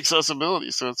about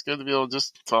accessibility, so it's good to be able to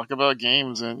just talk about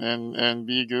games and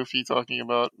be goofy talking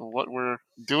about what we're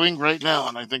doing right now,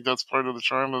 and I think that's part of the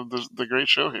charm of the great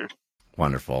show here.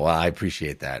 Wonderful. Well, I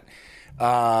appreciate that.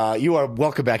 You are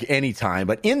welcome back anytime,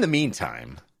 but in the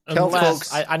meantime, tell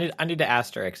folks... I need to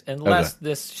asterisk, unless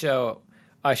this show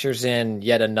ushers in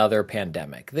yet another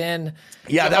pandemic, then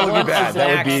that would be bad.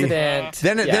 That would be then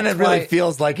it really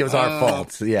feels like it was our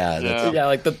fault.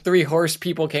 Like the three horse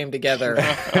people came together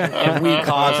and we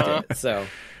caused it. So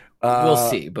we'll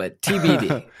see, but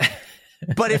TBD.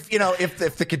 But if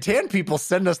the Catan people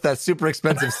send us that super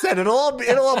expensive set, it'll all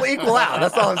equal out.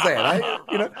 That's all I'm saying.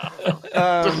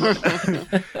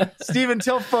 Steven,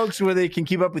 tell folks where they can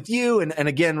keep up with you, and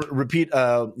again repeat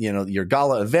your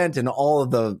gala event and all of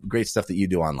the great stuff that you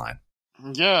do online.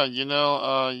 Yeah,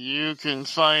 you can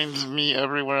find me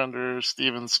everywhere under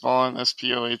Steven Spohn,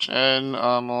 Spohn.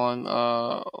 I'm on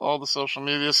all the social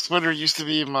medias. Twitter used to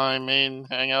be my main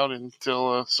hangout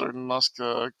until certain Musk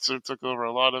took over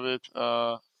a lot of it.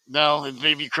 Now it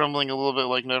may be crumbling a little bit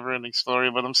like Never Ending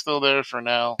Story, but I'm still there for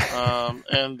now.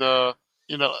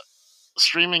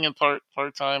 Streaming in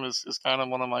part-time is kind of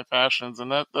one of my passions,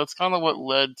 and that's kind of what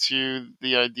led to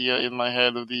the idea in my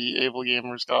head of the Able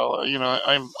Gamers Gala.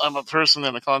 I'm a person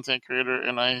and a content creator,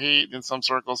 and I hate in some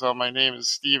circles how my name is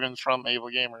Steven from Able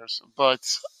Gamers, but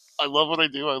I love what I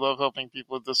do. I love helping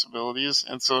people with disabilities,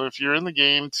 and so if you're in the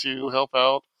game to help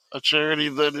out a charity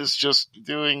that is just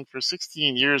doing for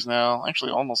 16 years now,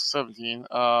 actually almost 17,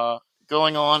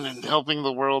 going on and helping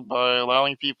the world by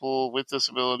allowing people with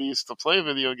disabilities to play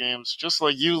video games just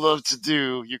like you love to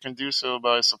do, you can do so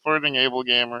by supporting Able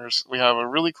Gamers. We have a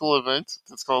really cool event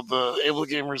that's called the Able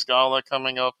Gamers Gala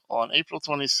coming up on April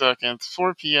 22nd,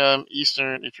 4 p.m.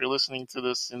 Eastern. If you're listening to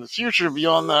this in the future,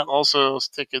 beyond that, also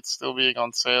tickets still being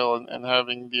on sale and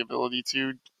having the ability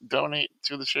to donate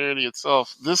to the charity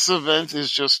itself. This event is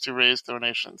just to raise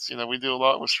donations. We do a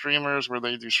lot with streamers where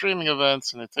they do streaming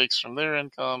events and it takes from their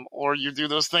income, or you do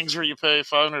those things where you pay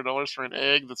 $500 for an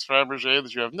egg that's Fabergé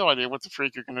that you have no idea what the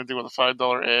freak you're going to do with a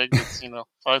 $5 egg that's,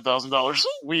 $5,000.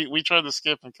 We try to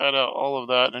skip and cut out all of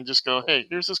that and just go, hey,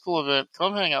 here's this cool event.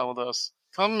 Come hang out with us.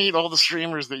 Come meet all the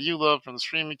streamers that you love from the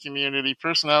streaming community,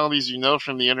 personalities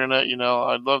from the internet.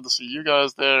 I'd love to see you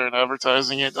guys there and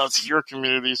advertising it out to your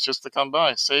communities just to come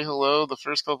by. Say hello. The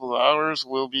first couple of hours,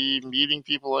 we'll be meeting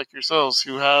people like yourselves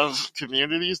who have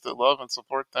communities that love and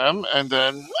support them, and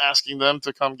then asking them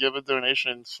to come give a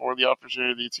donation for the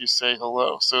opportunity to say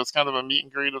hello. So it's kind of a meet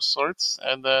and greet of sorts,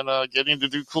 and then getting to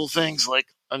do cool things like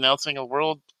announcing a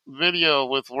world video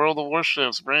with World of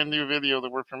Warships, brand new video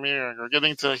that we're premiering, or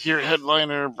getting to hear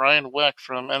headliner Brian Weck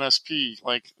from NSP,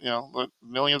 the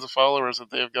millions of followers that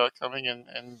they've got coming in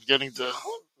and getting to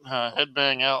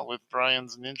headbang out with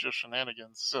Brian's ninja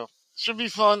shenanigans. So should be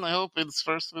fun. I hope it's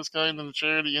first of its kind in the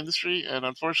charity industry, and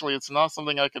unfortunately, it's not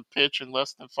something I could pitch in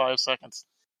less than 5 seconds.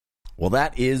 Well,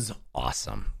 that is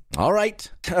awesome. All right.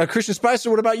 Christian Spicer,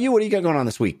 what about you? What do you got going on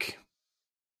this week?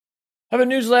 I have a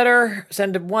newsletter,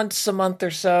 send it once a month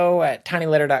or so at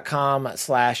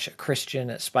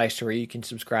tinyletter.com/Christian Spicer, where you can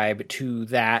subscribe to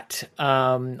that.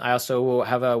 I also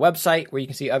have a website where you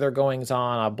can see other goings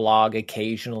on, a blog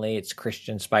occasionally. It's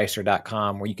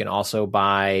christianspicer.com, where you can also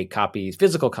buy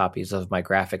physical copies of my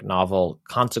graphic novel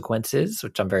Consequences,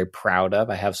 which I'm very proud of.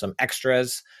 I have some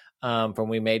extras from when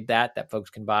we made that folks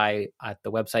can buy at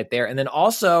the website there. And then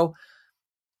also,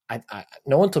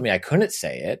 no one told me I couldn't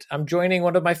say it. I'm joining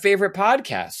one of my favorite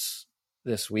podcasts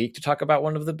this week to talk about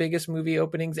one of the biggest movie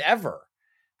openings ever.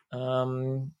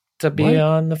 To be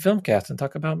on the Filmcast and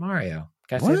talk about Mario.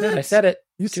 Can I say that? I said it.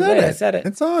 You said it. I said it.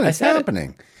 It's on. It's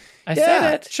happening. I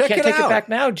said it. Check Can't it take out. it back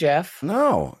now, Jeff.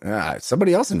 No.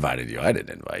 Somebody else invited you. I didn't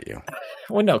invite you.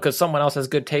 Well, no, because someone else has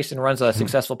good taste and runs a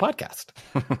successful podcast.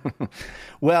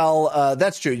 Well,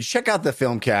 that's true. Check out the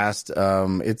Filmcast.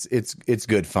 It's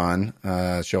good fun.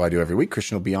 Show I do every week.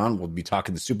 Christian will be on. We'll be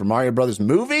talking the Super Mario Brothers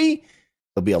movie.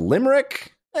 There'll be a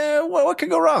limerick. What could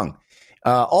go wrong?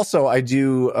 Also, I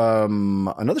do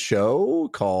another show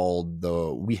called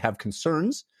We Have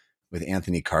Concerns with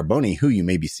Anthony Carboni, who you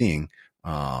may be seeing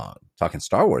talking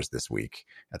Star Wars this week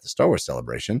at the Star Wars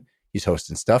Celebration. He's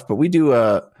hosting stuff, but we do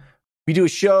a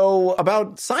show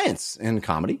about science and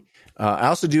comedy. I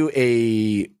also do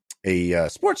a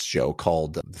sports show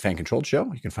called The Fan Controlled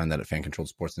Show. You can find that at Fan Controlled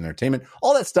Sports and Entertainment.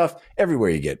 All that stuff everywhere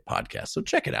you get podcasts. So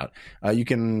check it out. You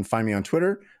can find me on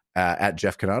Twitter at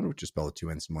Jeff Canada, which is spelled with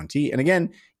 2 N's and 1 T. And again,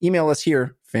 email us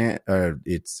here.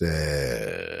 It's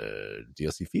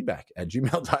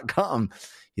dlcfeedback@gmail.com.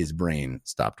 His brain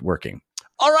stopped working.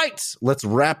 All right, let's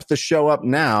wrap the show up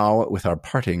now with our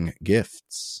parting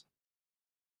gifts.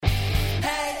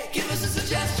 Hey, give us a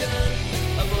suggestion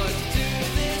of what to do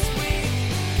this week.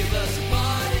 Give us a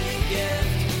parting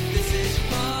gift. This is your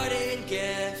parting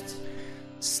gift.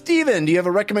 Steven, do you have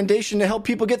a recommendation to help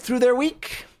people get through their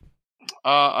week?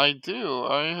 I do.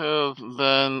 I have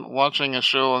been watching a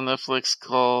show on Netflix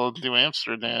called New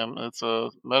Amsterdam. It's a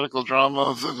medical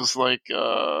drama that was like,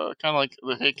 kind of like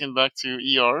the Haken back to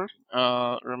ER.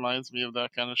 Reminds me of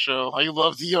that kind of show. I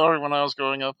loved ER when I was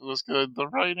growing up. It was good. The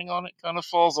writing on it kind of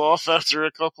falls off after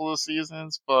a couple of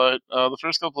seasons, but the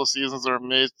first couple of seasons are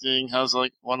amazing. Has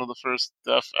like one of the first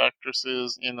deaf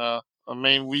actresses in a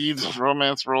main lead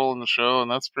romance role in the show, and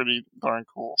that's pretty darn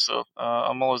cool. So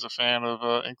I'm always a fan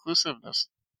of inclusiveness.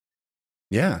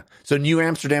 Yeah. So New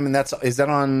Amsterdam, and is that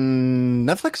on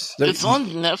Netflix? It's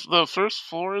on the first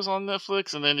 4 is on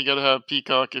Netflix, and then you got to have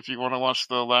Peacock if you want to watch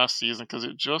the last season, because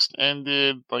it just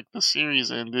ended. Like the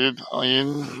series ended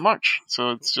in March,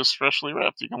 so it's just freshly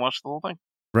wrapped. You can watch the whole thing.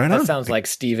 Right on. That sounds like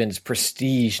Steven's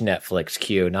prestige Netflix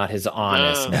queue, not his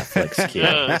honest Netflix queue.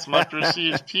 Yeah, it's my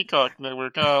prestige Peacock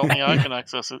network. Only I can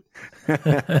access it.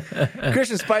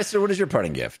 Christian Spicer, what is your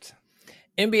parting gift?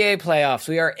 NBA playoffs.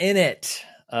 We are in it.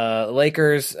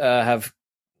 Lakers have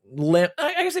I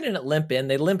guess they didn't limp in.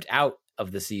 They limped out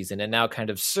of the season and now kind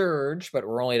of surge, but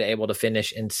we're only able to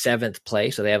finish in 7th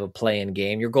place. So they have a play-in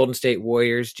game. Your Golden State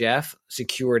Warriors, Jeff,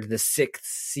 secured the 6th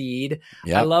seed.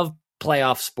 Yep. I love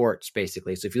playoff sports,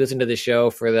 basically. So if you listen to the show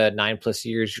for the 9+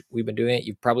 years we've been doing it,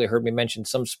 you've probably heard me mention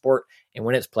some sport and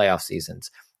when it's playoff seasons.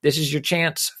 This is your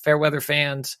chance, fair weather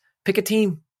fans. Pick a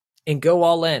team and go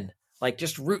all in. Like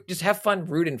just have fun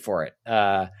rooting for it.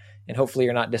 And hopefully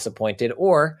you're not disappointed,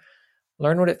 or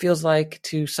learn what it feels like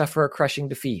to suffer a crushing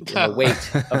defeat and the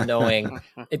weight of knowing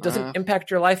it doesn't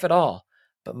impact your life at all.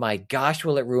 But my gosh,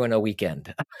 will it ruin a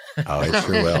weekend? Oh, it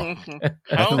sure will.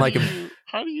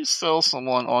 How do you sell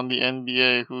someone on the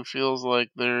NBA who feels like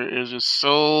there is just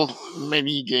so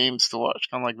many games to watch,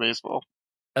 kind of like baseball?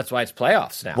 That's why it's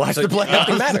playoffs now. Watch the playoffs.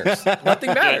 Nothing matters.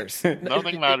 Nothing matters.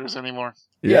 Nothing matters anymore.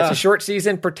 Yeah, it's a short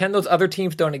season. Pretend those other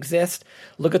teams don't exist.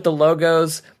 Look at the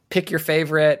logos. Pick your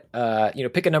favorite.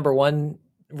 Pick a number 1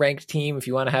 ranked team if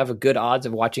you want to have a good odds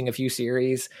of watching a few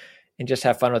series and just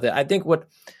have fun with it. I think what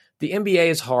the NBA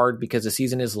is hard because the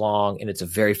season is long and it's a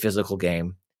very physical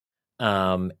game.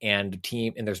 And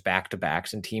there's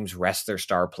back-to-backs and teams rest their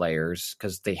star players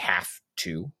because they have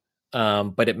to.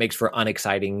 But it makes for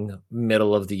unexciting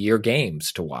middle of the year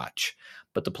games to watch.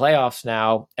 But the playoffs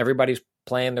now, everybody's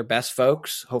playing their best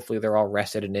folks. Hopefully they're all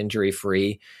rested and injury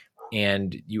free.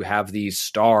 And you have these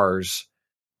stars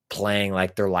playing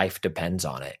like their life depends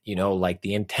on it. Like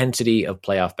the intensity of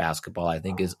playoff basketball, I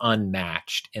think, is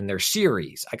unmatched in their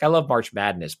series. Like I love March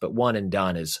Madness, but one and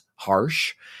done is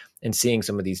harsh. And seeing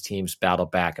some of these teams battle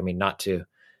back, I mean,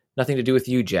 nothing to do with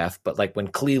you, Jeff, but like when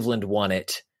Cleveland won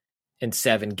it in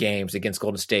 7 games against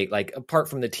Golden State. Like, apart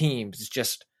from the teams, it's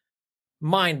just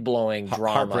mind-blowing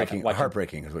drama.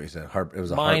 Heartbreaking is what you said. It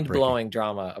was a mind-blowing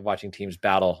drama of watching teams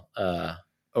battle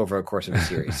over a course of a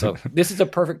series. So this is a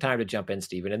perfect time to jump in,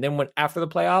 Steven. And then after the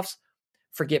playoffs,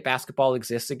 forget basketball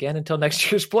exists again until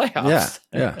next year's playoffs.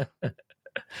 Yeah.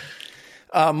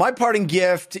 My parting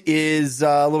gift is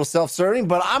a little self-serving,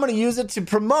 but I'm going to use it to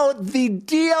promote the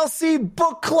DLC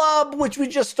book club, which we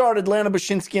just started, Lana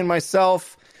Bashinsky and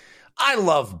myself. I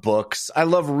love books. I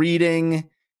love reading.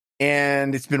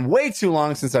 And it's been way too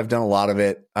long since I've done a lot of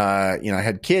it. I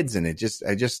had kids and I just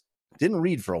didn't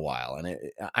read for a while. And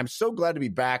I'm so glad to be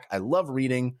back. I love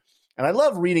reading, and I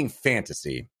love reading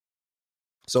fantasy.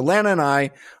 So Lana and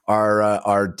I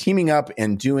are teaming up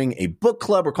and doing a book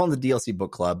club. We're calling the DLC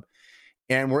book club.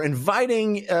 And we're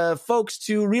inviting folks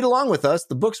to read along with us.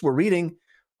 The books we're reading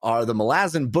are the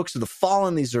Malazan Books of the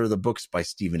Fallen. These are the books by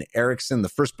Steven Erikson. The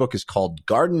first book is called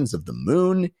Gardens of the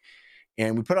Moon.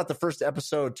 And we put out the first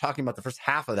episode talking about the first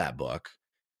half of that book,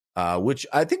 which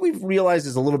I think we've realized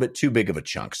is a little bit too big of a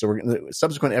chunk. So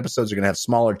subsequent episodes are going to have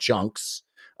smaller chunks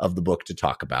of the book to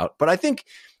talk about. But I think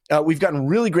we've gotten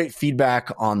really great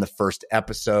feedback on the first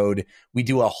episode. We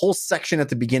do a whole section at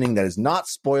the beginning that is not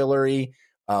spoilery.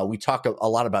 We talk a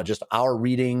lot about just our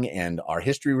reading and our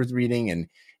history with reading. And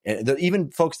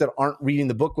even folks that aren't reading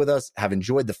the book with us have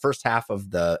enjoyed the first half of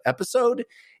the episode.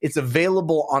 It's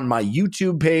available on my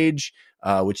YouTube page,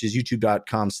 which is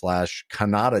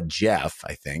youtube.com/KanadaJeff,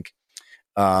 I think,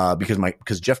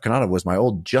 because Jeff Kanata was my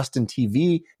old Justin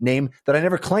TV name that I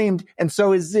never claimed, and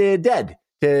so is dead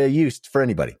to use for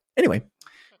anybody. Anyway,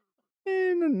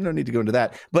 no need to go into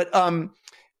that. But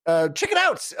check it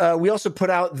out. We also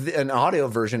put out an audio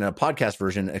version, a podcast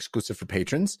version exclusive for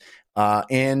patrons.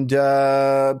 And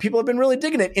people have been really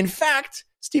digging it. In fact,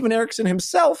 Steven Erikson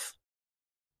himself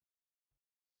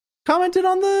commented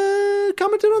on the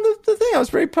thing. I was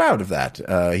very proud of that.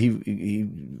 He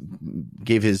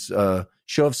gave his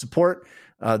show of support,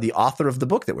 the author of the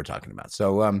book that we're talking about.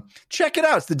 So check it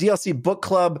out. It's the DLC Book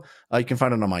Club. You can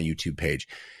find it on my YouTube page.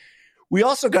 We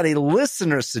also got a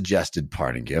listener-suggested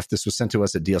parting gift. This was sent to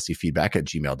us at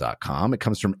dlcfeedback@gmail.com. It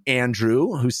comes from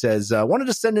Andrew, who says, wanted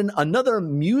to send in another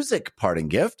music parting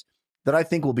gift that I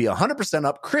think will be 100%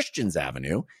 up Christian's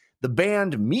Avenue. The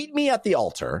band Meet Me at the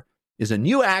Altar is a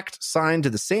new act signed to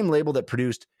the same label that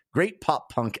produced great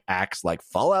pop-punk acts like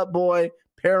Fall Out Boy,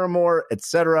 Paramore,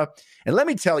 etc. And let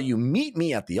me tell you, Meet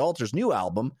Me at the Altar's new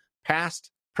album,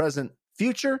 Past, Present,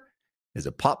 Future, is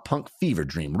a pop-punk fever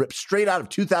dream ripped straight out of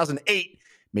 2008,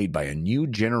 made by a new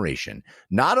generation.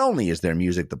 Not only is their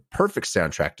music the perfect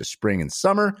soundtrack to spring and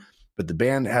summer, but the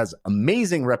band has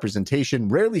amazing representation,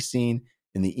 rarely seen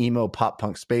in the emo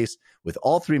pop-punk space, with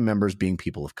all 3 members being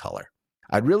people of color.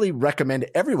 I'd really recommend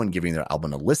everyone giving their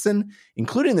album a listen,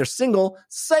 including their single,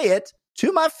 Say It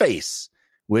to My Face,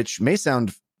 which may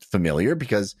sound familiar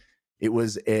because it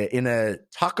was in a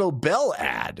Taco Bell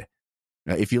ad.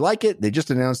 Now, if you like it, they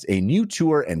just announced a new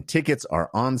tour and tickets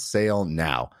are on sale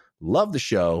now. Love the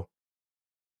show,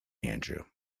 Andrew.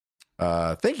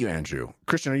 Thank you, Andrew.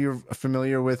 Christian, are you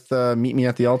familiar with Meet Me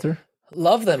at the Altar?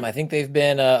 Love them. I think they've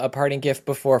been a parting gift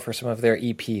before for some of their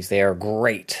EPs. They are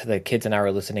great. The kids and I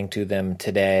were listening to them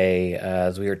today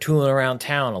as we were tooling around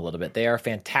town a little bit. They are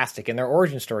fantastic. And their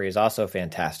origin story is also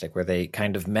fantastic, where they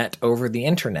kind of met over the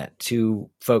internet. 2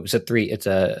 folks, it's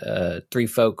a 3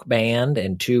 folk band,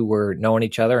 and 2 were knowing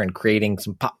each other and creating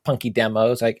some pop punky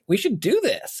demos. Like, we should do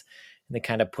this. And they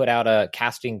kind of put out a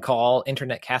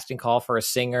internet casting call for a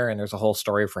singer. And there's a whole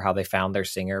story for how they found their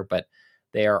singer, but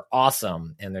they are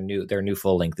awesome, and their new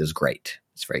full length is great.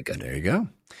 It's very good. There you go.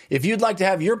 If you'd like to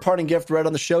have your parting gift read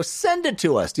on the show, send it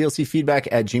to us.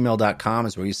 dlcfeedback@gmail.com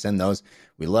is where you send those.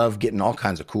 We love getting all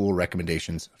kinds of cool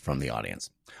recommendations from the audience.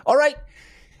 All right.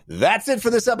 That's it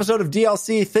for this episode of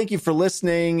DLC. Thank you for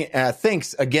listening.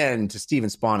 Thanks again to Steven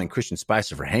Spohn and Christian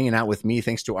Spicer for hanging out with me.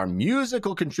 Thanks to our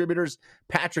musical contributors,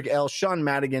 Patrick L., Sean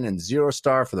Madigan, and Zero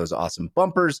Star for those awesome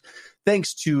bumpers.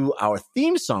 Thanks to our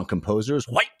theme song composers,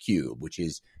 White Cube, which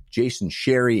is Jason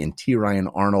Sherry and T. Ryan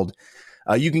Arnold.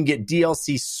 You can get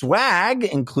DLC swag,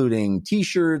 including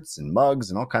t-shirts and mugs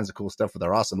and all kinds of cool stuff with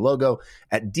our awesome logo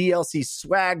at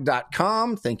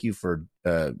dlcswag.com. Thank you for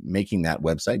making that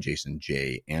website, Jason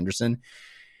J. Anderson.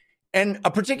 And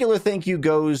a particular thank you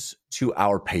goes to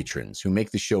our patrons who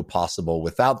make the show possible.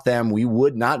 Without them, we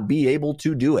would not be able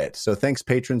to do it. So thanks,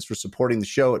 patrons, for supporting the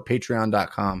show at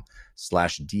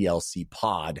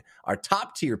patreon.com/DLCpod. Our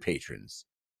top tier patrons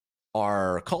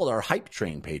are called our Hype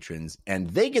Train patrons, and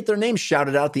they get their names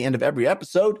shouted out at the end of every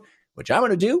episode, which I'm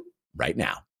going to do right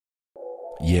now.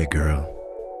 Yeah, girl.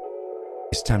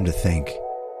 It's time to thank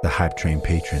the Hype Train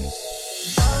patrons,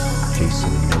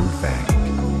 Jason Novak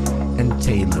and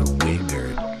Taylor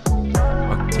Wiggard,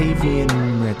 Octavian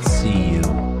Retziu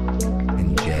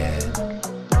and Jed,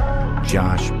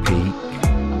 Josh Peak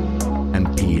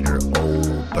and Peter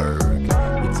Olberg.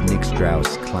 It's Nick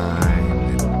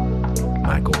Strauss-Klein and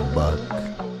Michael Buck,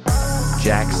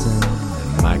 Jackson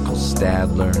and Michael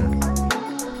Stadler,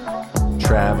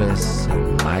 Travis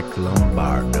and Mike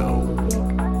Lombardo.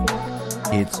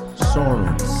 It's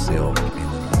Soren Silk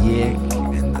and Yick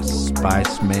and the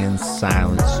Spiceman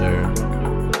Silencer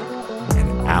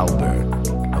and Albert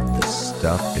of the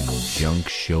Stuff and Junk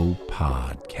Show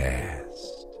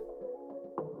podcast.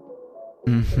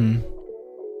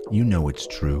 You know it's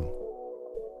true.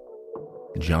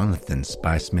 Jonathan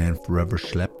Spiceman Forever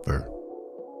Schlepfer.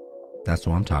 That's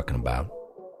what I'm talking about.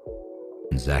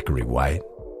 And Zachary White.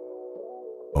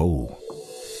 Oh.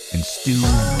 And Stu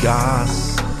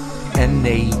Goss and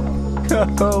Nate.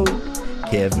 Oh.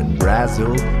 Kevin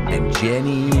Brazel and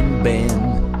Jenny and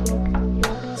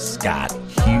Ben. Scott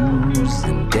Hughes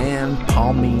and Dan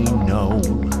Palmino.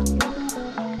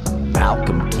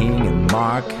 Malcolm King and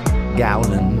Mark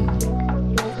Gowden.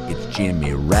 It's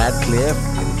Jimmy Radcliffe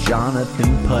and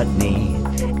Jonathan Putney.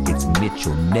 It's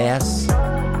Mitchell Ness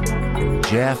and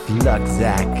Jeff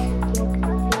Luxack.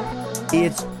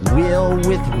 It's Will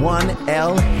with one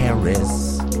L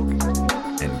Harris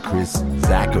and Chris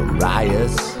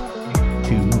Zacharias.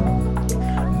 To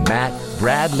Matt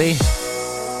Bradley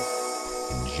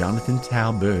and Jonathan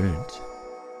Talbert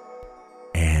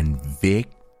and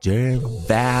Victor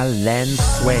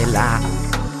Valenzuela.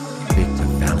 Victor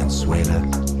Valenzuela.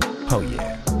 Oh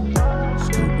yeah.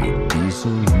 Scooby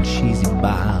Diesel and Cheesy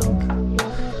Bob.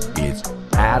 It's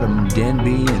Adam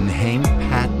Denby and Hank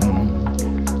Patton.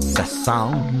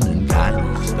 Sasson and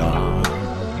Kylie Starr.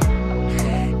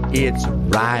 It's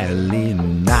Riley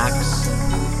Knox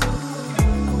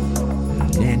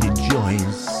and Andy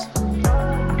Joyce.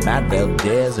 Matt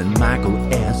Valdez and Michael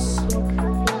S.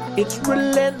 It's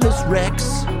Relentless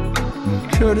Rex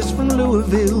and Curtis from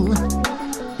Louisville.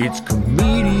 It's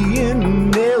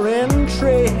comedian Aaron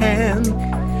Trahan.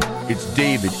 It's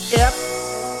David F.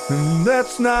 And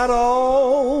that's not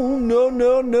all. No,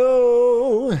 no,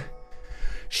 no.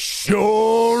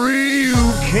 Sure you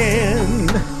can.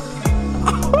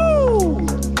 Oh!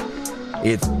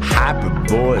 It's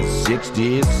Hyperboy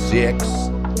 66.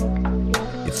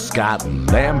 It's Scott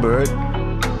Lambert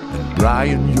and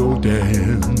Brian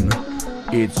Jordan.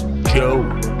 It's Joe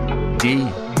D.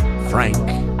 Frank.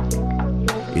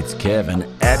 It's Kevin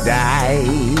Adai.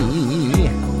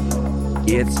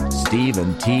 It's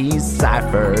Stephen T.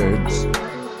 Seiferts.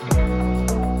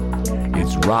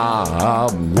 It's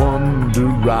Rob Wonder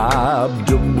Rob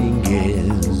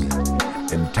Dominguez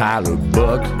and Tyler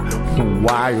Buck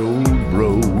Wild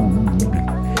Road.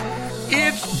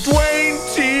 It's Dwayne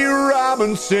T.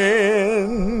 Robinson.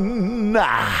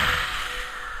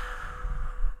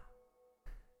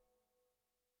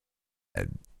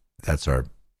 That's our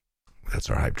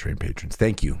Hype Train patrons.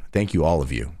 Thank you, all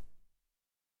of you,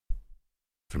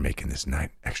 for making this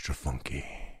night extra funky.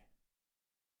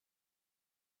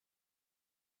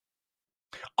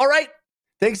 All right.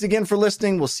 Thanks again for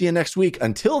listening. We'll see you next week.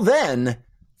 Until then,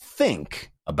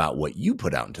 think about what you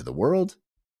put out into the world.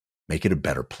 Make it a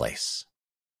better place.